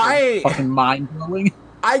graphics were fucking mind blowing.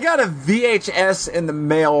 I got a VHS in the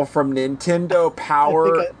mail from Nintendo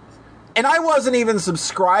Power. And I wasn't even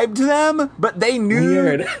subscribed to them, but they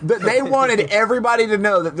knew that they wanted everybody to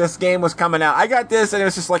know that this game was coming out. I got this, and it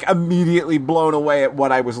was just like immediately blown away at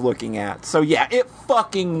what I was looking at. So yeah, it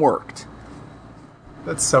fucking worked.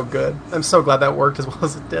 That's so good. I'm so glad that worked as well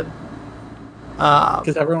as it did.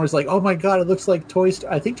 Because everyone was like, "Oh my god, it looks like Toy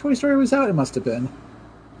Story." I think Toy Story was out. It must have been.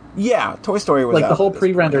 Yeah, Toy Story was like out the whole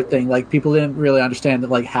pre-rendered thing. Like people didn't really understand that,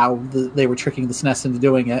 like how they were tricking the SNES into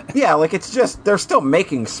doing it. Yeah, like it's just they're still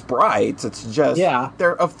making sprites. It's just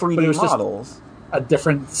they're of 3D models. A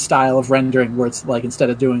different style of rendering where it's like instead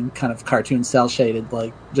of doing kind of cartoon cell shaded,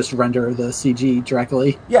 like just render the CG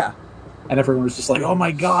directly. Yeah. And everyone was just like, "Oh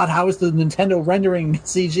my god, how is the Nintendo rendering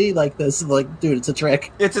CG like this?" Like, dude, it's a trick.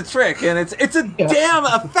 It's a trick, and it's a damn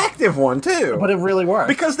effective one too. But it really worked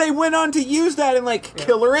because they went on to use that in like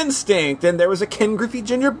Killer Instinct, and there was a Ken Griffey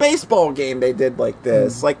Jr. baseball game they did like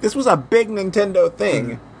this. Like this was a big Nintendo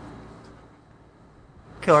thing.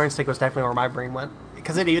 Killer Instinct was definitely where my brain went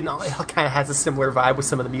because it kind of has a similar vibe with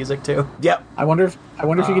some of the music too. Yep. I wonder if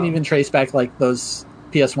you can even trace back like those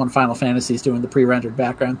PS1 Final Fantasies doing the pre-rendered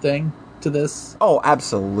background thing to this. Oh,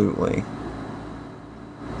 absolutely.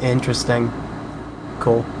 Interesting.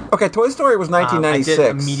 Cool. Okay, Toy Story was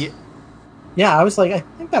 1996. Yeah, I was like, I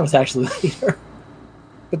think that was actually later.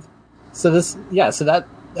 But so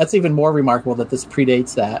that's even more remarkable that this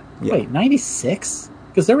predates that. Yeah. Wait, 96?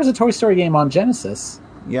 Because there was a Toy Story game on Genesis.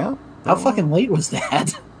 Yeah. How fucking late was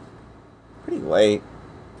that? Pretty late.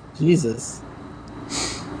 Jesus.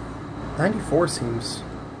 94 seems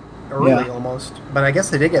early almost, but I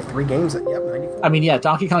guess they did get 3 games. 94. I mean,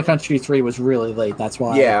 Donkey Kong Country 3 was really late. That's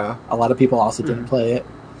why a lot of people also didn't play it.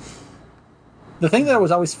 The thing that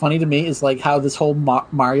was always funny to me is like how this whole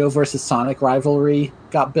Mario versus Sonic rivalry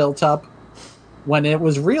got built up when it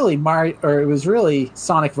was really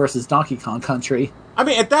Sonic versus Donkey Kong Country. I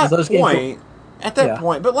mean, at that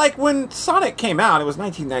point, but like when Sonic came out, it was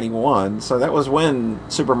 1991, so that was when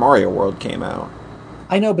Super Mario World came out.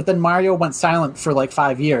 I know, but then Mario went silent for like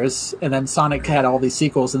 5 years, and then Sonic had all these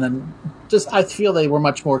sequels, and then I feel they were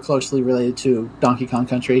much more closely related to Donkey Kong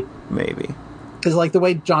Country. Maybe. Because like the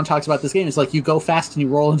way John talks about this game is like you go fast and you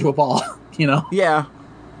roll into a ball, you know? Yeah.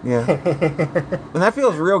 And that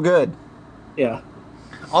feels real good. Yeah.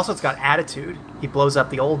 Also, it's got attitude. He blows up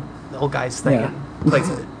the old guy's thing and plays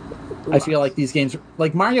it. I feel like these games,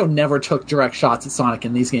 like Mario never took direct shots at Sonic,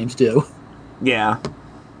 and these games do. Yeah.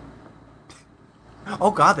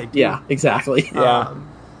 Oh god, they do. Yeah, exactly. Yeah.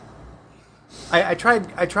 I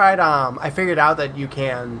figured out that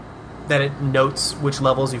that it notes which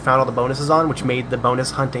levels you found all the bonuses on, which made the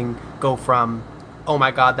bonus hunting go from, oh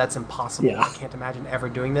my god, that's impossible. Yeah. I can't imagine ever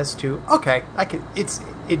doing this, to, okay,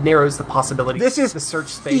 it narrows the possibility. This is the search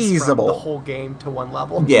space feasible. From the whole game to one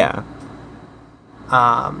level. Yeah.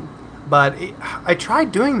 But I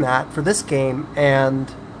tried doing that for this game,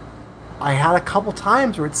 and I had a couple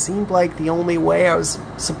times where it seemed like the only way I was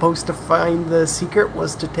supposed to find the secret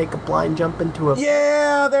was to take a blind jump into a...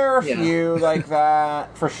 Yeah, there are a few like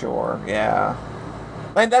that, for sure, yeah.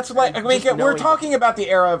 And that's like, I mean, we're talking about the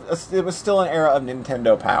era of, it was still an era of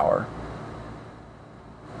Nintendo Power.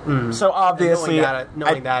 So obviously...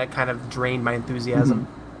 Knowing that, it kind of drained my enthusiasm.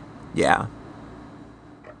 Yeah.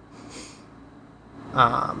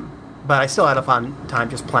 But I still had a fun time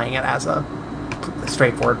just playing it as a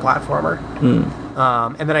straightforward platformer.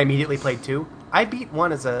 And then I immediately played 2. I beat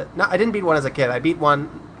 1 I didn't beat 1 as a kid. I beat 1,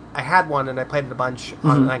 I had 1 and I played it a bunch,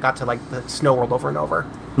 and I got to like the Snow World over and over.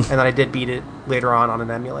 And then I did beat it later on an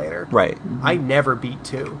emulator. Right. I never beat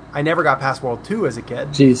 2. I never got past World 2 as a kid.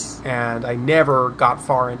 Jeez. And I never got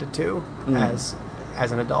far into 2 as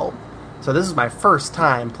an adult. So this is my first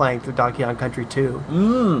time playing through Donkey Kong Country 2.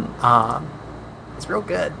 It's real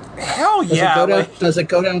good. Hell yeah! Does it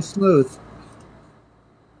go down smooth?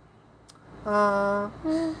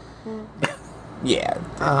 Yeah,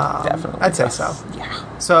 definitely. I'd say so.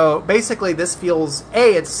 Yeah. So basically, this feels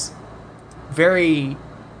it's very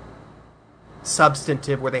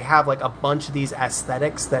substantive, where they have like a bunch of these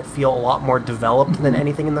aesthetics that feel a lot more developed than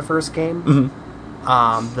anything in the first game.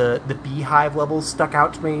 The beehive levels stuck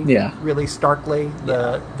out to me really starkly.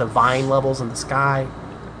 The vine levels in the sky.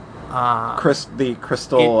 The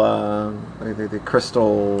crystal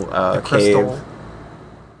cave.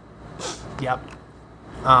 Yep.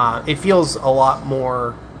 It feels a lot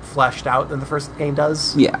more fleshed out than the first game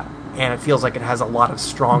does. Yeah. And it feels like it has a lot of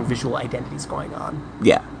strong visual identities going on.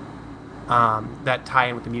 Yeah. That tie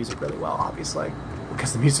in with the music really well, obviously.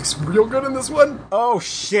 Because the music's real good in this one. Oh,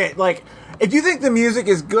 shit. Like, if you think the music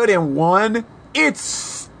is good in 1,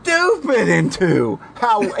 it's stupid in 2.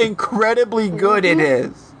 How incredibly good it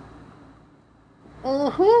is.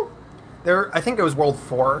 I think it was World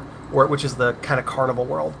 4, which is the kind of carnival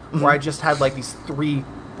world, where I just had like these 3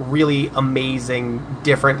 really amazing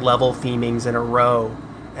different level themings in a row,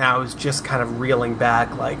 and I was just kind of reeling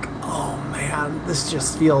back like, oh man, this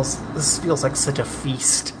feels like such a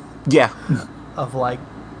feast Yeah. of like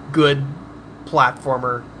good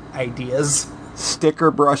platformer ideas.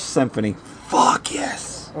 Sticker Brush Symphony. Fuck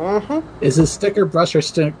yes. Is it Sticker Brush or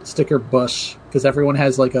Sticker Bush? Because everyone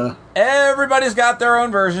has like a Everybody's got their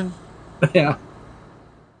own version. yeah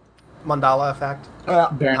Mandala effect.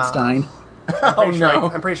 Berenstein.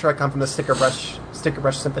 I'm pretty sure I come from the Sticker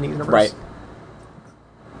Brush Symphony universe.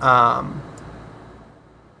 Right.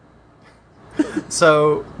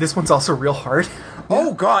 So this one's also real hard.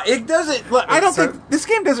 Oh god, it doesn't. Look, I don't think this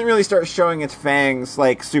game doesn't really start showing its fangs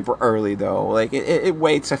like super early though. Like it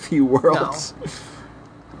waits a few worlds.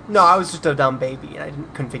 No, I was just a dumb baby and I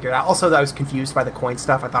couldn't figure it out. Also, I was confused by the coin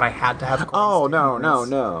stuff. I thought I had to have coins. Oh to no, do no, this.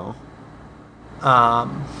 no.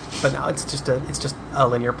 But no, it's just a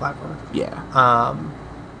linear platform. Yeah.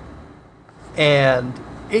 And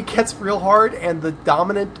it gets real hard. And the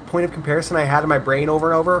dominant point of comparison I had in my brain over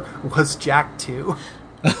and over was Jak 2.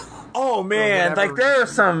 Oh man, like there are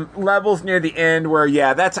some levels near the end where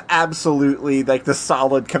that's absolutely like the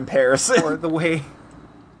solid comparison. or the way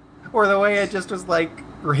I just was like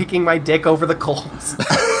raking my dick over the coals.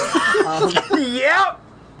 Yep.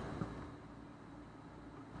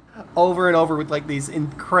 Over and over with like these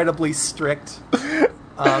incredibly strict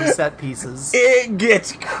set pieces. It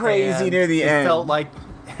gets crazy And near the end.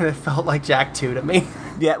 It felt like Jak 2 to me.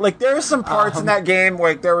 Yeah, like there are some parts in that game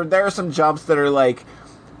where like, there are some jumps that are like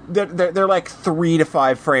they're like 3 to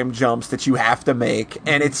 5 frame jumps that you have to make,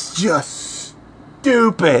 and it's just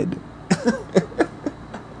stupid.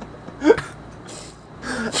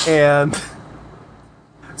 And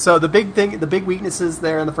so the big weaknesses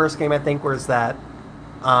there in the first game, I think, was that,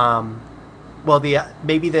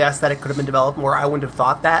 maybe the aesthetic could have been developed more. I wouldn't have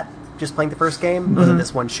thought that just playing the first game, but then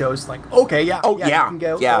this one shows like, okay, you can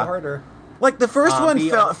go harder. Like the first one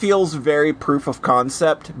the, feels very proof of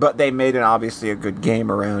concept, but they made it obviously a good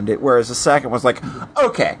game around it. Whereas the second was like,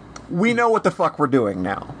 okay, we know what the fuck we're doing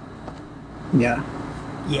now. Yeah.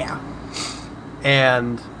 Yeah.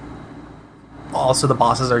 And also the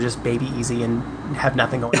bosses are just baby easy and have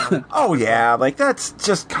nothing going on. Oh yeah, like that's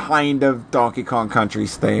just kind of Donkey Kong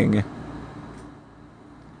Country's thing.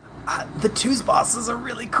 The 2's bosses are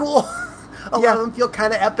really cool. A lot of them feel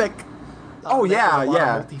kind of epic. Oh yeah,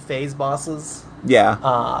 multi-phase bosses.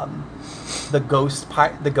 Yeah. The ghost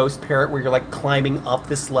parrot where you're like climbing up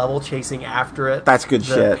this level chasing after it. That's good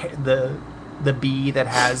shit. The bee that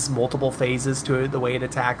has multiple phases to the way it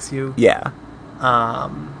attacks you. Yeah.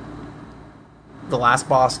 The last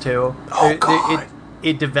boss too. Oh god.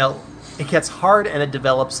 It gets hard and it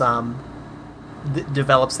develops that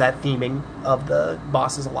theming of the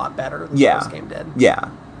bosses a lot better than the first game did. Yeah.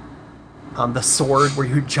 The sword where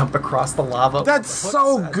you jump across the lava. That's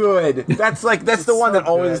so good. That's the one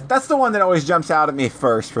that always jumps out at me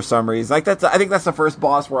first for some reason. Like I think that's the first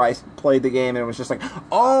boss where I played the game and it was just like,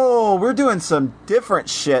 oh, we're doing some different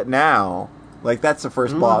shit now. Like that's the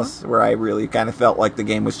first boss where I really kind of felt like the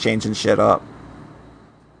game was changing shit up.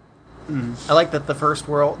 I like that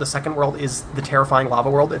the second world is the terrifying lava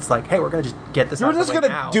world. It's like, hey, we're gonna just get this. We're just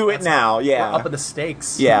gonna do it now. Yeah, we're up in the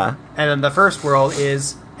stakes. Yeah, and then the first world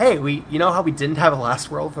is, hey, you know how we didn't have a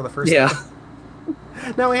last world for the first. Yeah.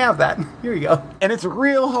 Now we have that. Here you go. And it's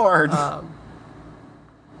real hard. And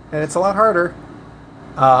it's a lot harder.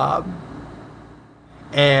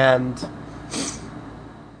 And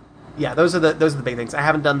yeah, those are the big things. I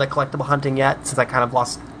haven't done the collectible hunting yet since I kind of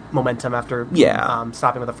lost momentum after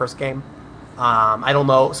stopping with the first game. I don't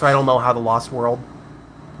know how the Lost World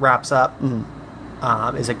wraps up.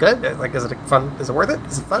 Is it good? Like, is it fun? Is it worth it?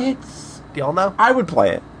 Is it fun? Do y'all know? I would play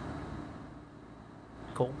it.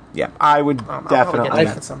 Cool. Yeah, I would definitely. I'll get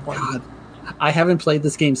that at some point. I haven't played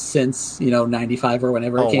this game since 95 or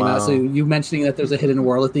whenever it came out. So you mentioning that there's a hidden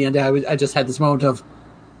world at the end, I just had this moment of,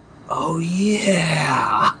 oh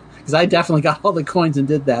yeah, because I definitely got all the coins and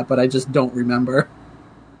did that, but I just don't remember.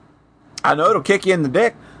 I know it'll kick you in the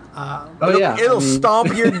dick. It'll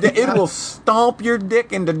stomp your it will stomp your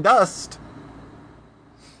dick into dust.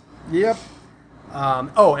 Yep.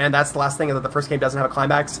 And that's the last thing, that the first game doesn't have a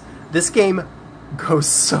climax. This game goes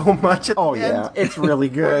so much at the end. It's really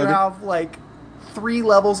good. You have like 3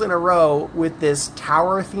 levels in a row with this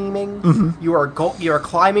tower theming. You are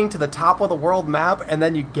climbing to the top of the world map, and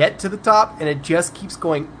then you get to the top, and it just keeps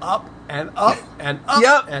going up and up and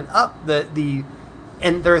up and up.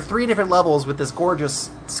 and there are 3 different levels with this gorgeous,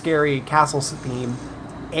 scary castle theme,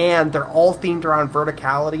 and they're all themed around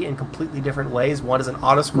verticality in completely different ways. One is an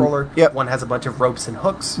auto-scroller, one has a bunch of ropes and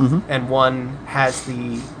hooks, and one has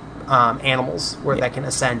the animals where they can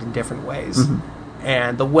ascend in different ways.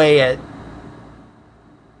 And the way it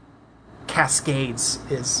cascades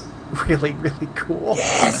is really, really cool.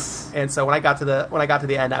 Yes. And so when I got to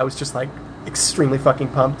the end, I was just like extremely fucking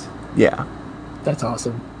pumped. Yeah. That's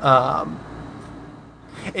awesome.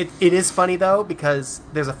 It is funny though, because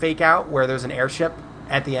there's a fake out where there's an airship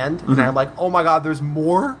at the end, and I'm like, oh my god, there's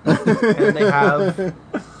more. And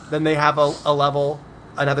they have a level,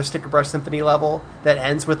 another Sticker Brush Symphony level that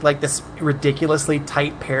ends with like this ridiculously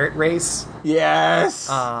tight parrot race. Yes.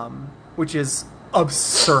 Which is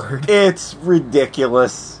absurd. It's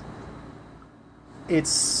ridiculous. It's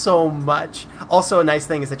so much. Also, a nice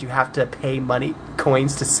thing is that you have to pay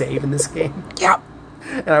coins to save in this game. Yep.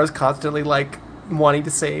 And I was constantly like wanting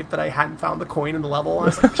to save, but I hadn't found the coin in the level. I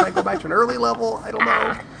was like, should I go back to an early level? I don't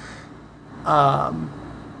know.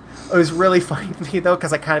 It was really funny to me though,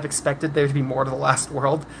 because I kind of expected there to be more to the last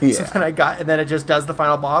world. Yeah. So then it just does the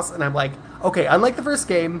final boss, and I'm like, okay, unlike the first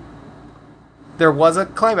game, there was a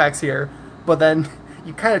climax here, but then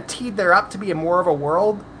you kind of teed there up to be more of a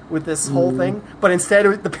world with this whole thing, but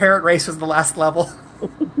instead the parrot race was the last level.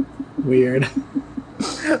 Weird.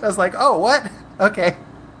 I was like, oh, what? Okay.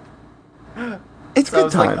 It's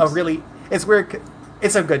good times. Like it's weird.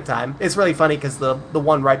 It's a good time. It's really funny because the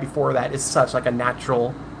one right before that is such like a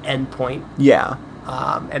natural end point. Yeah.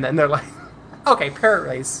 And then they're like, okay, parrot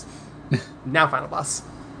race. Now final boss.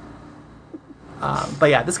 But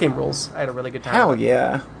yeah, this game rules. I had a really good time. Hell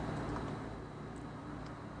yeah.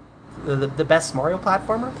 The best Mario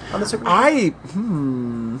platformer on the Super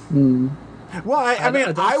Nintendo? Well, I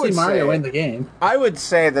mean, I would Mario say in the game. I would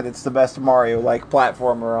say that it's the best Mario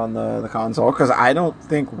platformer on the console, because I don't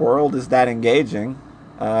think World is that engaging,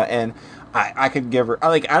 and I could give her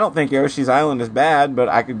I don't think Yoshi's Island is bad, but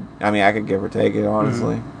I could give or take it,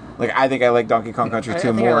 honestly. Like, I think I like Donkey Kong Country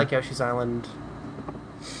 2 more. I like Yoshi's Island.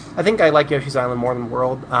 I think I like Yoshi's Island more than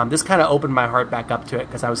World. This kind of opened my heart back up to it,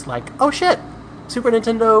 because I was like, oh shit, Super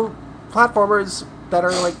Nintendo platformers that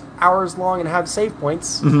are like hours long and have save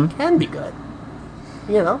points can be good.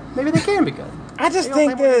 You know, maybe they can be good. I just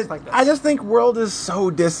think World is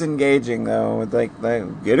so disengaging though. With like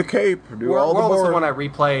get a cape, do all the board. World was the one I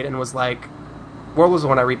replayed and was like,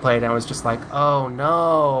 and I was just like, oh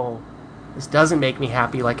no, this doesn't make me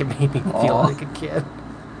happy like it made me feel like a kid.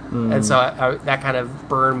 And so that kind of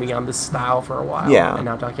burned me on this style for a while. Yeah. And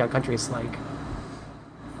now Donkey Kong Country is like,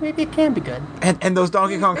 maybe it can be good. And those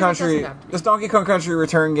Donkey Kong Country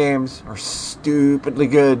return games are stupidly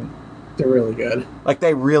good. They're really good. Like,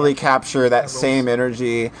 they really capture that same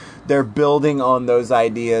energy. They're building on those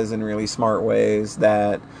ideas in really smart ways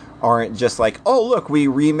that aren't just like, oh, look, we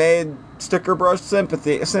remade Sticker Brush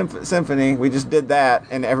Symphony. We just did that,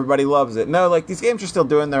 and everybody loves it. No, like, these games are still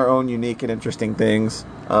doing their own unique and interesting things.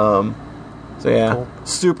 So, yeah, cool.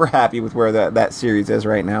 Super happy with where that series is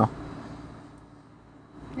right now.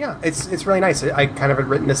 Yeah, it's really nice. I kind of had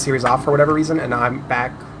written this series off for whatever reason, and now I'm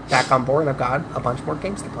back on board, and I've got a bunch more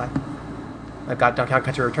games to play. I've got Donkey Kong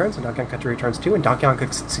Country Returns, and Donkey Kong Country Returns 2, and Donkey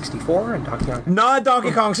Kong 64, and Donkey Kong... Not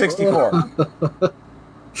Donkey Kong 64!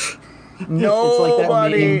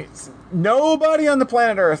 Nobody on the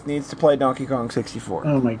planet Earth needs to play Donkey Kong 64.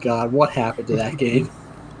 Oh my god, what happened to that game?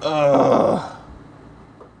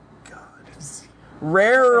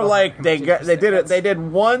 Rare, like, they did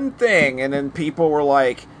one thing, and then people were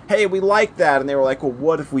like, hey, we like that, and they were like, well,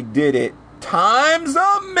 what if we did it times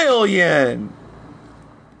 1,000,000?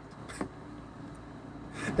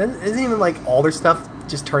 Then isn't even like all their stuff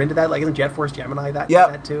just turn into that? Like, isn't Jet Force Gemini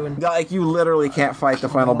that too? And like, you literally can't fight the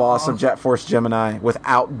final boss of Jet Force Gemini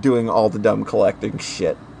without doing all the dumb collecting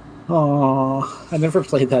shit. Oh, I never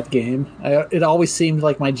played that game. It always seemed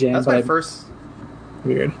like my jam. That was my first.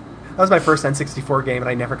 Weird. That was my first N64 game, and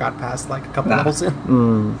I never got past like a couple levels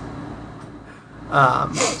in.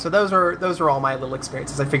 So those are all my little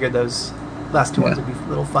experiences. I figured those last two ones would be a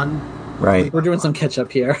little fun. Right. We're doing some catch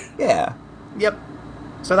up here. Yeah. Yep.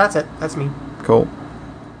 So that's it. That's me. Cool.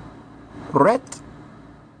 Rhett.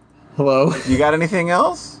 Hello. You got anything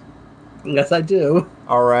else? Yes, I do.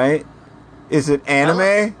 All right. Is it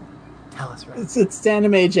anime? Tell us, Rhett. It's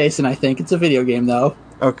anime, Jason. I think it's a video game, though.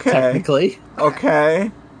 Okay. Technically.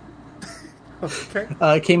 Okay. Okay.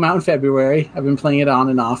 It came out in February. I've been playing it on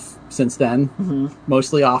and off since then. Mm-hmm.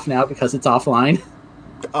 Mostly off now because it's offline.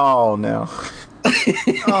 Oh no.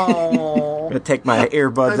 Oh. I'm gonna take my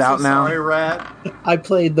earbuds out now. Sorry, Rat. I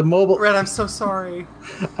played the mobile. Rat, I'm so sorry.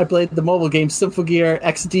 I played the mobile game Symphogear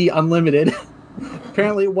XD Unlimited.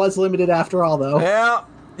 Apparently it was limited after all, though.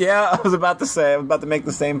 Yeah, I was about to make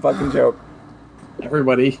the same fucking joke.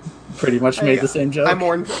 Everybody pretty much made the same joke. I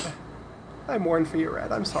mourn for you,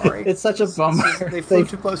 Red. I'm sorry. It's such a bummer. They flew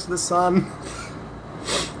too close to the sun.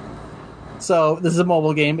 So, this is a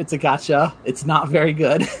mobile game. It's a gacha. It's not very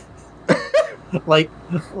good. like,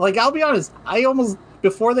 I'll be honest, I almost...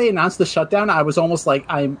 Before they announced the shutdown, I was almost like,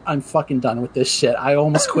 I'm fucking done with this shit. I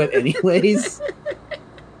almost quit anyways.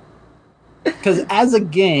 Because as a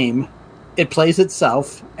game, it plays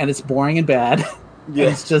itself, and it's boring and bad. Yeah.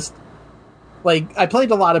 And it's just... Like, I played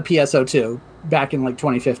a lot of PSO2 back in,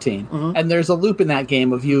 2015. Mm-hmm. And there's a loop in that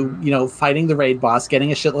game of you fighting the raid boss,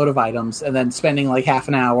 getting a shitload of items, and then spending, half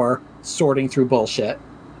an hour sorting through bullshit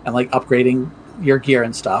and, upgrading your gear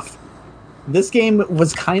and stuff. This game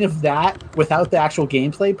was kind of that without the actual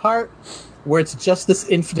gameplay part, where it's just this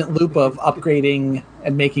infinite loop of upgrading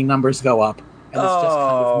and making numbers go up. And it's just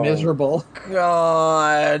kind of miserable.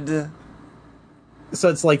 God. So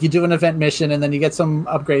it's like you do an event mission and then you get some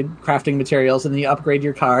upgrade crafting materials and then you upgrade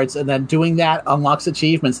your cards, and then doing that unlocks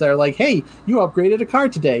achievements. They're like, hey, you upgraded a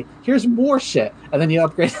card today. Here's more shit. And then you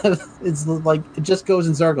upgrade. It's like, it just goes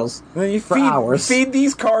in circles for hours. Feed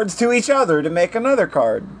these cards to each other to make another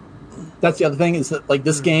card. That's the other thing, is that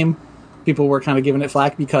this game, people were kind of giving it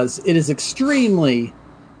flack because it is extremely,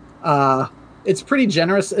 it's pretty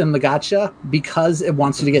generous in the gacha because it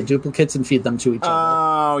wants you to get duplicates and feed them to each other.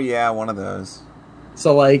 Oh yeah, one of those.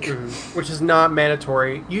 So which is not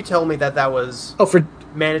mandatory. You told me that was for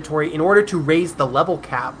mandatory. In order to raise the level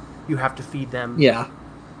cap, you have to feed them. Yeah.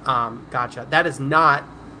 Gotcha. That is not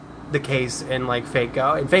the case in Fate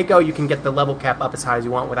Go. In Fate Go, you can get the level cap up as high as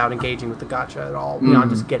you want without engaging with the gacha at all, beyond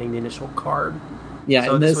just getting the initial card. Yeah,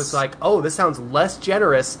 so this was this sounds less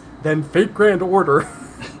generous than Fate Grand Order.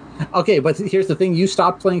 Okay, but here's the thing. You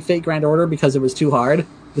stopped playing Fate Grand Order because it was too hard.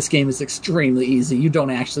 This game is extremely easy. You don't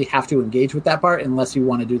actually have to engage with that part unless you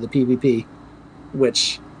want to do the PvP,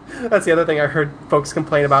 which... That's the other thing I heard folks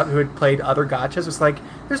complain about who had played other gachas. Was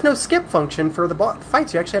there's no skip function for the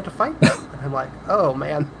fights. You actually have to fight them. And I'm like, oh,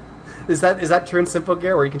 man. Is that true in Simple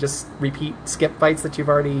Gear, where you can just repeat skip fights that you've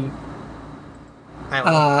already...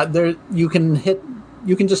 I don't know.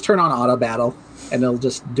 You can just turn on auto battle, and it'll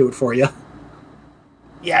just do it for you.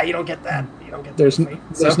 Yeah, you don't get that. You don't get there's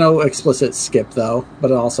no explicit skip though,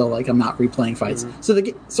 but also I'm not replaying fights.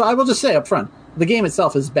 Mm-hmm. So I will just say up front, the game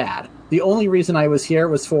itself is bad. The only reason I was here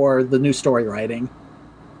was for the new story writing,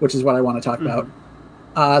 which is what I want to talk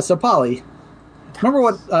about. So Polly, remember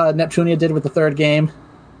what Neptunia did with the third game?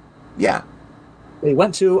 Yeah. They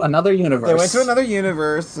went to another universe.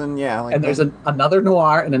 And yeah. And there's another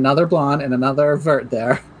Noir and another Blonde and another Vert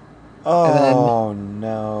there. Oh,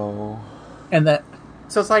 no. And that...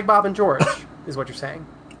 So it's like Bob and George, is what you're saying.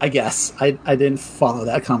 I guess. I didn't follow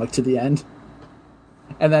that comic to the end.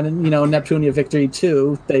 And then, Neptunia Victory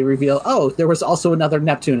 2, they reveal, there was also another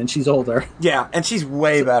Neptune, and she's older. Yeah, and she's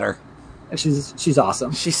way better. And she's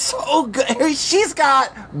awesome. She's so good. She's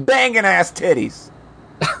got banging ass titties.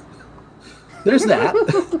 There's that.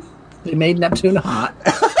 They made Neptune hot.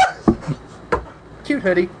 Cute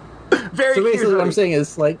hoodie. Very so basically cute hoodie. What I'm saying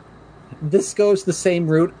is, this goes the same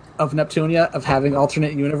route of Neptunia, of having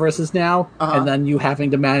alternate universes now, and then you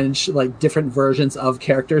having to manage, different versions of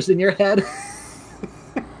characters in your head.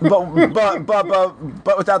 but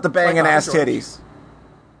without the banging ass titties.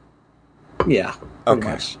 Yeah. Pretty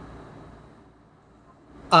much.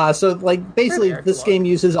 So, basically, this game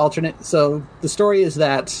uses alternate... So, the story is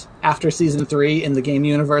that after Season 3, in the game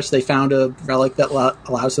universe, they found a relic that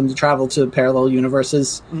allows them to travel to parallel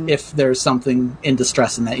universes if there's something in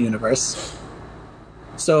distress in that universe.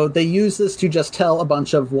 So, they use this to just tell a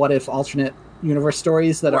bunch of what-if alternate universe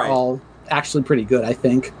stories that are all actually pretty good, I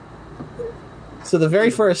think. So, the very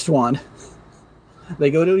first one...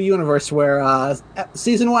 They go to a universe where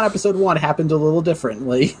Season 1, Episode 1 happened a little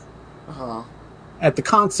differently. Uh-huh. At the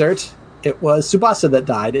concert, it was Tsubasa that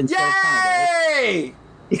died instead of Kanade.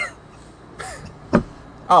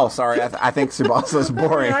 Oh, sorry. I think Tsubasa's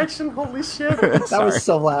boring. Reaction, holy shit. That was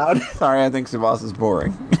so loud. Sorry, I think Tsubasa's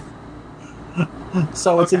boring.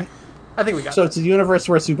 So it's I think we got it's a universe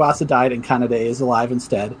where Tsubasa died and Kanade is alive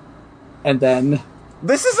instead. And then...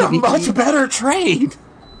 This is a much better trade!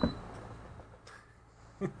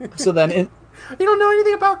 So then... You don't know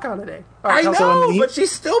anything about Kanade. I know, but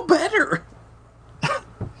she's still better.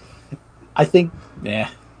 I think... Yeah.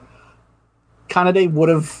 Kanade would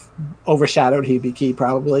have overshadowed Hibiki,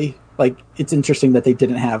 probably. It's interesting that they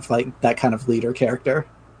didn't have, that kind of leader character.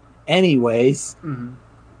 Anyways... Mm-hmm.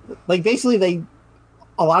 Basically,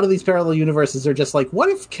 a lot of these parallel universes are just what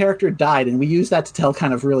if character died? And we use that to tell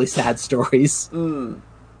kind of really sad stories.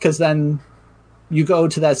 Because then you go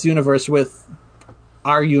to that universe with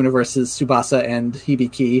our universe's Tsubasa and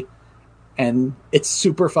Hibiki, and it's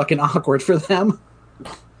super fucking awkward for them.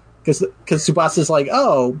 Because Tsubasa's like,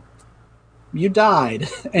 oh, you died.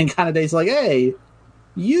 And Kanade's like, hey,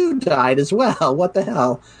 you died as well. What the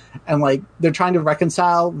hell? And like they're trying to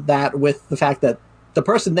reconcile that with the fact that the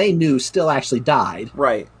person they knew still actually died.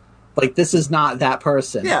 Right. Like this is not that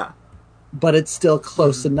person. Yeah. But it's still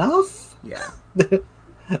close enough. Yeah.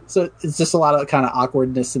 So it's just a lot of kind of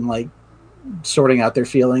awkwardness and like sorting out their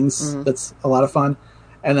feelings. That's a lot of fun.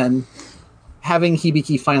 And then having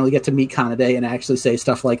Hibiki finally get to meet Kanade and actually say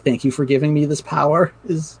stuff like, thank you for giving me this power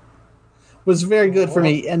was very good for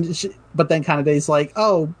me. And but then Kanade's like,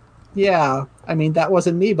 oh, yeah, I mean, that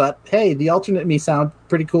wasn't me, but hey, the alternate me sound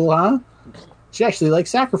pretty cool, huh? She actually, like,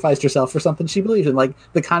 sacrificed herself for something she believed in. Like,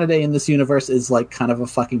 the Kanade in this universe is, like, kind of a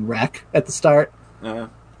fucking wreck at the start.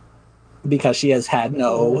 Because she has had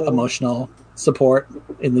no emotional support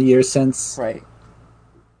in the years since. Right.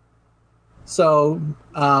 So,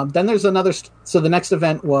 then there's another... So the next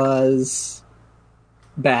event was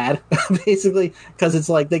bad, basically, because it's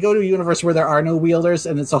like they go to a universe where there are no wielders,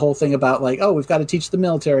 and it's a whole thing about, like, oh, we've got to teach the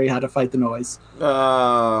military how to fight the noise.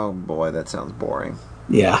 Oh, boy, that sounds boring.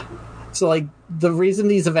 Yeah. So, like, the reason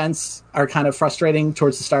these events are kind of frustrating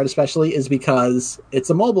towards the start especially is because it's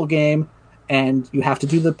a mobile game, and you have to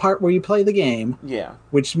do the part where you play the game. Yeah.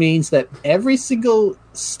 Which means that every single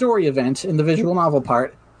story event in the visual novel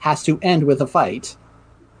part has to end with a fight.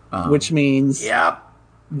 Which means... Yep.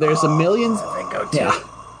 There's a million... Bingo too. Yeah.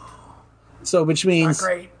 So, which means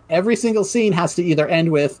every single scene has to either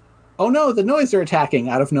end with, oh no, the noise are attacking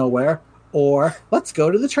out of nowhere, or let's go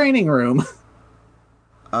to the training room.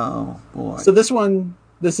 Oh, boy. So this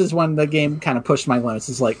is when the game kind of pushed my limits.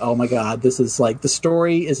 It's like, oh my god, this is like, the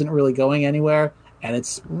story isn't really going anywhere, and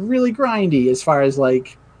it's really grindy as far as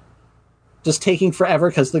like, just taking forever,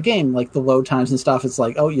 because the game, like the load times and stuff, it's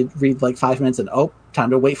like, oh, you read like 5 minutes and, oh, time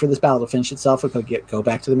to wait for this battle to finish itself. Okay, go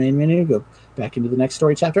back to the main menu, go back into the next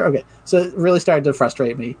story chapter. Okay, so it really started to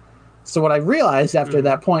frustrate me. So what I realized after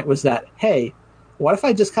that point was that, hey, what if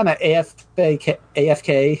I just kind of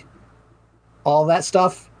AFK all that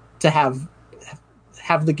stuff to have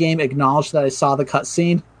the game acknowledge that I saw the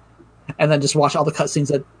cutscene, and then just watch all the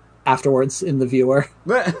cutscenes afterwards in the viewer.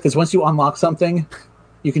 Because once you unlock something,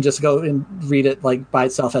 you can just go and read it like by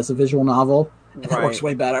itself as a visual novel, and that works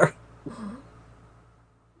way better.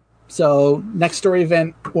 So next story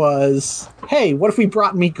event was, hey, what if we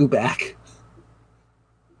brought Miku back?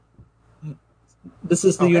 This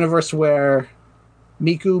is the universe where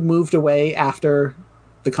Miku moved away after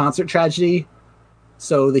the concert tragedy.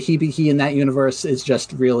 So the Hibiki in that universe is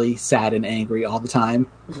just really sad and angry all the time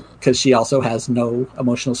because she also has no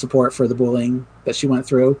emotional support for the bullying that she went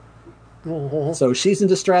through. So she's in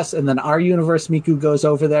distress, and then our universe, Miku goes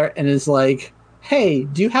over there and is like, hey,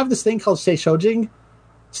 do you have this thing called Seishojin?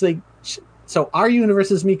 So our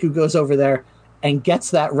universe's Miku goes over there and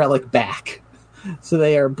gets that relic back. So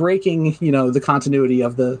they are breaking, the continuity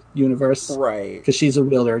of the universe. Right. Because she's a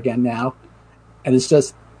wielder again now. And it's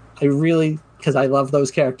just, because I love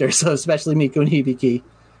those characters, so especially Miku and Hibiki,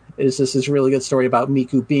 it's just this really good story about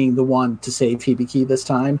Miku being the one to save Hibiki this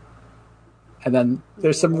time. And then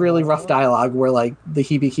there's some really rough dialogue where, like, the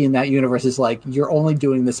Hibiki in that universe is like, you're only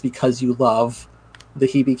doing this because you love the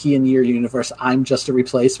Hibiki in your universe. I'm just a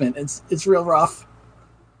replacement. It's real rough.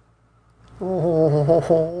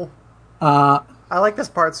 I like this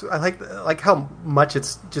part. I like how much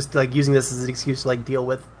it's just like using this as an excuse to like deal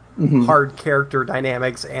with hard character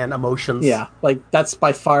dynamics and emotions. Yeah, like that's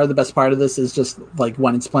by far the best part of this is just like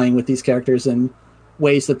when it's playing with these characters in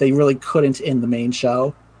ways that they really couldn't in the main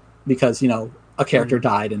show because, a character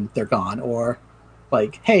died and they're gone, or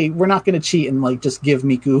like, hey, we're not going to cheat and like just give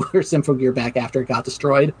Miku her Symphogear back after it got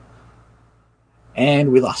destroyed.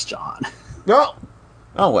 And we lost John. No.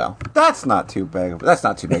 Oh well, that's not too big of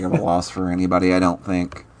a loss for anybody, I don't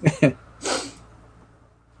think.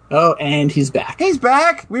 Oh, and he's back. He's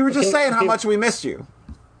back. We were just saying how much we missed you.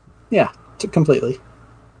 Yeah, completely.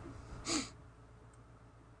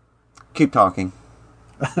 Keep talking.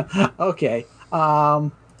 Okay.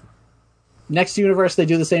 Next universe, they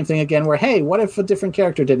do the same thing again where, hey, what if a different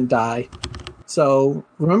character didn't die? So,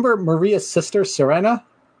 remember Maria's sister, Serena?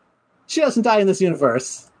 She doesn't die in this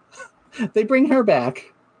universe. They bring her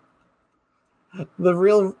back.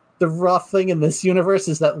 The rough thing in this universe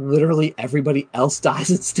is that literally everybody else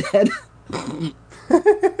dies instead.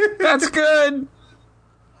 That's good.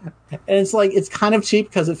 And it's like, it's kind of cheap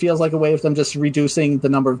because it feels like a way of them just reducing the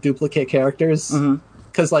number of duplicate characters.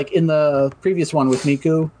 Because like in the previous one with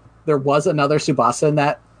Miku, there was another Tsubasa in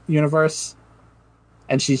that universe.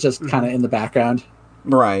 and she's just kind of in the background.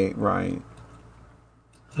 Right.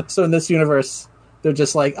 So in this universe, they're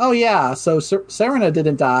just like, oh yeah, so Serena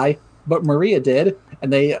didn't die, but Maria did,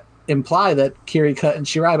 and they imply that Kirika and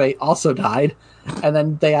Shirabe also died, and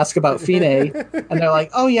then they ask about Fine, and they're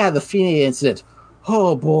like, oh yeah, the Fine incident.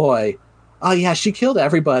 Oh boy. Oh yeah, she killed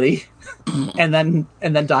everybody, and then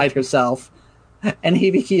died herself. And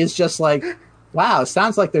Hibiki is just like, wow,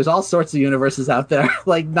 sounds like there's all sorts of universes out there,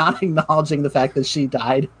 like not acknowledging the fact that she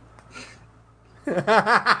died.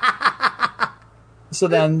 So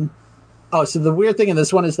the weird thing in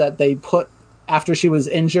this one is that they put, after she was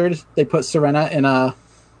injured, they put Serena in a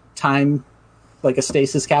time, like a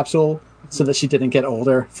stasis capsule, so that she didn't get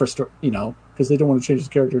older because they don't want to change the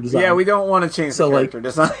character design. Yeah, we don't want to change the character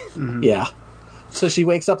design. Yeah. So she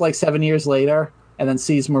wakes up like 7 years later and then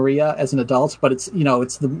sees Maria as an adult, but it's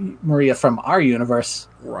the Maria from our universe.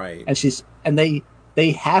 Right. And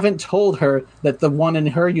they haven't told her that the one in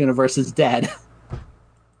her universe is dead.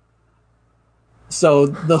 So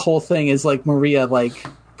the whole thing is like Maria like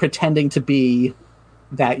pretending to be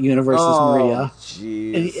that universe's Maria.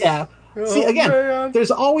 Jeez. Yeah. See, again,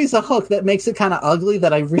 there's always a hook that makes it kind of ugly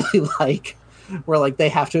that I really like, where like they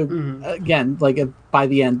have to again, like by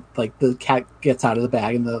the end, like the cat gets out of the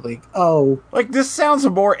bag and they're like, oh, like this sounds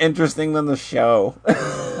more interesting than the show.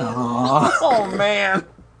 Oh man.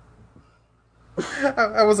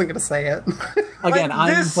 I wasn't gonna say it. Again,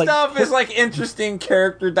 like, this stuff is like interesting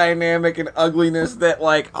character dynamic and ugliness that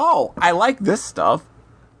like, oh, I like this stuff.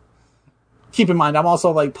 Keep in mind, I'm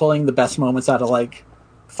also like pulling the best moments out of like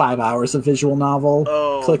 5 hours of visual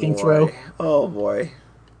novel, clicking through. Oh boy.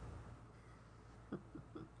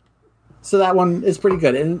 So that one is pretty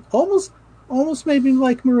good, and almost made me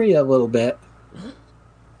like Maria a little bit.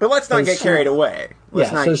 But let's not get carried away.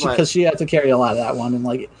 Because she had to carry a lot of that one, and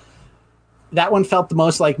like that one felt the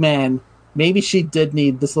most like, man, maybe she did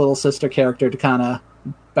need this little sister character to kind of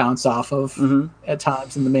bounce off of at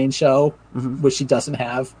times in the main show, which she doesn't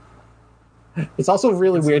have. It's also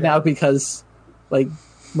really weird now because like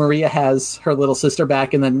Maria has her little sister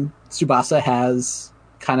back, and then Tsubasa has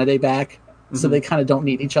Kanade back, so they kind of don't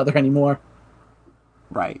need each other anymore.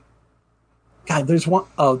 Right. God, there's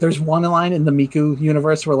one line in the Miku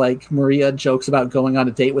universe where like Maria jokes about going on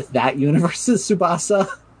a date with that universe's Tsubasa,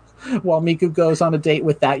 while Miku goes on a date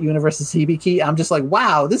with that universe's Hibiki. I'm just like,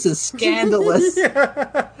 wow, this is scandalous.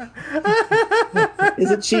 Is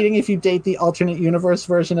it cheating if you date the alternate universe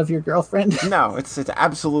version of your girlfriend? No, it's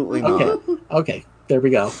absolutely not. Okay, there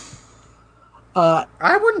we go.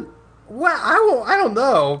 I wouldn't. Well, I don't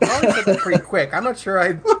know. I said that pretty quick. I'm not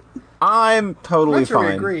sure. I'm totally sure I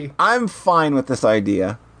fine. agree. I'm fine with this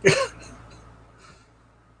idea.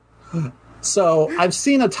 So I've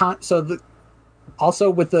seen a time.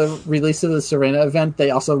 Also, with the release of the Serena event,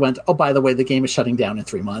 they also went, oh, by the way, the game is shutting down in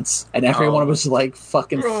 3 months. And everyone was, like,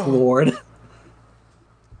 fucking floored.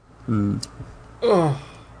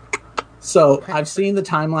 So, I've seen the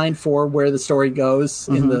timeline for where the story goes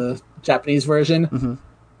in the Japanese version.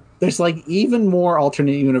 There's, like, even more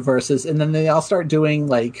alternate universes, and then they all start doing,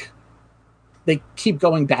 like... They keep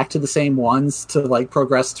going back to the same ones to, like,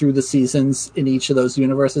 progress through the seasons in each of those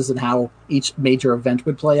universes and how each major event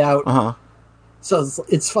would play out. So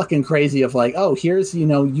it's fucking crazy of like, oh, here's,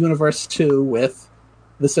 Universe 2 with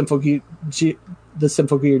the Symphogear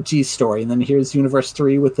G story, and then here's Universe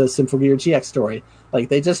 3 with the Symphogear GX story. Like,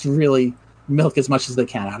 they just really milk as much as they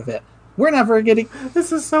can out of it. We're never getting...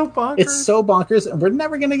 This is so bonkers. It's so bonkers, and we're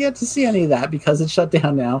never going to get to see any of that because it's shut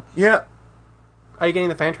down now. Yeah. Are you getting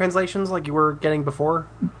the fan translations like you were getting before?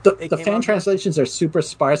 The fan translations are super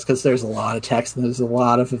sparse because there's a lot of text and there's a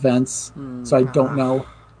lot of events, so I don't know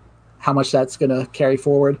how much that's going to carry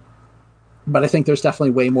forward. But I think there's definitely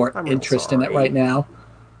way more interest in it right now.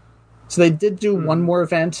 So they did do one more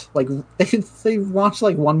event. Like they launched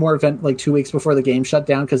like one more event like 2 weeks before the game shut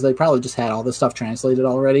down because they probably just had all this stuff translated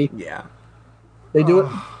already. Yeah. They do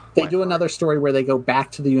it. They do another story where they go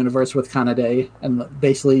back to the universe with Kanade and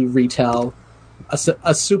basically retell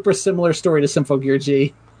a super similar story to Symphogear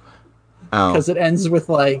G. Because it ends with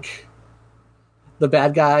like... The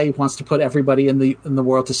bad guy wants to put everybody in the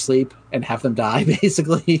world to sleep and have them die,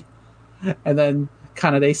 basically. And then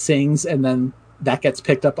Kanade sings, and then that gets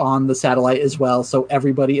picked up on the satellite as well. So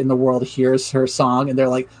everybody in the world hears her song, and they're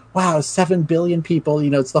like, wow, 7 billion people.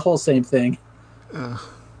 It's the whole same thing.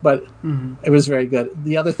 But it was very good.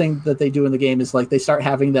 The other thing that they do in the game is like they start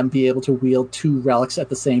having them be able to wield 2 relics at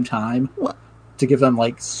the same time. What? To give them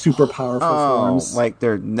like super powerful forms. Like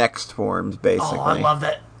their next forms, basically. Oh, I love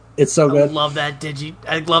that. It's so good. I love that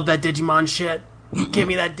Digimon shit. Give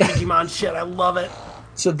me that Digimon shit. I love it.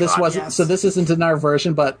 So this isn't in our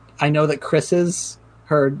version, but I know that Chris's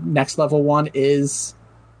her next level one is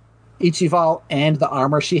Ichival and the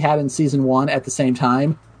armor she had in season 1 at the same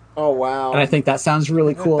time. Oh, wow. And I think that sounds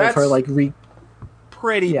really cool. That's of her, like,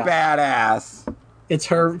 pretty badass. It's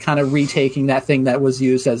her kind of retaking that thing that was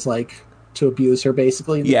used as, like, to abuse her,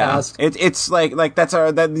 basically, in the past. It's like that's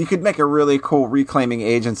that you could make a really cool reclaiming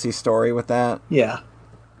agency story with that. Yeah.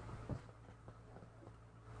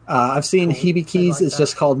 I've seen Hibikis is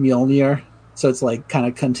just called Mjolnir, so it's like kind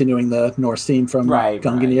of continuing the Norse theme from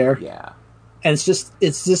Gungnir. Right, yeah. And it's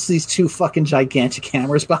just these two fucking gigantic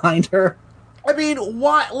hammers behind her. I mean,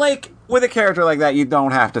 what? Like, with a character like that, you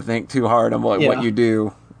don't have to think too hard on what you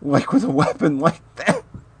do. Like, with a weapon like that.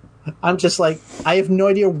 I'm just like, I have no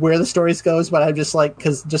idea where the story goes, but I'm just like,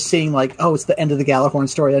 because just seeing like, oh, it's the end of the Galahorn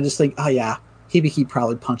story, I just think, oh yeah, Hibiki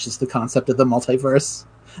probably punches the concept of the multiverse.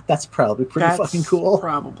 That's probably pretty fucking cool.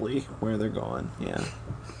 Probably where they're going, yeah.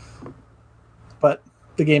 But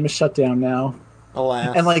the game is shut down now.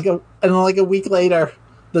 Alas. And like a week later,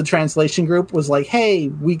 the translation group was like, hey,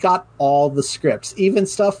 we got all the scripts, even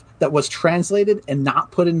stuff that was translated and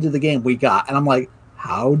not put into the game we got. And I'm like,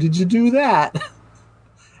 how did you do that?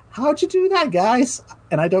 How'd you do that, guys?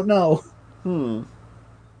 And I don't know.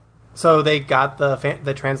 So they got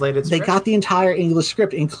the translated script? They got the entire English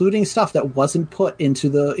script, including stuff that wasn't put into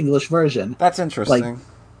the English version. That's interesting. Like,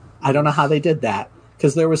 I don't know how they did that.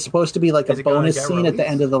 Because there was supposed to be like a bonus scene at the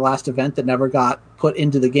end of the last event that never got put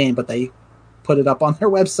into the game, but they put it up on their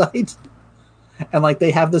website. And like they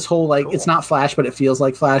have this whole like it's not Flash, but it feels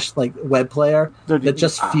like Flash, like web player that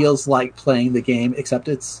just feels like playing the game, except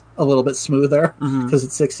it's a little bit smoother because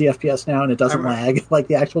it's 60 FPS now and it doesn't lag like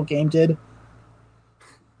the actual game did.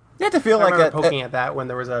 You have to feel I remember poking at that when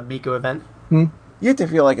there was a Miku event. You have to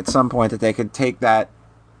feel like at some point that they could take that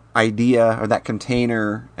idea or that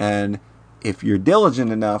container, and if you're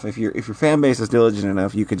diligent enough, if your fan base is diligent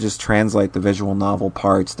enough, you could just translate the visual novel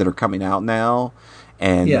parts that are coming out now.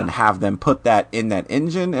 And then have them put that in that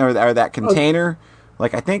engine or that container.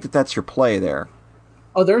 Like, I think that's your play there.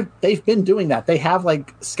 Oh, they've been doing that. They have,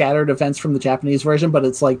 like, scattered events from the Japanese version, but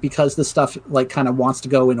it's, like, because the stuff, like, kind of wants to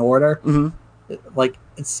go in order, like,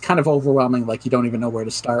 it's kind of overwhelming. Like, you don't even know where to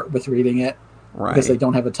start with reading it. Right. Because they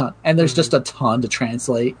don't have a ton. And there's just a ton to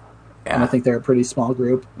translate. Yeah. And I think they're a pretty small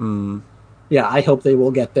group. Yeah, I hope they will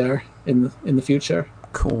get there in the future.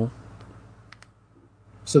 Cool.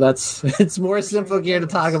 So it's more Symphogear to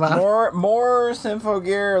talk about. More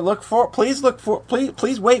Symphogear.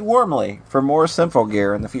 Please wait warmly for more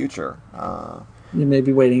Symphogear in the future. You may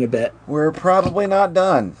be waiting a bit. We're probably not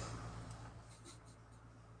done.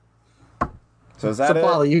 So is that it?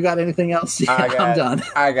 Paulie, you got anything else? Yeah, I'm done.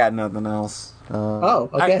 I got nothing else.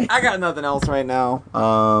 Okay. I got nothing else right now.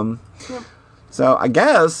 So I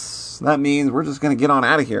guess that means we're just gonna get on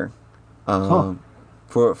out of here.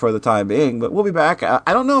 For the time being, but we'll be back. I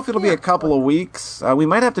don't know if it'll be a couple of weeks. We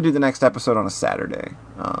might have to do the next episode on a Saturday.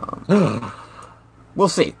 We'll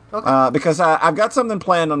see. Okay. Because I've got something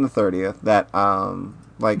planned on the 30th that,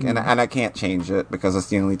 and I can't change it because it's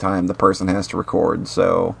the only time the person has to record.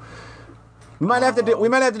 So we might have to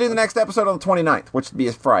do the next episode on the 29th, which would be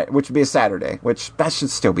a Friday, which would be a Saturday, which that should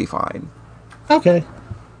still be fine. Okay.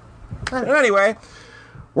 But anyway,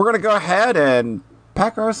 we're gonna go ahead and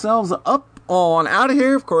pack ourselves up on out of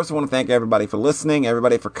here. Of course, I want to thank everybody for listening,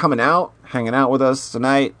 everybody for coming out, hanging out with us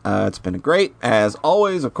tonight. It's been great. As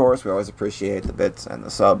always, of course, we always appreciate the bits and the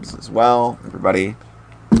subs as well. Everybody,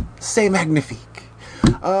 say magnifique.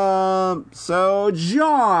 So,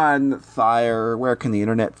 John Thayer, where can the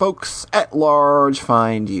internet folks at large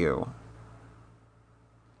find you?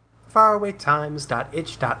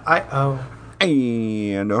 Farawaytimes.itch.io.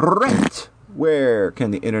 And Rhett, where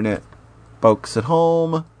can the internet folks at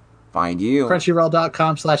home find you?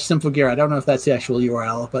 Crunchyroll.com/Symphogear. I don't know if that's the actual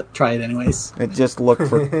URL, but try it anyways. Just look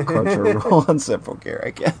for Crunchyroll on Symphogear,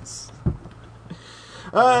 I guess.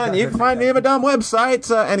 And you can find me at my dumb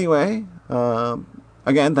websites anyway.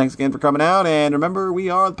 Again, thanks again for coming out. And remember, we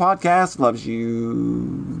are the podcast that loves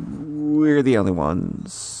you. We're the only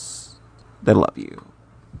ones that love you.